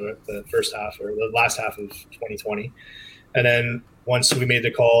 obviously, for the first half or the last half of 2020. And then once we made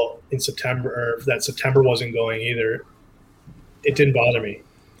the call in September, or that September wasn't going either, it didn't bother me.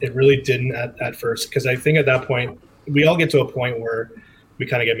 It really didn't at first, because I think at that point, we all get to a point where we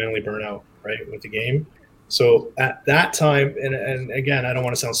kind of get mentally burnt out, right, with the game. So at that time, and again, I don't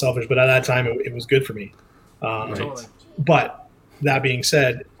want to sound selfish, but at that time, it was good for me. Totally. But that being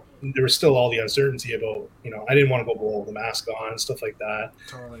said, there was still all the uncertainty about, I didn't want to go bowl with the mask on and stuff like that.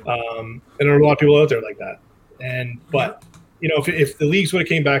 Totally. And there are a lot of people out there like that. But if the leagues would have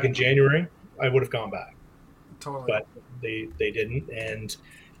came back in January, I would have gone back. Totally. But they didn't, and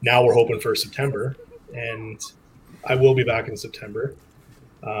now we're hoping for September, and I will be back in September.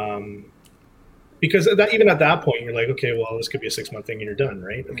 Because even at that point, you're like, okay, well, this could be a 6-month thing and you're done,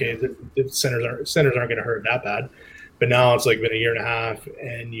 right? Okay, the centers aren't going to hurt that bad. But now it's like been a year and a half,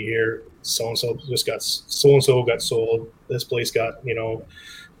 and you hear so-and-so got sold. This place got,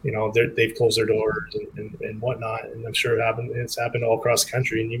 they've closed their doors and whatnot. And I'm sure it's happened all across the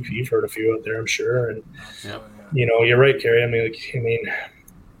country, and you've heard a few out there, I'm sure. And, you're right, Kerry. I mean,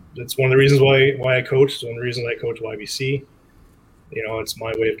 it's one of the reasons why I coach. It's one of the reasons I coach YBC. It's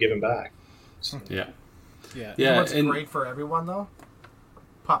my way of giving back. So. Yeah. What's great for everyone, though?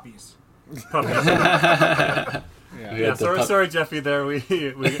 Puppies. Yeah, sorry, Jeffy. There, we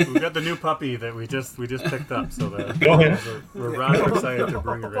got the new puppy that we just picked up. So we're rather excited to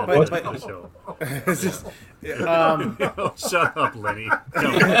bring her into the show. Shut up, Lenny.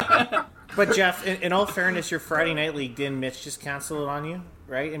 But Jeff, in all fairness, your Friday night league, didn't Mitch just cancel it on you,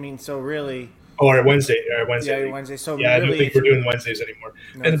 right? I mean, so really. Oh, our Wednesday. Yeah, Wednesday. So yeah, really, I don't think we're doing Wednesdays anymore.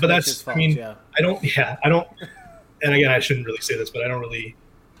 No, but that's, fault, I mean, yeah. I don't. And again, I shouldn't really say this, but I don't really.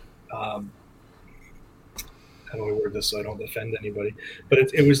 How do I word this so I don't offend anybody?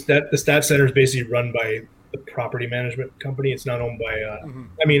 But it was that the stat center is basically run by the property management company. It's not owned by.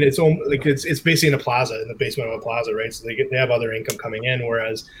 I mean, it's owned it's basically in a plaza, in the basement of a plaza, right? So they have other income coming in,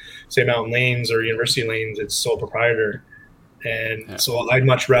 whereas say Mountain Lanes or University Lanes, it's sole proprietor, and so I'd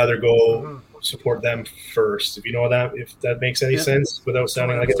much rather go support them first. If that makes any sense without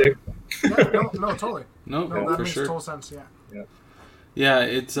sounding like a dick. No, totally. No, that for makes sure. total sense. Yeah,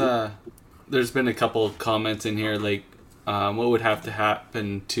 it's there's been a couple of comments in here like what would have to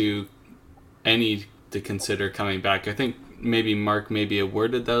happen to any to consider coming back. I think maybe Mark maybe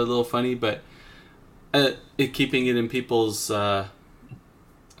worded that a little funny, but keeping it in people's in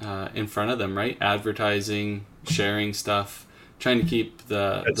front of them, right? Advertising, sharing stuff, trying to keep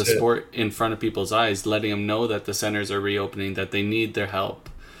the sport in front of people's eyes, letting them know that the centers are reopening, that they need their help.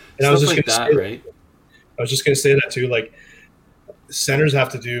 And stuff like that, right? I was just going to say that too. Like centers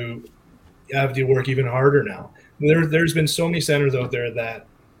have to work even harder now. There's been so many centers out there that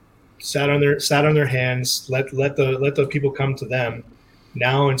sat on their hands, let the people come to them.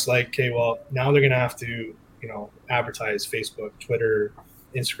 Now it's like, okay, well, now they're gonna have to, advertise Facebook, Twitter,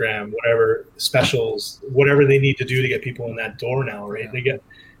 Instagram, whatever, specials, whatever they need to do to get people in that door now, right?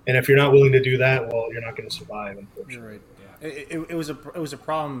 And if you're not willing to do that, well, you're not going to survive, unfortunately. You're right. It was a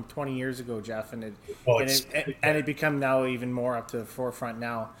problem 20 years ago, Jeff, and it become now even more up to the forefront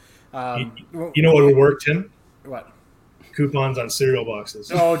now. You know what would work, Tim? What? coupons on cereal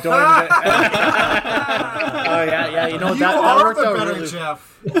boxes. Oh, don't. Oh yeah. You know that worked out really.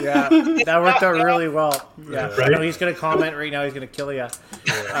 Jeff. Yeah, that worked out really well. Yeah, Right? I know he's gonna comment right now. He's gonna kill you.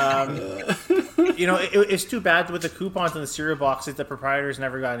 You know, it's too bad with the coupons and the cereal boxes. The proprietors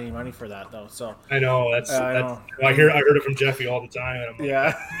never got any money for that though. So I know that's. I I know. heard it from Jeffy all the time, and I'm like,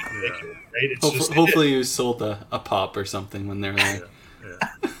 yeah. ridiculous, right? It's just Hopefully you sold a pop or something when they're there.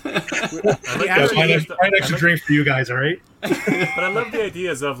 Yeah, find an extra drink for you guys, all right? But I love the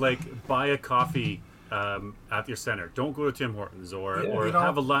ideas of like buy a coffee at your center. Don't go to Tim Hortons or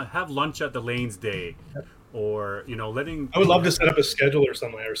have lunch at the Lanes Day, or letting. I would love to set up a schedule or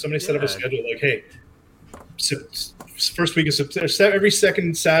something, or somebody set up a schedule like, hey, first week of September, every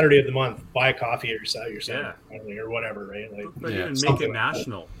second Saturday of the month, buy a coffee at your center, or whatever, right? But even make it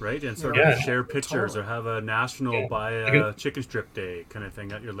national, right? And sort of share pictures or have a national buy a chicken strip day kind of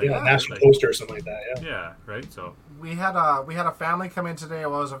thing at your Lanes. Yeah, national poster or something like that. Yeah, right. So we had a family come in today. It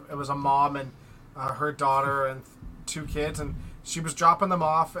was a mom and her daughter and 2 kids, and she was dropping them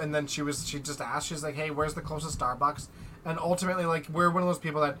off, and then she just asked, she's like, hey, where's the closest Starbucks? And ultimately, like, we're one of those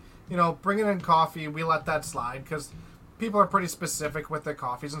people that, bringing in coffee, we let that slide because people are pretty specific with their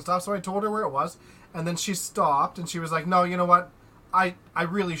coffees and stuff. So I told her where it was, and then she stopped and she was like, no, you know what, I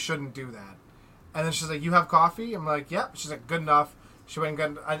really shouldn't do that. And then she's like, you have coffee? I'm like, yep. She's like, good enough. She went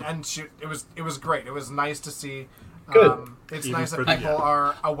and got, and it was great. It was nice to see. Good. It's Even nice that for the- people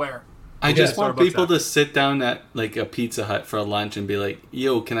are aware. I just want Starbucks people app. to sit down at like a Pizza Hut for a lunch and be like,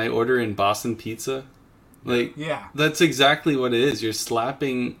 yo, can I order in Boston pizza? Like, Yeah. that's exactly what it is. You're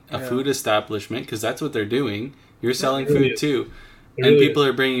slapping a food establishment because that's what they're doing. You're selling really food is. too. It And really people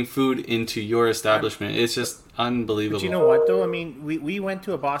are bringing food into your establishment. It's just unbelievable. But you know what though? I mean, we went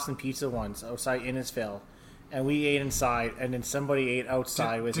to a Boston Pizza once outside Innisfail, and we ate inside, and then somebody ate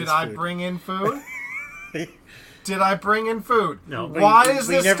outside with Did his I food. bring in food? Did I bring in food? No. Why We- is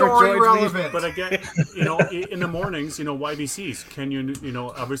we this never story joined relevant? But again, in the mornings, YBCs, can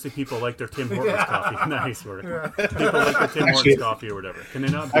obviously people like their Tim Hortons coffee. Nice word. People like their Tim Hortons coffee or whatever. Can they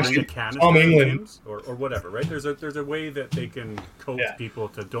not bring a canister Tom of England- Tim's or whatever, right? There's a way that they can coax people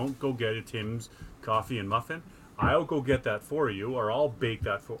to don't go get a Tim's coffee and muffin. I'll go get that for you, or I'll bake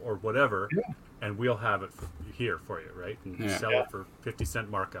that for, or whatever, and we'll have it here for you, right? And sell it for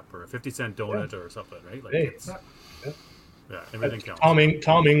 50-cent markup or a 50-cent donut or something, right? Like Hey. everything counts.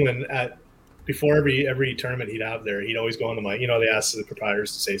 Tom England before every tournament he'd have there, he'd always go on the mic. They asked the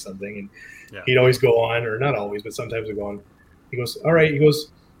proprietors to say something, and he'd always go on, or not always, but sometimes he'd go on. He goes, all right. He goes,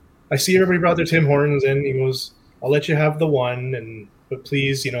 I see everybody brought their Tim Hortons in. He goes, I'll let you have the one, but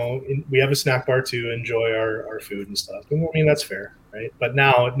please, we have a snack bar too. Enjoy our food and stuff. And, I mean, that's fair, right? But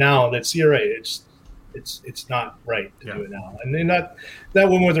now that's, you're right. It's not right to do it now. And then that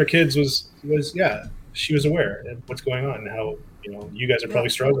woman with her kids was she was aware of what's going on and how you guys are probably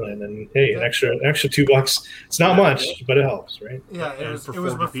struggling, and hey, an extra $2, it's not much, but it helps, right? Yeah, it And was for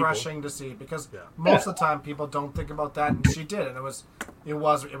 40 refreshing to see because most of the time people don't think about that, and she did, and it was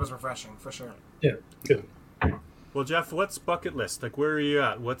refreshing for sure. Yeah, good. Well, Jeff, what's bucket list? Like, where are you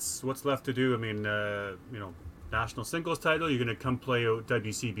at? What's left to do? I mean, national singles title. You're going to come play out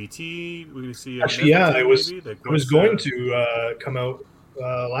WCBT. We're going to see. Actually, I was maybe? Like, I was going to come out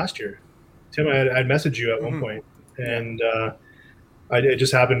last year. Tim, I'd messaged you at one point, and it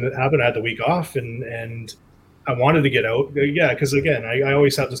just happened. I had the week off, and I wanted to get out. Yeah, because again, I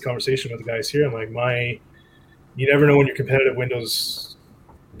always have this conversation with the guys here. I'm like, you never know when your competitive window's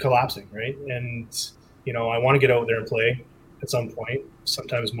collapsing, right? And I want to get out there and play at some point.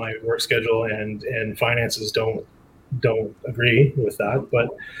 Sometimes my work schedule and finances don't agree with that, but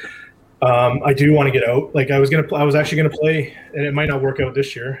I do want to get out. Like I was actually gonna play, and it might not work out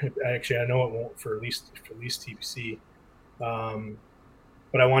this year. Actually, I know it won't for at least TPC.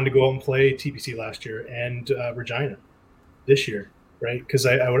 But I wanted to go out and play TPC last year and Regina this year, right? Because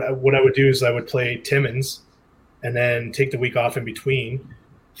what I would do is I would play Timmins, and then take the week off in between,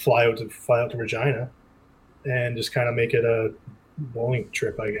 fly out to Regina, and just kind of make it a bowling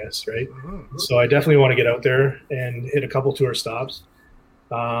trip, I guess, right? Mm-hmm. So I definitely want to get out there and hit a couple tour stops.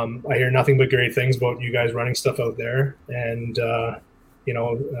 I hear nothing but great things about you guys running stuff out there, and I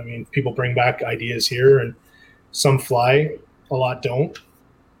mean, people bring back ideas here, and some fly, a lot don't.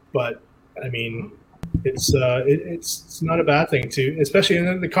 But I mean, it's not a bad thing to, especially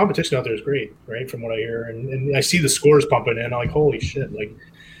in the competition out there is great, right? From what I hear, and I see the scores pumping in. I'm like, holy shit, like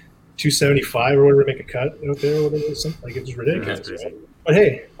 275 or whatever, make a cut out there, whatever. Like it's ridiculous. Right? But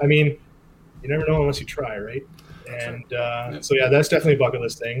hey, I mean, you never know unless you try, right? And so yeah, that's definitely a bucket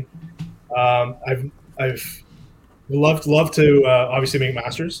list thing. I've love to obviously make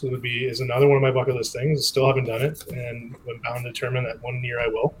Masters. It is another one of my bucket list things. Still haven't done it, and I'm bound to determine that one year I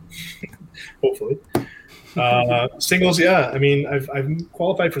will, hopefully. Singles, yeah. I mean, I've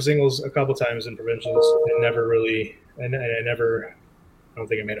qualified for singles a couple times in provincials, and never really, and I never. I don't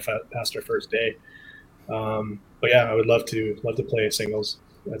think I made it past our first day. But yeah, I would love to play singles.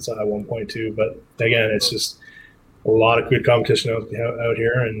 That's at one point too. But again, it's just a lot of good competition out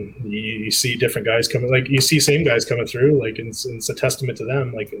here, and you see different guys coming. Like you see same guys coming through. Like and it's a testament to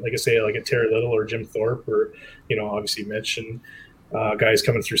them. Like I say, like a Terry Little or Jim Thorpe, or obviously Mitch and guys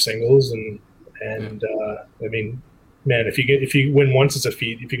coming through singles. And I mean, man, if you win once, it's a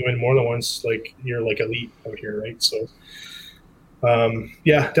feat. If you can win more than once, like you're like elite out here, right? So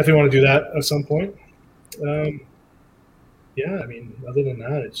yeah, definitely want to do that at some point. Yeah, I mean, other than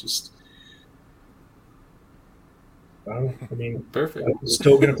that, it's just. I mean, perfect. I'm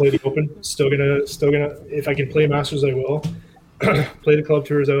still gonna play the Open. Still gonna. If I can play Masters, I will. Play the club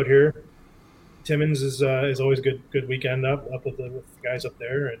tours out here. Timmins is always a good weekend up with the guys up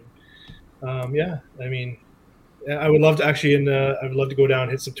there, and yeah, I mean, I would love to actually. I would love to go down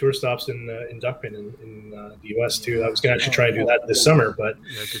and hit some tour stops in Duckman in the U.S. too. I was gonna actually try and do that this summer, but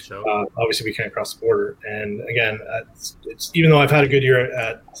obviously we can't cross the border. And again, it's even though I've had a good year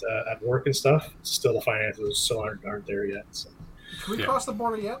at work and stuff, still the finances still aren't there yet. So. Can we cross the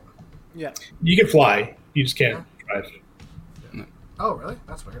border yet? Yeah, you can fly, you just can't drive. Oh, really?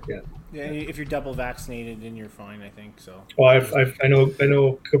 That's weird. Yeah. Yeah, if you're double vaccinated, then you're fine. I think so. Well, I know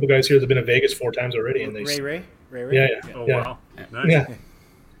a couple guys here that've been to Vegas 4 times already, and they Ray. Yeah. Oh yeah. wow. Nice. Yeah.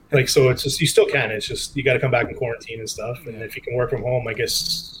 Like so, it's just you still can. It's just you got to come back in quarantine and stuff. And if you can work from home, I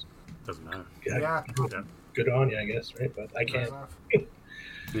guess doesn't matter. Yeah. Good on you, I guess, right? But I can't.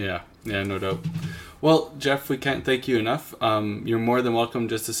 Yeah, no doubt. Well, Jeff, we can't thank you enough. You're more than welcome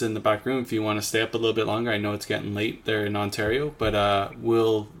just to sit in the back room if you want to stay up a little bit longer. I know it's getting late there in Ontario, but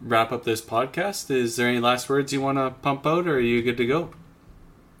we'll wrap up this podcast. Is there any last words you want to pump out, or are you good to go?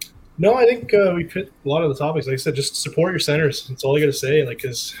 No, I think we hit a lot of the topics. Like I said, just support your centers. That's all I got to say. Like,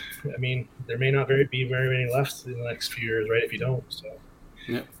 because I mean, there may not be very many left in the next few years, right? If you don't, so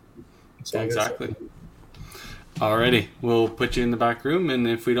yeah, exactly. Alrighty, we'll put you in the back room, and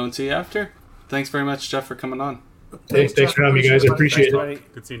if we don't see you after, thanks very much, Jeff, for coming on. Thanks for having me, guys. I appreciate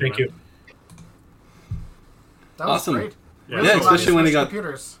it. Good seeing you. Thank you. That was awesome. Great. Yeah, especially when he got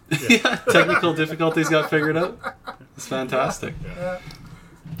computers. technical difficulties got figured out. It's fantastic. Yeah.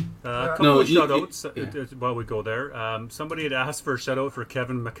 A couple of shout-outs while we go there. Somebody had asked for a shout-out for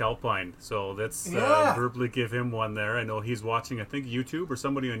Kevin McAlpine, so let's verbally give him one there. I know he's watching, I think, YouTube, or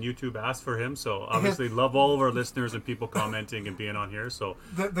somebody on YouTube asked for him, so obviously love all of our listeners and people commenting and being on here. So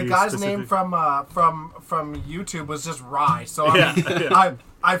the guy's name from YouTube was just Rye, so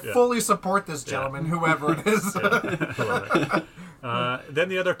I fully support this gentleman, whoever it is. Then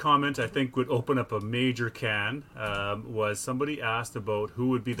the other comment I think would open up a major can was somebody asked about who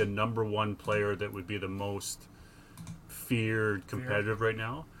would be the number one player that would be the most feared competitive right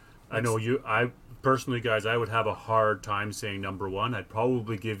now. I know I personally, guys, I would have a hard time saying number one. I'd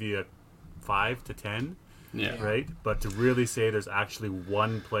probably give you a 5 to 10. Yeah. Right. But to really say there's actually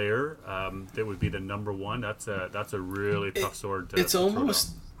one player that would be the number one, that's a really tough sword to. It's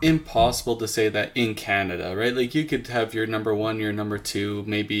almost impossible to say that in Canada, right? Like you could have your number one, your number two,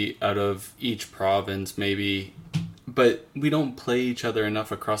 maybe out of each province, maybe, but we don't play each other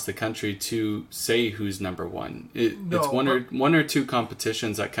enough across the country to say who's number one. It's one or two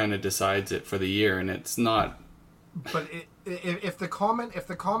competitions that kind of decides it for the year, and it's not. But if the comment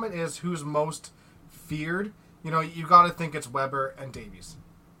is who's most feared, you got to think it's Weber and Davies.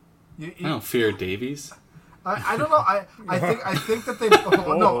 I don't fear Davies. I don't know. I think that they.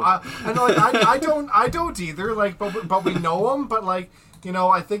 I don't either. Like, but we know him. But like,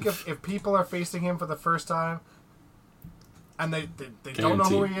 I think if people are facing him for the first time, and they don't know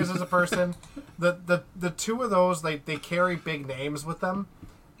who he is as a person, the two of those they carry big names with them,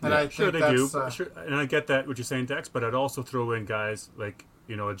 and I think they do. And I get that what you're saying, Dex. But I'd also throw in guys like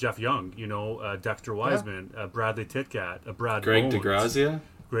Jeff Young, Dexter Wiseman, Bradley Titkat, Greg Bowens. DeGrazia.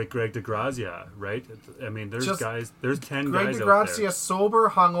 Greg DeGrazia, right? I mean, there's 10 Greg guys DeGrazia out there. sober,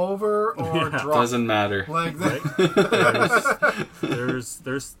 hungover, or drunk. Doesn't matter. Like right? there's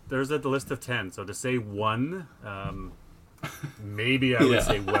a list of 10. So to say one, maybe I would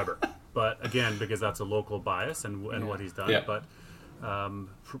say Weber. But again, because that's a local bias and what he's done. Yeah. But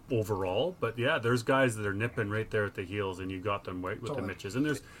overall, but yeah, there's guys that are nipping right there at the heels, and you got them right with the Mitches. And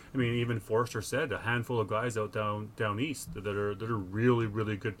there's, even Forrester said a handful of guys out down east that are really,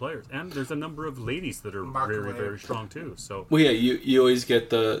 really good players, and there's a number of ladies that are very, very strong too. So well, yeah, you always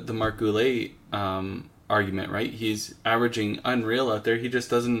get the Marc Goulet argument, right? He's averaging unreal out there. He just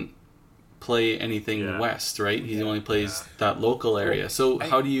doesn't play anything west, right? He only plays that local area. So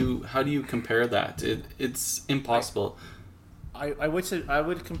how do you compare that? It's impossible. I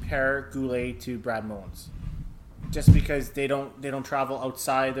would compare Goulet to Brad Mullins, just because they don't travel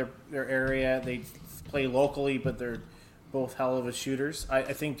outside their area. They play locally, but they're both hell of a shooters. I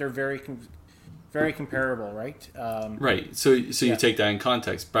think they're very comparable, right? Right. So you take that in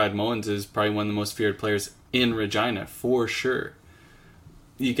context. Brad Mullins is probably one of the most feared players in Regina, for sure.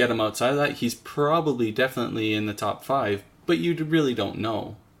 You get him outside of that, he's probably definitely in the top 5, but you really don't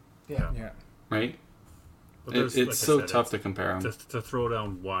know. Yeah. Right? It's like so tough to compare them. To throw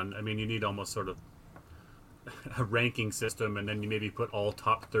down one, I mean, you need almost sort of a ranking system, and then you maybe put all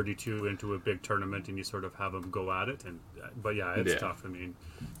top 32 into a big tournament, and you sort of have them go at it. But it's tough. I mean,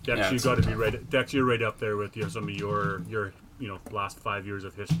 Dex, you got to be right. Dex, you're right up there with some of your last 5 years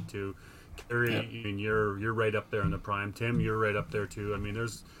of history too. Kerry, I mean, you're right up there in the prime. Tim, you're right up there too. I mean,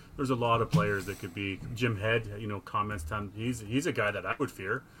 there's a lot of players that could be. Jim Head, comments time. He's a guy that I would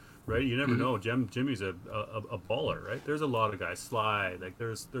fear, right? You never know. Jimmy's a baller, right? There's a lot of guys. Sly, like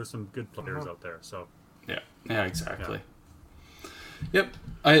there's some good players out there. So. Yeah, exactly. Yeah. Yep,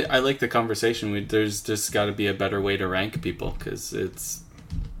 I like the conversation. There's just got to be a better way to rank people because it's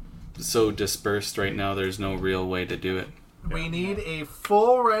so dispersed right now. There's no real way to do it. We need a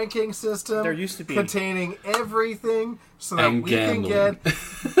full ranking system. There used to be containing everything so that we gambling. can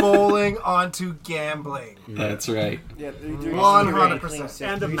get bowling onto gambling. That's right. Yeah, 100%.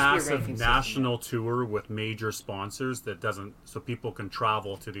 And a massive national tour with major sponsors so people can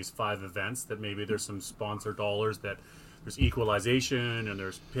travel to these 5 events. That maybe there's some sponsor dollars, that there's equalization and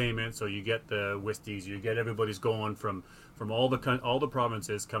there's payment. So you get the Wisties, you get everybody's going from all the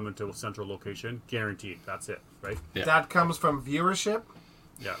provinces coming to a central location, guaranteed. That's it, right? Yeah. That comes from viewership.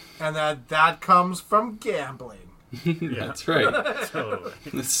 Yeah, and that comes from gambling. That's right. Totally.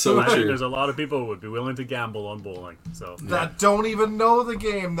 It's so I think true. there's a lot of people who would be willing to gamble on bowling. So That don't even know the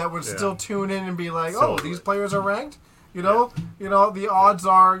game that would still tune in and be like, oh, Totally. these players are ranked. The odds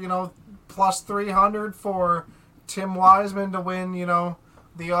are plus 300 for Tim Wiseman to win.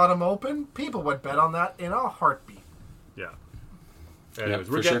 The Autumn Open. People would bet on that in a heartbeat. yeah. Anyways,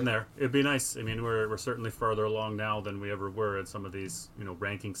 we're getting there. It'd be nice. I mean, we're certainly farther along now than we ever were in some of these,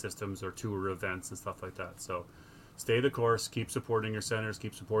 ranking systems or tour events and stuff like that. So, stay the course. Keep supporting your centers.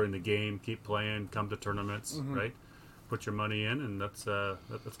 Keep supporting the game. Keep playing. Come to tournaments. Right. Put your money in, and let's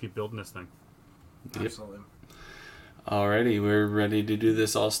keep building this thing. Yep. Absolutely. Alrighty, we're ready to do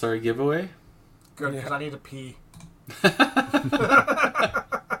this All-Star giveaway. Good, because I need to pee.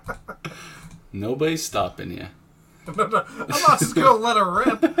 Nobody's stopping you. I'm not just going to let her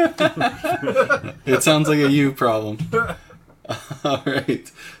rip. It sounds like a you problem. All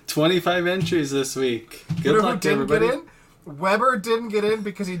right, 25 entries this week. Good Who luck, didn't everybody. get in? Weber didn't get in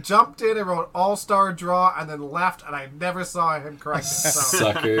because he jumped in and wrote all-star draw and then left, and I never saw him correct it. So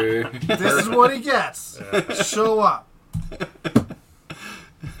Sucker. this is what he gets. Show up.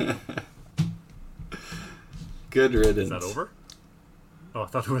 Good riddance. Is that over? Oh, I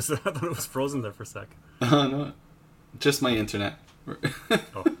thought it was frozen there for a sec. Oh, no. Just my internet.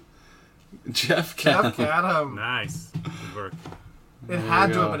 Oh, Jeff Jeff Canham. Cadham. nice. Good work. It had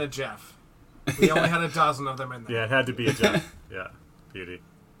we to go. have been a Jeff. We only had a dozen of them in there. Yeah, it had to be a Jeff. Yeah, beauty.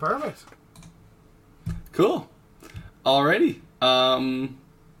 Perfect. Cool. Alrighty. I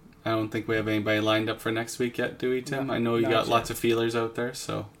don't think we have anybody lined up for next week yet, do we, Tim? No, I know you not got yet. lots of feelers out there,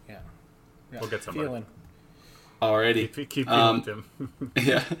 so. Yeah. We'll get somebody. Feeling. Alrighty. Keep feeling, Tim.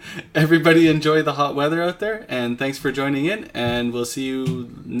 Yeah. Everybody enjoy the hot weather out there, and thanks for joining in, and we'll see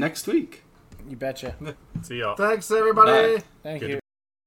you next week. You betcha. See y'all. Thanks, everybody. Bye. Thank Good you. to